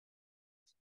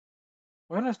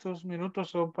 Bueno, estos minutos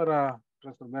son para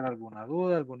resolver alguna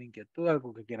duda, alguna inquietud,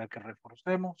 algo que quiera que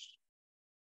reforcemos.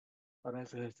 Para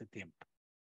eso es este tiempo.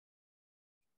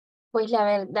 Pues la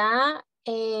verdad,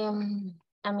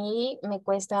 a mí me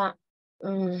cuesta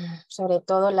sobre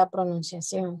todo la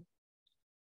pronunciación.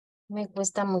 Me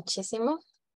cuesta muchísimo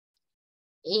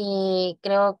y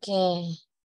creo que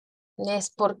es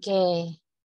porque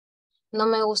no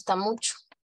me gusta mucho.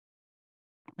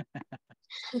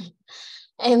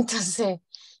 Entonces,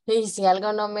 y si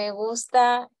algo no me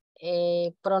gusta,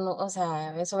 o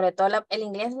sea, sobre todo el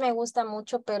inglés me gusta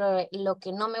mucho, pero lo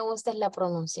que no me gusta es la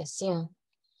pronunciación.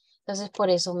 Entonces, por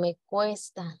eso me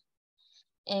cuesta.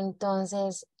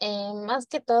 Entonces, más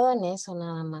que todo en eso,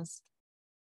 nada más.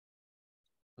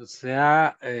 O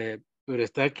sea, pero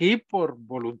está aquí por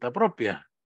voluntad propia.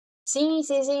 Sí,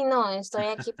 no, estoy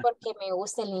aquí porque me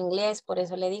gusta el inglés, por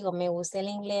eso le digo, me gusta el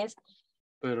inglés.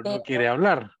 Pero no Pero quiere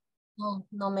hablar.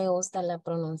 no me gusta la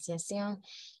pronunciación.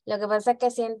 Lo que pasa es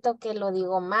que siento que lo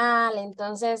digo mal,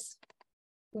 entonces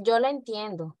yo lo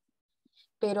entiendo,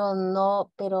 pero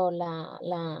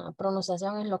la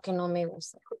pronunciación es lo que no me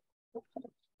gusta.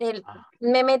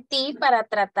 Me metí para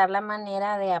tratar la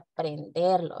manera de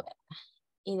aprenderlo, ¿verdad?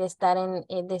 Y de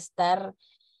estar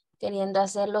queriendo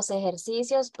hacer los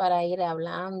ejercicios para ir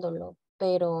hablándolo,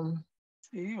 pero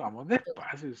Sí, vamos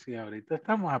despacio. Sí, ahorita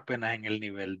estamos apenas en el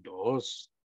nivel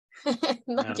 2.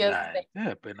 No, yo ¿Verdad? sé.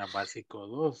 Apenas básico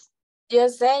 2. Yo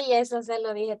sé, y eso se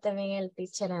lo dije también al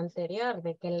teacher anterior,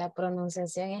 de que la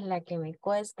pronunciación es la que me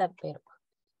cuesta, pero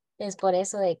es por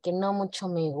eso de que no mucho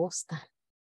me gusta.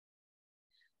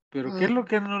 Pero ¿qué es Mm. lo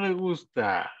que no le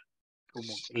gusta?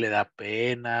 Como le da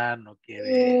pena, no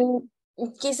quiere.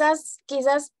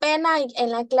 Quizás pena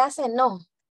en la clase no,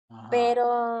 Ajá.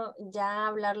 pero ya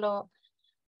hablarlo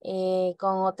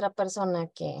con otra persona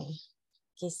que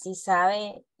sí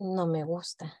sabe, no me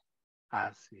gusta.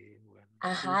 Ah, sí, bueno.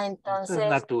 Ajá, Eso es entonces,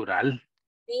 natural.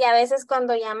 sí, a veces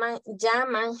cuando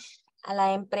llaman a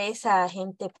la empresa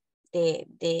gente de,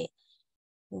 de,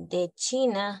 de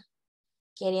China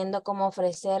queriendo como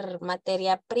ofrecer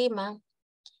materia prima,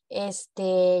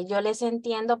 yo les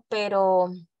entiendo, pero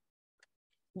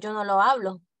yo no lo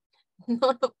hablo,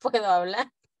 no lo puedo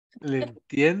hablar. ¿Le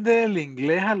entiende el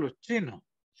inglés a los chinos?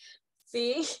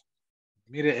 Sí,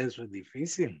 Mire, eso es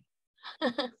difícil.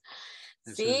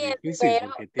 Eso es sí, difícil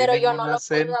porque pero tienen yo un no lo puedo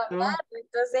acento. hablar,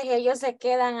 entonces ellos se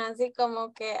quedan así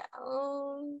como que,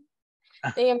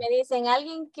 ellos me dicen,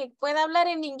 alguien que pueda hablar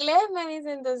en inglés, me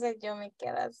dicen, entonces yo me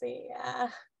quedo así.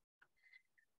 Ajá,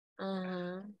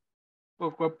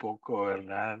 Poco a poco,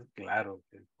 ¿verdad? Claro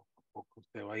que poco a poco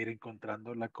usted va a ir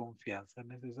encontrando la confianza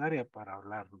necesaria para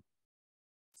hablarlo.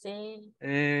 sí,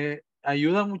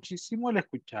 Ayuda muchísimo el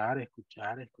escuchar,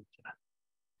 escuchar, escuchar.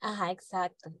 ajá,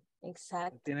 exacto,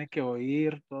 exacto. Tiene que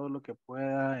oír todo lo que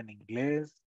pueda en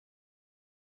inglés.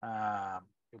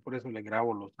 Yo por eso le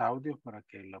grabo los audios para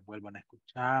que los vuelvan a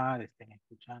escuchar, estén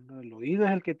escuchando. El oído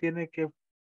es el que tiene que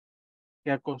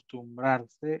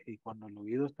acostumbrarse y cuando el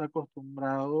oído está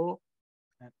acostumbrado,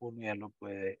 uno ya lo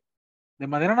puede, de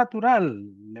manera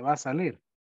natural, le va a salir.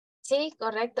 Sí,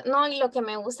 correcto. No, y lo que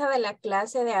me gusta de la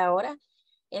clase de ahora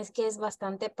es que es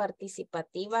bastante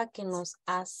participativa, que nos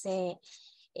hace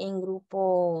en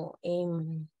grupo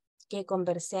que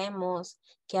conversemos,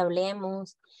 que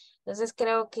hablemos. Entonces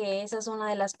creo que esa es una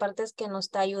de las partes que nos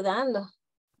está ayudando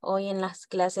hoy en las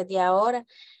clases de ahora.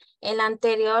 En la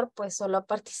anterior, pues solo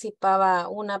participaba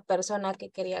una persona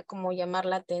que quería como llamar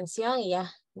la atención y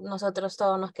ya nosotros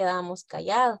todos nos quedábamos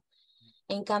callados.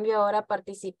 En cambio, ahora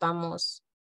participamos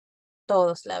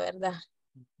todos, la verdad.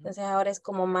 Entonces ahora es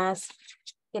como más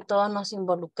que todos nos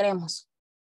involucremos.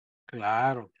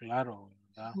 Claro, claro,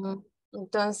 ¿verdad? Ujú.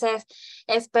 Entonces,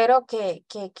 espero que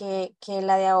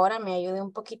la de ahora me ayude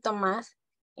un poquito más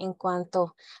en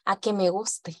cuanto a que me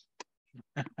guste.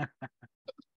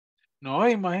 No,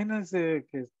 imagínense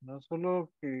que no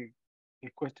solo que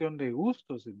es cuestión de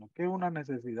gusto, sino que es una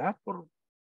necesidad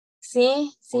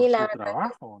Sí, por sí, su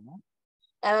trabajo, ¿no?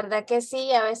 la verdad que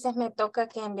sí, a veces me toca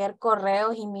que enviar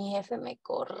correos y mi jefe me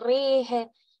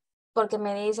corrige porque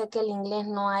me dice que el inglés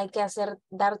no hay que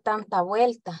dar tanta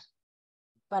vuelta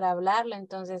para hablarlo.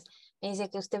 Entonces me dice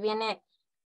que usted viene,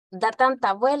 da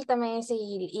tanta vuelta, me dice,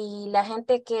 y la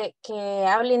gente que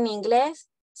habla en inglés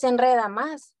se enreda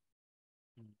más.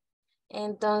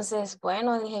 Entonces,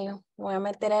 bueno, dije yo, voy a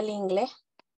meter al inglés.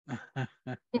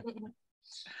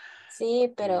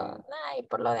 Sí, pero ay,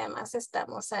 por lo demás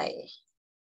estamos ahí,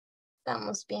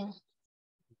 estamos bien.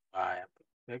 Vaya,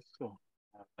 perfecto,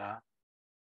 ¿verdad?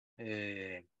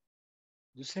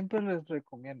 Yo siempre les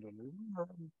recomiendo, les voy a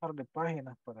dar un par de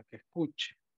páginas para que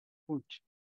escuche,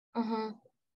 Ujú.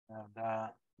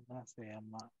 ¿verdad? Una se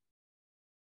llama,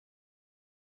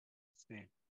 sí,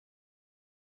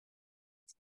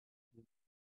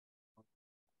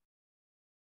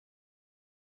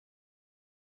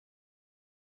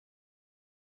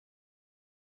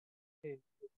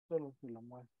 solo se lo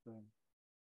muestro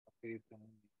rapidito en un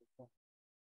minuto.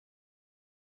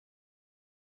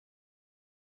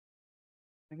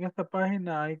 En esta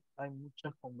página hay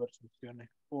muchas conversaciones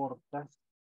cortas,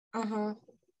 Ujú.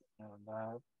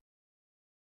 ¿verdad?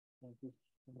 Entonces,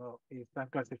 y están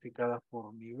clasificadas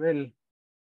por nivel.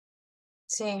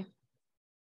 Sí,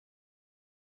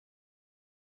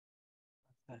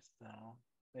 Esta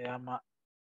se llama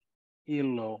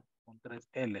ILO con 3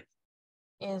 L.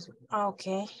 ok.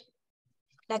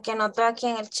 La que anotó aquí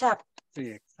en el chat. Sí,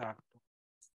 exacto.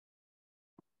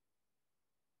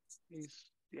 Y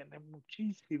tiene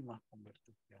muchísimas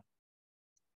conversaciones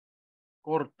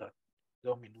cortas,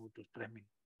 2 minutos, 3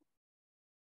 minutos.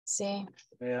 Sí.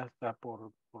 Hasta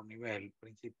por nivel,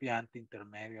 principiante,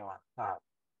 intermedio, avanzado.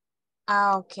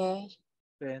 Ok.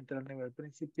 Usted entra al nivel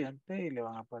principiante y le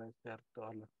van a aparecer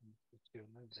todas las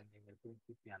conversaciones del nivel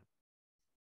principiante.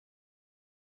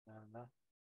 ¿Verdad?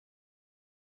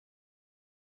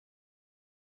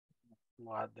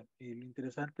 Y lo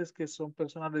interesante es que son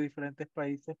personas de diferentes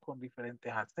países con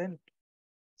diferentes acentos.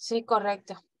 Sí,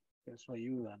 correcto. Eso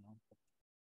ayuda, ¿no?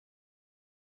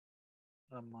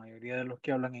 La mayoría de los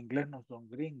que hablan inglés no son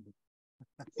gringos.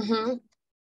 Ujú.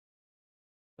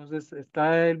 Entonces,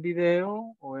 está el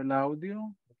video o el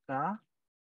audio, está,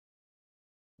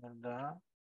 ¿verdad?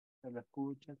 Se la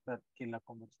escucha, está aquí la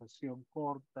conversación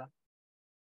corta,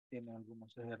 tiene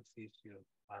algunos ejercicios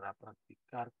para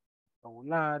practicar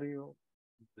vocabulario,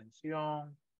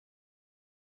 comprensión.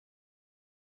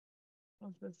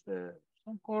 Entonces,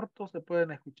 son cortos, se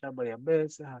pueden escuchar varias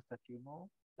veces hasta que uno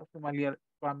se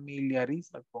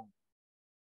familiariza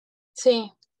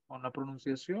Sí. con la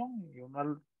pronunciación y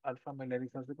uno al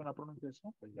familiarizarse con la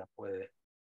pronunciación, pues ya puede.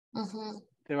 Ujú.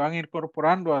 Se van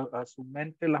incorporando a su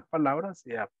mente las palabras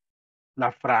y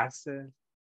las frases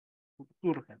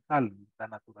surgen, salen tan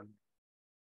naturalmente.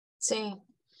 Sí,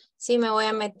 sí, me voy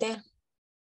a meter.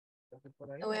 Entonces,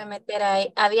 por ahí, Me voy a meter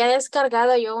ahí. Había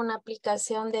descargado yo una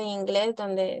aplicación de inglés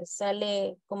donde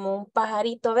sale como un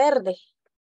pajarito verde.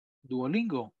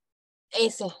 Duolingo.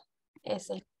 Ese.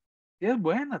 Y es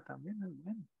buena también, es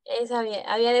buena. Esa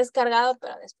había descargado,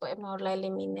 pero después mejor la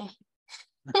eliminé.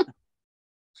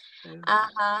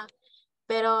 Ajá.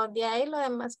 Pero de ahí lo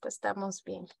demás, pues estamos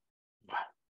bien.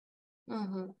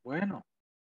 Ujú. Bueno,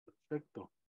 perfecto.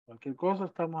 Cualquier cosa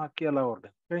estamos aquí a la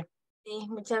orden. ¿Ok? Sí,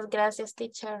 muchas gracias,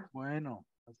 teacher. Bueno,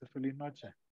 pase feliz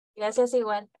noche. Gracias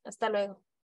igual. Hasta luego.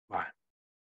 Bye.